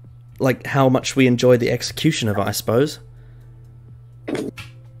like how much we enjoy the execution of it, I suppose.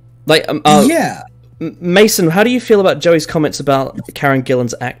 Like, yeah. Mason, how do you feel about Joey's comments about Karen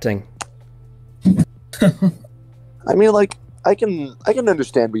Gillan's acting? I mean, like, I can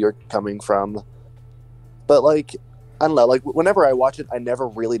understand where you're coming from, but like I don't know, like whenever I watch it, I never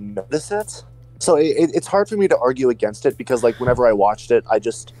really notice it. So it's hard for me to argue against it because like whenever I watched it, I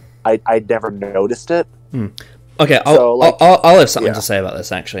never noticed it. Okay, So, like, I'll have something yeah. to say about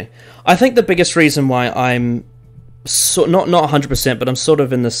this. Actually, I think the biggest reason why I'm not 100%, but I'm sort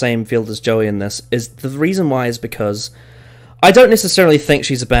of in the same field as Joey in this is the reason why is because I don't necessarily think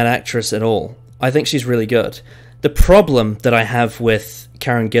she's a bad actress at all. I think she's really good. The problem that I have with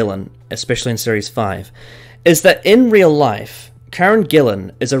Karen Gillan, especially in Series 5, is that in real life, Karen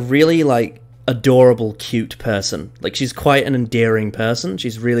Gillan is a really, like, adorable, cute person. Like, she's quite an endearing person.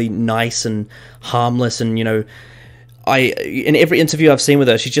 She's really nice and harmless, and, you know, in every interview I've seen with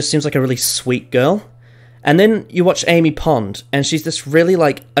her, she just seems like a really sweet girl. And then you watch Amy Pond, and she's this really,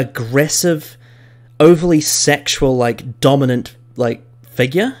 like, aggressive, overly sexual, like, dominant, like,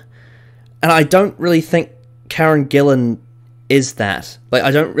 figure. And I don't really think Karen Gillan is that. Like,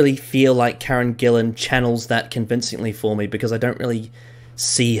 I don't really feel like Karen Gillan channels that convincingly for me, because I don't really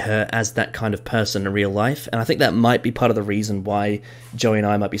see her as that kind of person in real life. And I think that might be part of the reason why Joey and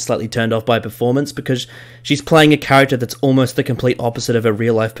I might be slightly turned off by performance, because she's playing a character that's almost the complete opposite of her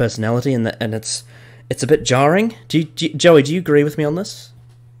real life personality, and it's a bit jarring. Joey, do you agree with me on this?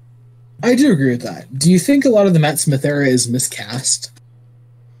 I do agree with that. Do you think a lot of the Matt Smith era is miscast?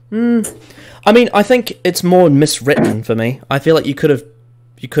 I mean, I think it's more miswritten for me. I feel like you could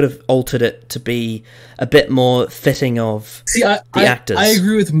have altered it to be a bit more fitting of the actors. I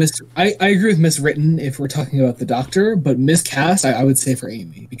agree with I agree with miswritten if we're talking about the Doctor, but miscast I would say for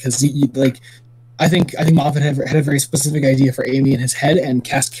Amy, because I think Moffat had a very specific idea for Amy in his head and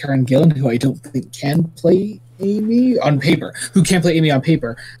cast Karen Gillan, who I don't think can play Amy on paper.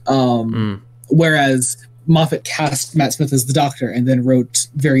 Whereas Moffat cast Matt Smith as the Doctor and then wrote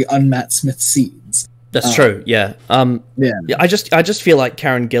very un-Matt Smith scenes. That's true. Yeah. Yeah. I just feel like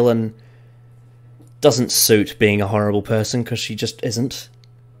Karen Gillan doesn't suit being a horrible person, because she just isn't.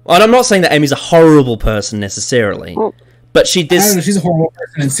 And I'm not saying that Amy's a horrible person necessarily, but she does. I don't know, she's a horrible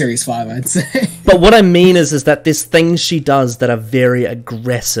person in Series 5, I'd say. But what I mean is that there's things she does that are very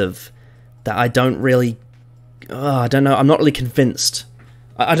aggressive that I don't really. I don't know. I'm not really convinced.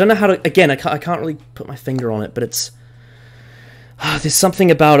 I don't know how to. Again, I can't really put my finger on it, but it's. There's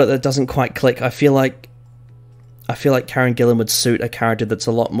something about it that doesn't quite click. I feel like Karen Gillan would suit a character that's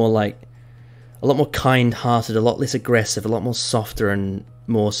a lot more kind-hearted, a lot less aggressive, a lot more softer, and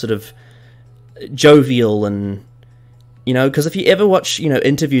more sort of jovial, and you know, because if you ever watch, you know,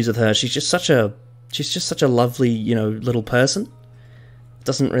 interviews with her, she's just such a lovely, you know, little person.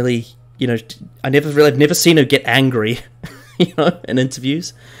 Doesn't really, you know, I've never seen her get angry, you know, in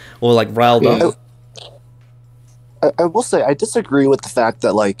interviews, or like riled up. I will say I disagree with the fact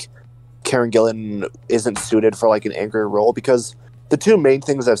that like Karen Gillan isn't suited for like an angry role, because the two main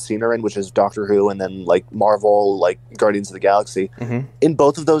things I've seen her in, which is Doctor Who and then like Marvel, like Guardians of the Galaxy, in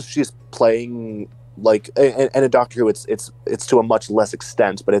both of those she's playing like, and in Doctor Who it's to a much less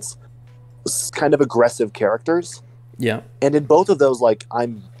extent, but it's kind of aggressive characters. Yeah, and in both of those, like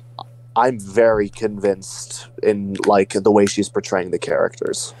I'm very convinced in like the way she's portraying the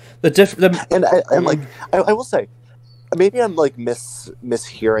characters. I will say, maybe I'm like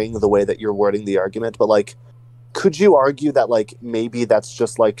mishearing the way that you're wording the argument, but like, could you argue that like maybe that's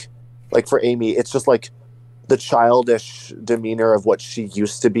just like for Amy, it's just like the childish demeanor of what she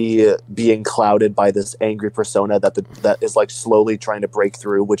used to be being clouded by this angry persona that is like slowly trying to break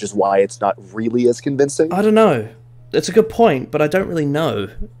through, which is why it's not really as convincing? I don't know. It's a good point, but I don't really know.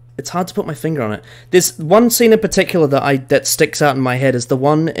 It's hard to put my finger on it. There's one scene in particular that sticks out in my head, is the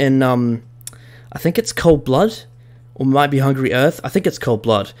one in I think it's Cold Blood, or might be Hungry Earth. I think it's Cold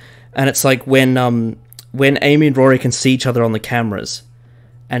Blood, and it's like when Amy and Rory can see each other on the cameras,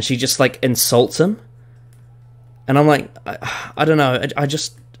 and she just like insults him, and I'm like, I don't know,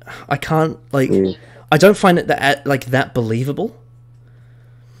 I can't like, I don't find it that believable.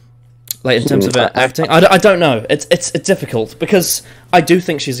 Like in terms of her acting, I don't know. It's difficult, because I do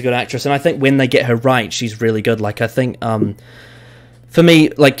think she's a good actress, and I think when they get her right, she's really good. Like I think, for me,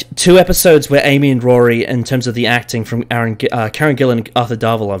 like 2 episodes where Amy and Rory, in terms of the acting from Karen Gillan and Arthur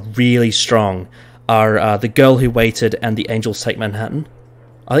Darvill, are really strong. Are The Girl Who Waited and The Angels Take Manhattan.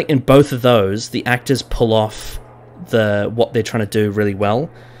 I think in both of those, the actors pull off what they're trying to do really well.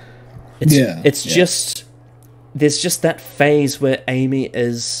 It's just there's just that phase where Amy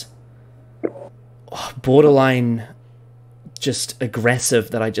is borderline just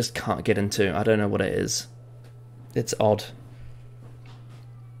aggressive that I just can't get into. I don't know what it is. It's odd.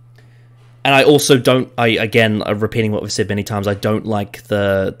 And I also don't. Again, I'm repeating what we've said many times. I don't like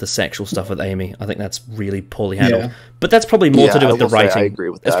the sexual stuff with Amy. I think that's really poorly handled. Yeah. But that's probably more to do with the writing. I agree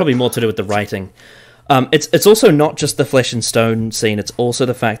with that. That's probably more to do with the writing. It's also not just the flesh and stone scene. It's also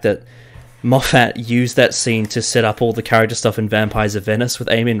the fact that Moffat used that scene to set up all the character stuff in Vampires of Venice with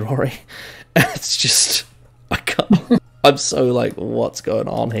Amy and Rory. It's just, I'm so like, what's going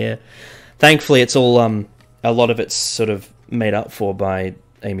on here? Thankfully, it's all a lot of it's sort of made up for by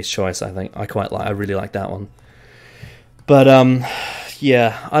Amy's Choice. I think I really like that one. But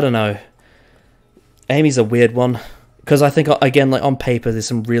yeah, I don't know. Amy's a weird one because I think again, like on paper, there's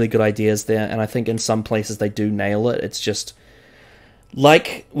some really good ideas there, and I think in some places they do nail it. It's just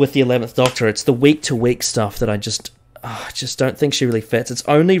like with the 11th Doctor, it's the week to week stuff that I just don't think she really fits. It's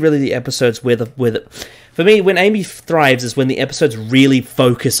only really the episodes where for me, when Amy thrives is when the episodes really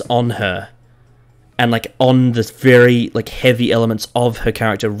focus on her and like on the very like heavy elements of her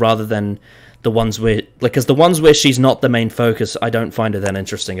character rather than the ones where like, because the ones where she's not the main focus, I don't find her that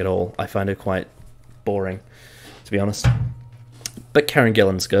interesting at all. I find her quite boring, to be honest. But Karen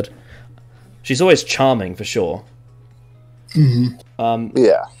Gillan's good. She's always charming for sure.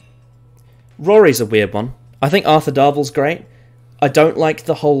 Yeah. Rory's a weird one. I think Arthur Darvill's great. I don't like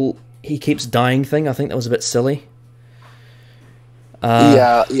the whole he keeps dying thing. I think that was a bit silly.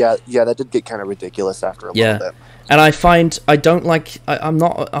 Yeah, that did get kind of ridiculous after a little bit. And I find I don't like. I'm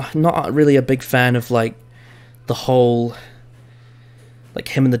not really a big fan of like the whole like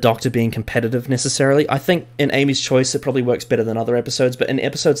him and the Doctor being competitive necessarily. I think in Amy's Choice it probably works better than other episodes, but in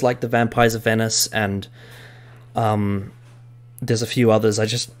episodes like the Vampires of Venice and there's a few others. I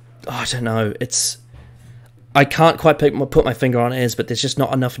don't know. I can't quite put my finger on it, but there's just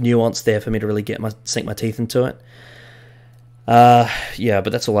not enough nuance there for me to really sink my teeth into it. Yeah,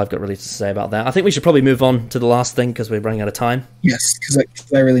 but that's all I've got really to say about that. I think we should probably move on to the last thing because we're running out of time. Yes,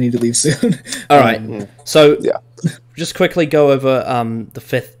 because I really need to leave soon. All right. So just quickly go over the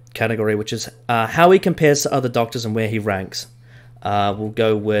fifth category, which is how he compares to other Doctors and where he ranks. We'll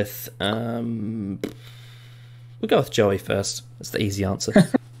go with Joey first. That's the easy answer.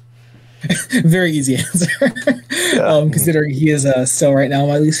 Very easy answer. Considering he is still right now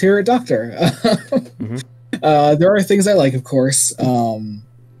my least favorite Doctor. There are things I like, of course,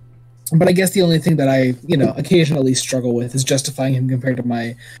 but I guess the only thing that I, occasionally struggle with is justifying him compared to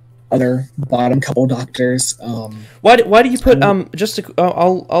my other bottom couple Doctors. Why do you put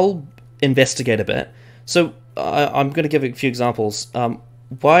I'll investigate a bit. So I'm going to give a few examples.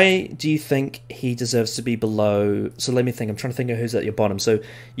 Why do you think he deserves to be below? So let me think. I'm trying to think of who's at your bottom. So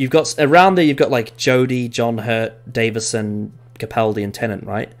you've got around there. You've got like Jodie, John Hurt, Davison, Capaldi, and Tennant,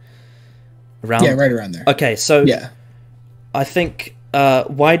 right? Right around there. Okay, so I think.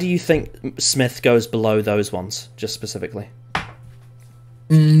 Why do you think Smith goes below those ones, just specifically?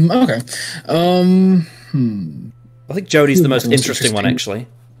 Okay. I think Jodie's the most interesting one, actually,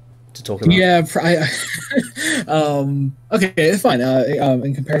 to talk about. Yeah. Okay, fine.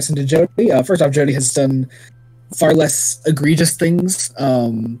 In comparison to Jodie, first off, Jodie has done far less egregious things,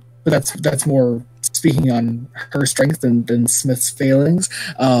 but that's more speaking on her strength than Smith's failings.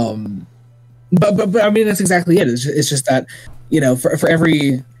 But I mean that's exactly it. It's just that for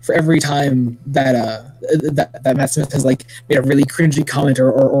every time that Matt Smith has like made a really cringy comment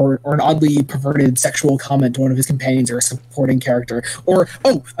or an oddly perverted sexual comment to one of his companions or a supporting character, or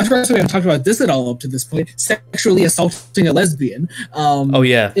I forgot we haven't talked about this at all up to this point, sexually assaulting a lesbian.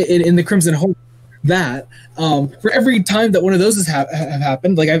 In the Crimson Horror. That for every time that one of those have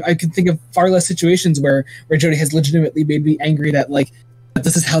happened, like I could think of far less situations where Jodie has legitimately made me angry that like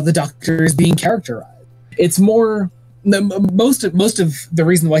this is how the Doctor is being characterized. It's more most of the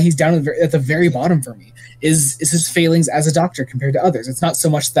reason why he's down at the very bottom for me is his failings as a Doctor compared to others. It's not so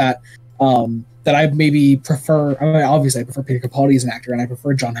much that I maybe prefer. I mean, obviously, I prefer Peter Capaldi as an actor, and I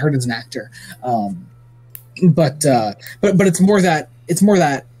prefer John Hurt as an actor. But it's more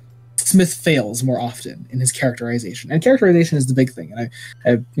that Smith fails more often in his characterization, and characterization is the big thing. And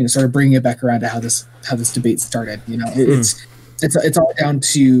I sort of bringing it back around to how this debate started. It's all down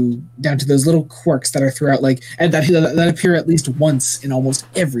to those little quirks that are throughout, like, and that appear at least once in almost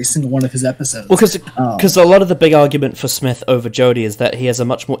every single one of his episodes. Well, because a lot of the big argument for Smith over Jodie is that he has a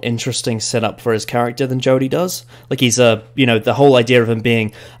much more interesting setup for his character than Jodie does. Like he's the whole idea of him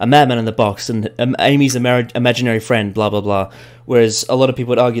being a madman in the box and Amy's imaginary friend, blah blah blah. Whereas a lot of people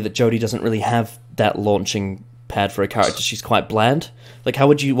would argue that Jodie doesn't really have that launching pad for a character. She's quite bland. Like how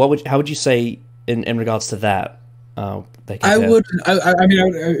would you say in regards to that? I would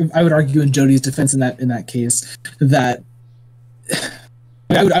argue in Jodie's defense in that case that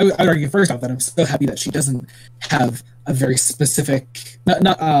I would argue first off that I'm so happy that she doesn't have a very specific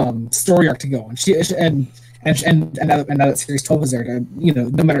not story arc to go on. And now that Series 12 is there,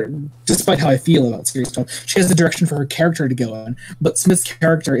 no matter, despite how I feel about Series 12, she has the direction for her character to go on. But Smith's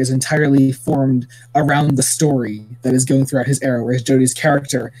character is entirely formed around the story that is going throughout his era, whereas Jodie's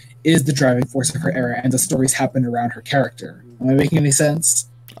character is the driving force of her era, and the stories happen around her character. Am I making any sense?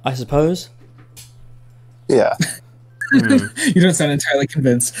 I suppose. Yeah. You don't sound entirely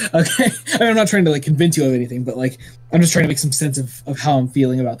convinced. Okay, I'm not trying to convince you of anything, but I'm just trying to make some sense of how I'm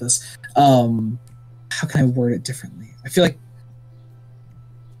feeling about this. How can I word it differently? I feel like,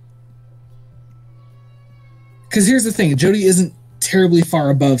 because here's the thing, Jodie isn't terribly far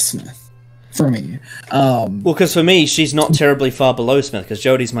above Smith for me. Well, because for me, she's not terribly far below Smith, because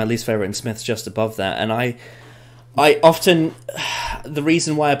Jodie's my least favorite and Smith's just above that, and I often, the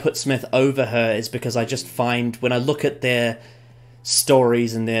reason why I put Smith over her is because I just find, when I look at their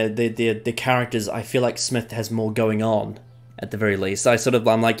stories and their characters, I feel like Smith has more going on, at the very least.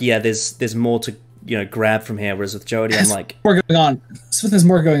 I'm like, yeah, there's more to grab from here, whereas with Jodie, I'm like, more going on. Smith has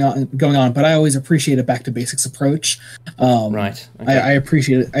more going on, but I always appreciate a back to basics approach. Right. Okay. I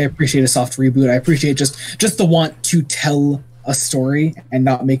appreciate it. I appreciate a soft reboot. I appreciate just the want to tell a story and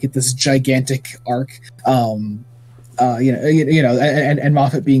not make it this gigantic arc. And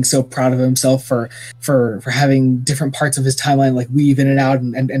Moffat being so proud of himself for having different parts of his timeline weave in and out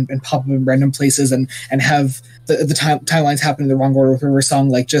and pop up in random places and have the timelines happen in the wrong order with River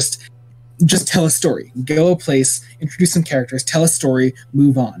Song. Just tell a story, go a place, introduce some characters, tell a story,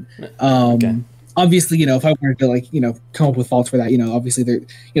 move on. Okay. Obviously, if I wanted to come up with faults for that, obviously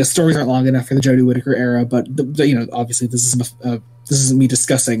stories aren't long enough for the Jodie Whittaker era, but obviously this isn't me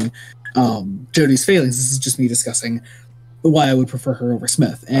discussing Jodie's failings. This is just me discussing why I would prefer her over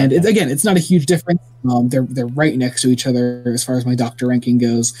Smith. And it's not a huge difference. They're right next to each other as far as my Doctor ranking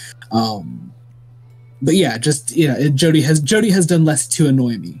goes. But yeah, Jodie has done less to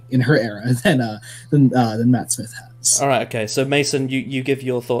annoy me in her era than Matt Smith has. All right, okay. So Mason, you give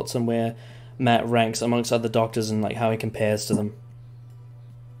your thoughts on where Matt ranks amongst other Doctors and how he compares to them.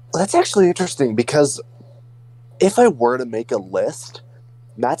 Well, that's actually interesting, because if I were to make a list,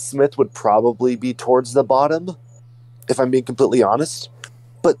 Matt Smith would probably be towards the bottom, if I'm being completely honest.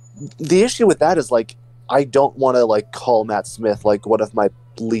 But the issue with that is I don't want to call Matt Smith one of my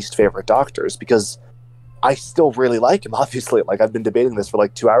least favorite Doctors, because I still really like him, obviously. I've been debating this for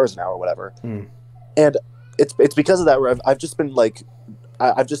 2 hours now or whatever. And it's because of that where I've just been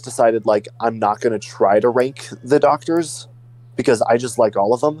I've just decided I'm not going to try to rank the Doctors, because I just like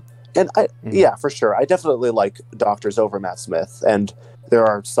all of them. And yeah, for sure, I definitely like Doctors over Matt Smith, and there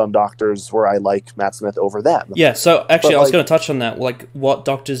are some Doctors where I like Matt Smith over them. Yeah, so actually I was going to touch on that. What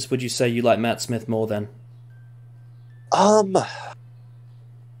Doctors would you say you like Matt Smith more than?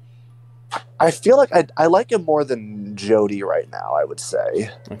 I feel like I like him more than Jodie right now, I would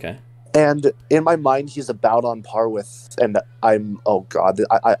say. Okay. And in my mind, he's about on par with, and I'm, oh god,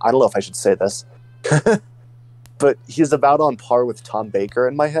 I don't know if I should say this, but he's about on par with Tom Baker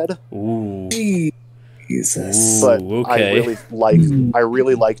in my head. Ooh. Jesus. But okay. I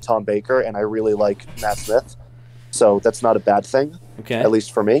really like Tom Baker, and I really like Matt Smith, so that's not a bad thing. Okay. At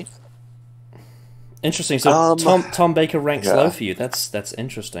least for me. Interesting. So Tom Baker ranks low for you. That's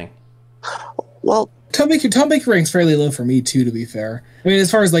interesting. Well, Tom Baker ranks fairly low for me too, to be fair. I mean, as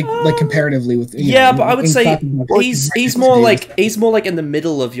far as comparatively with but I would say he's more in the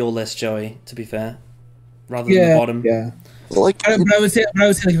middle of your list, Joey. To be fair, rather than the bottom. Yeah. But I would say if I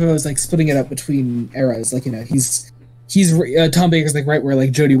was splitting it up between eras, he's Tom Baker's right where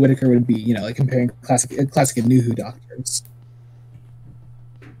Jodie Whittaker would be, comparing classic and new Who Doctors.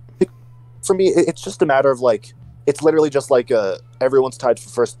 For me, it's just a matter of it's literally just everyone's tied for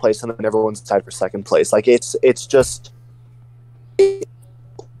first place and then everyone's tied for second place. It's just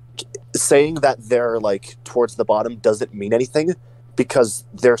saying that they're towards the bottom doesn't mean anything, because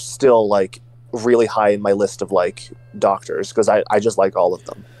they're still really high in my list of Doctors, because I just like all of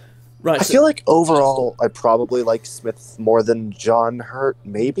them. Right. I feel overall I probably like Smith more than John Hurt,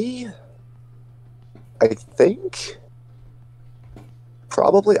 maybe. I think.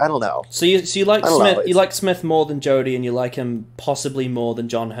 Probably, I don't know. So you like Smith? You like Smith more than Jodie, and you like him possibly more than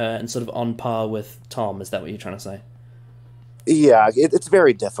John Hurt, and sort of on par with Tom. Is that what you're trying to say? Yeah, it's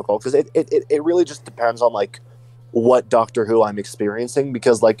very difficult, because it really just depends on what Doctor Who I'm experiencing,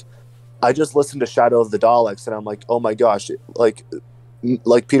 because I just listened to Shadow of the Daleks, and I'm oh my gosh,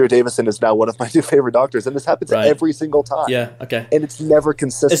 Peter Davison is now one of my new favorite Doctors, and this happens every single time. Yeah, okay. And it's never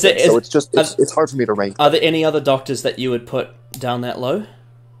consistent, so it's hard for me to rank. Are there any other Doctors that you would put down that low?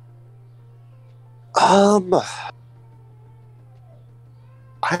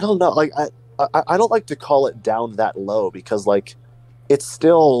 I don't know. Like I don't like to call it down that low because like it's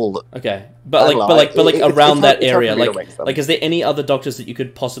still okay. But around it's that hard area, for me to rank them. like is there any other Doctors that you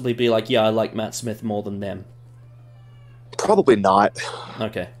could possibly be like, yeah, I like Matt Smith more than them? Probably not.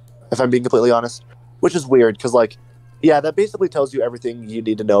 Okay. If I'm being completely honest, which is weird because like, yeah, that basically tells you everything you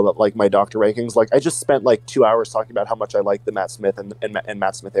need to know about like my Doctor rankings. Like I just spent like 2 hours talking about how much I like the Matt Smith and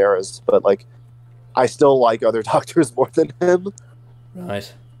Matt Smith eras, but like I still like other Doctors more than him.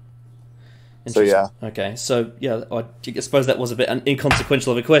 Right. So yeah. Okay. So yeah, I suppose that was a bit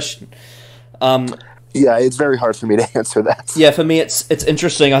inconsequential of a question. Yeah, it's very hard for me to answer that. Yeah, for me, it's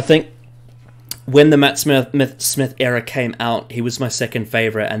interesting. I think when the Matt Smith era came out, he was my second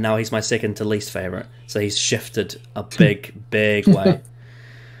favorite, and now he's my second to least favorite. So he's shifted a big way.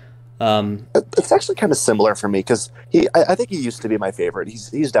 It's actually kind of similar for me because I think he used to be my favorite.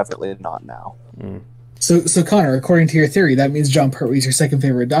 He's definitely not now. Mm. So Connor, according to your theory, that means John Pertwee's your second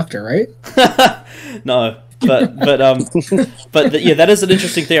favorite Doctor, right? No, but yeah, that is an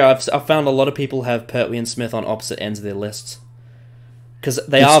interesting theory. I've found a lot of people have Pertwee and Smith on opposite ends of their lists because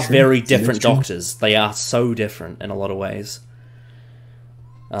they are very different Doctors. They are so different in a lot of ways.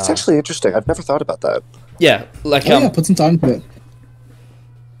 It's actually interesting. I've never thought about that. Yeah, like yeah, put some time to it.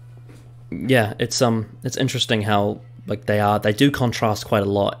 Yeah, it's interesting how like they do contrast quite a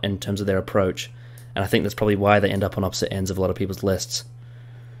lot in terms of their approach. And I think that's probably why they end up on opposite ends of a lot of people's lists.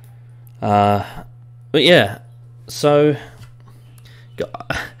 But yeah, so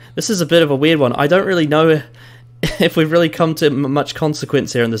this is a bit of a weird one. I don't really know if we've really come to much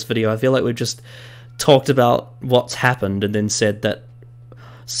consequence here in this video. I feel like we've just talked about what's happened and then said that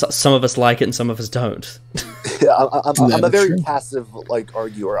some of us like it and some of us don't. Yeah, I'm a very passive like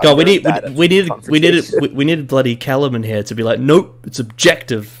arguer. God, we needed bloody Callum in here to be like, nope, it's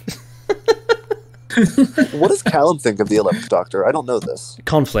objective. What does Callum think of the 11th Doctor? I don't know this.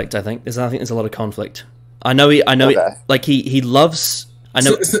 Conflict, I think. I think there's a lot of conflict. I know he loves. I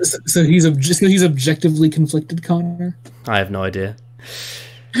know. So he's objectively conflicted, Connor. I have no idea.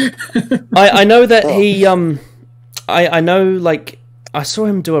 I know that he I know like I saw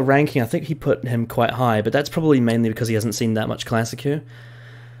him do a ranking. I think he put him quite high, but that's probably mainly because he hasn't seen that much Classic Who.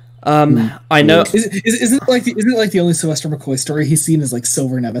 I know. Isn't it like the only Sylvester McCoy story he's seen is like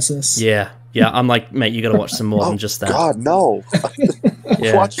Silver Nemesis? Yeah. I'm like, mate, you got to watch some more than just that. God, no.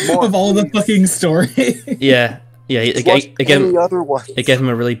 Yeah. Watch more of all the fucking story. Yeah. It gave him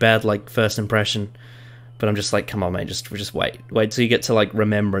a really bad like first impression. But I'm just like, come on, mate, just wait till you get to like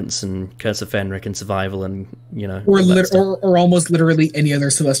Remembrance and Curse of Fenric and Survival and or almost literally any other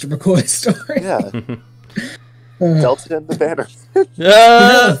Sylvester McCoy story. Yeah. Delta and the Banner.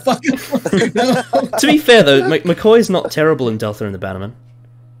 No. To be fair though, McCoy's not terrible in Delta and the Bannerman.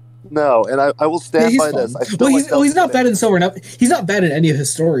 No, and I will stand by this. He's not bad in Silver. He's not bad in any of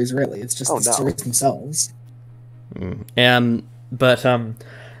his stories, really. It's just the stories themselves. But in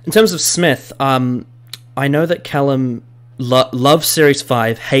terms of Smith, I know that Callum loves Series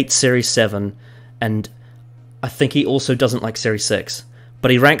 5, hates Series 7, and I think he also doesn't like Series 6.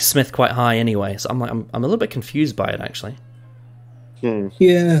 But he ranks Smith quite high anyway, so I'm a little bit confused by it actually.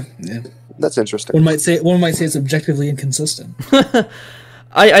 Yeah. That's interesting. One might say it's objectively inconsistent.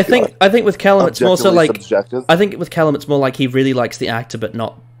 I think with Callum it's more so like subjective. I think with Callum it's more like he really likes the actor, but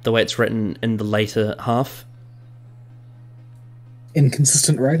not the way it's written in the later half.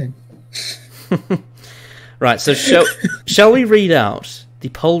 Inconsistent writing. Right, so shall we read out the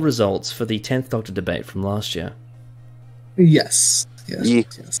poll results for the 10th Doctor debate from last year? Yes.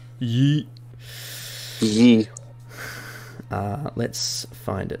 Yee. Let's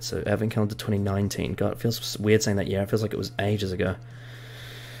find it. So Advent Calendar 2019. God, it feels weird saying that year. It feels like it was ages ago.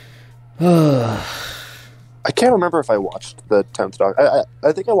 I can't remember if I watched the 10th Doctor.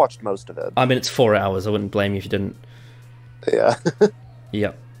 I think I watched most of it. I mean, it's 4 hours. I wouldn't blame you if you didn't. Yeah.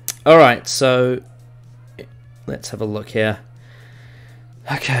 Yep. Alright, so let's have a look here.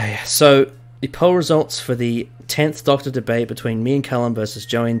 Okay, so the poll results for the 10th Doctor debate between me and Callum versus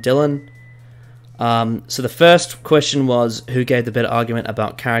Joey and Dylan. So the first question was, who gave the better argument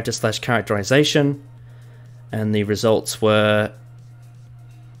about characterization? And the results were...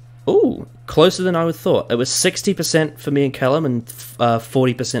 Ooh, closer than I would thought. It was 60% for me and Callum and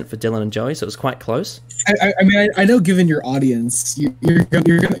 40% for Dylan and Joey, so it was quite close. I mean, I know given your audience, you and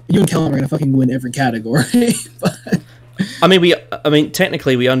Callum are going to fucking win every category. But... I mean,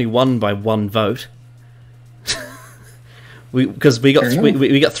 technically we only won by one vote. Because we got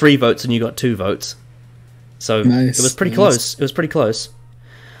 3 votes and you got 2 votes, so nice, it was pretty close. It was pretty close.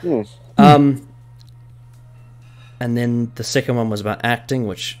 And then the second one was about acting,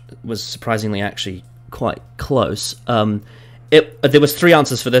 which was surprisingly actually quite close. there was 3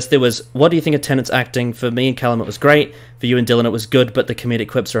 answers for this. There was, what do you think of Tennant's acting? For me and Callum, it was great. For you and Dylan, it was good, but the comedic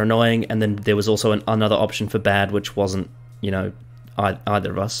quips are annoying. And then there was also another option for bad, which wasn't,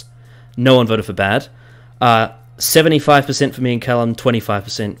 either of us. No one voted for bad. 75% for me and Callum,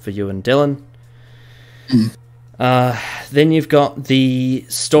 25% for you and Dylan. Then you've got the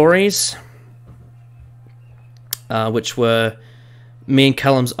stories, which were, me and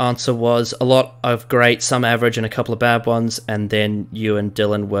Callum's answer was a lot of great, some average, and a couple of bad ones, and then you and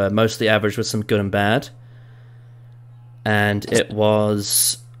Dylan were mostly average with some good and bad. And it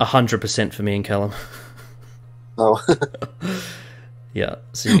was 100% for me and Callum. Oh. Yeah.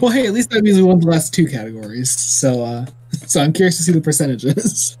 Well, hey, at least that means we won the last 2 categories. So I'm curious to see the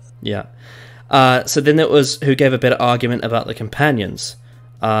percentages. Yeah. So then it was who gave a better argument about the companions.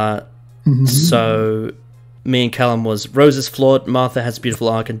 So me and Callum was Rose is flawed, Martha has a beautiful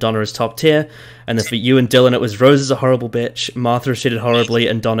arc, and Donna is top tier. And then for you and Dylan, it was Rose is a horrible bitch, Martha is treated horribly,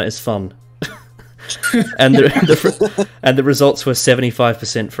 and Donna is fun. And the results were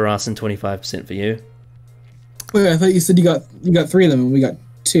 75% for us and 25% for you. Wait, I thought you said you got 3 of them and we got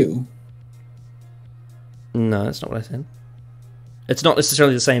 2. No, that's not what I said. It's not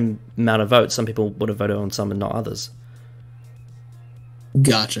necessarily the same amount of votes. Some people would have voted on some and not others.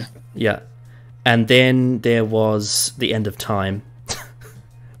 Gotcha. Yeah. And then there was the end of time,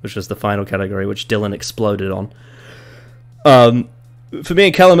 which was the final category, which Dylan exploded on. For me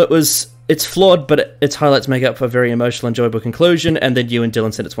and Callum, it's flawed, but its highlights make up for a very emotional, enjoyable conclusion. And then you and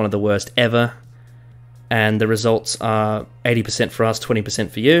Dylan said it's one of the worst ever. And the results are 80% for us, 20%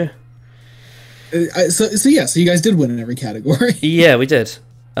 for you. So you guys did win in every category. Yeah, we did.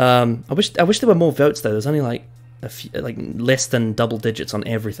 I wish there were more votes though. There's only like a few, like less than double digits on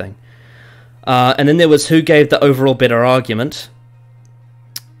everything. And then there was who gave the overall better argument,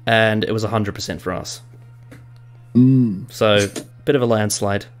 and it was 100% for us. So bit of a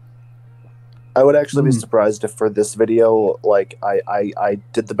landslide. I would actually be surprised if for this video, like I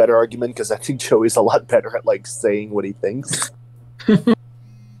did the better argument, because I think Joey's a lot better at like saying what he thinks.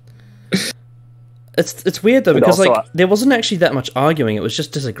 It's weird though, because also, like there wasn't actually that much arguing. It was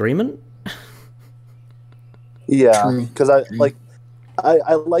just disagreement. Yeah, because I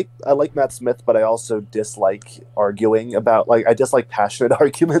like Matt Smith, but I also dislike arguing about, like, I dislike passionate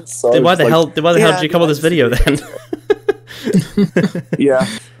arguments. So then why the hell did you come on this video then? Yeah.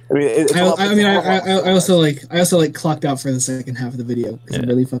 I also clocked out for the second half of the video because I'm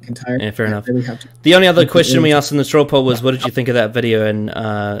really fucking tired. Yeah, fair enough. Really have to. The only other question we asked in the straw poll was, what did you think of that video? And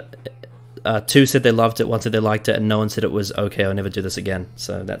 2 said they loved it, 1 said they liked it, and no one said it was okay. I'll never do this again.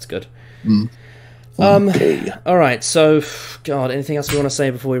 So that's good. All right. So, God, anything else we want to say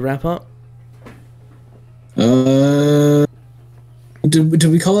before we wrap up? Did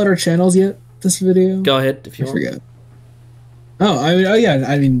we call out our channels yet? This video? Go ahead if you want. Forget.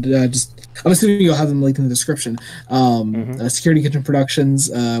 Just I'm assuming you'll have them linked in the description. Security Kitchen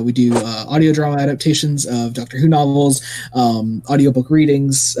Productions. We do audio drama adaptations of Doctor Who novels, audiobook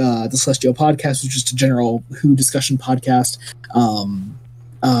readings, the Celestial Podcast, which is just a general Who discussion podcast.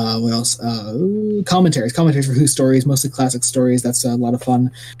 What else? Commentaries for Who stories, mostly classic stories. That's a lot of fun.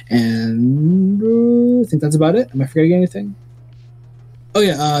 And I think that's about it. Am I forgetting anything? Oh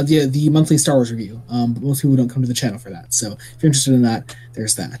yeah, the monthly Star Wars review. But most people don't come to the channel for that. So if you're interested in that,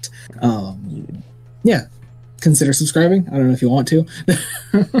 there's that. Yeah, consider subscribing. I don't know if you want to.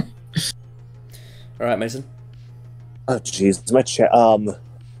 All right, Mason. Oh jeez, my chat.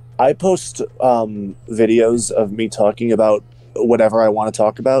 I post videos of me talking about whatever I want to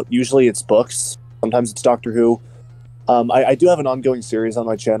talk about. Usually it's books. Sometimes it's Doctor Who. I do have an ongoing series on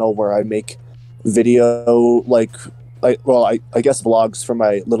my channel where I make video, I guess vlogs for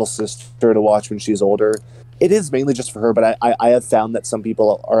my little sister to watch when she's older. It is mainly just for her, but I have found that some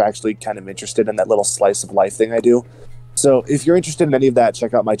people are actually kind of interested in that little slice of life thing I do. So if you're interested in any of that,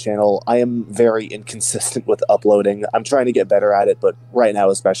 check out my channel. I am very inconsistent with uploading. I'm trying to get better at it, but right now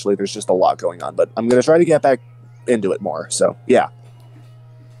especially, there's just a lot going on. But I'm going to try to get back into it more, so yeah.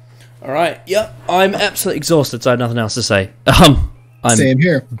 All right, yep. I'm absolutely exhausted, so I have nothing else to say. I'm Same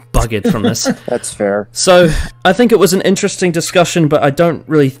here. Buggered from this. That's fair. So, I think it was an interesting discussion, but I don't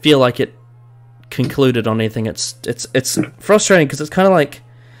really feel like it concluded on anything. It's frustrating because it's kind of like,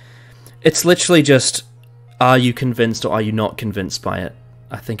 it's literally just, are you convinced or are you not convinced by it?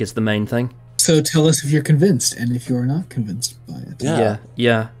 I think is the main thing. So tell us if you're convinced and if you're not convinced by it. Yeah.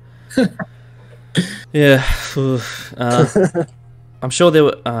 Yeah. I'm sure there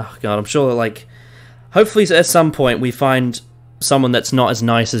were. Oh God, I'm sure like, hopefully at some point we find someone that's not as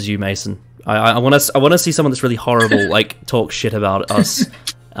nice as you, Mason. I want to see someone that's really horrible, like talk shit about us,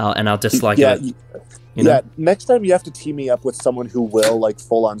 and I'll dislike it. You know? Yeah, next time you have to team me up with someone who will like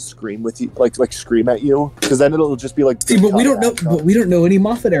full on scream with you, like scream at you, because then it'll just be like. See, but we don't know. But we don't know any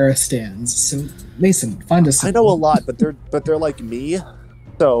Moffat era stands. So Mason, find us. I know a lot, but they're like me,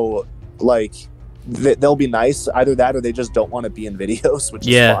 so like they'll be nice. Either that, or they just don't want to be in videos, which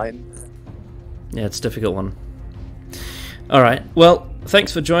is fine. Yeah, it's a difficult one. All right. Well,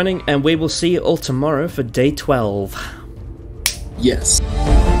 thanks for joining, and we will see you all tomorrow for day 12. Yes.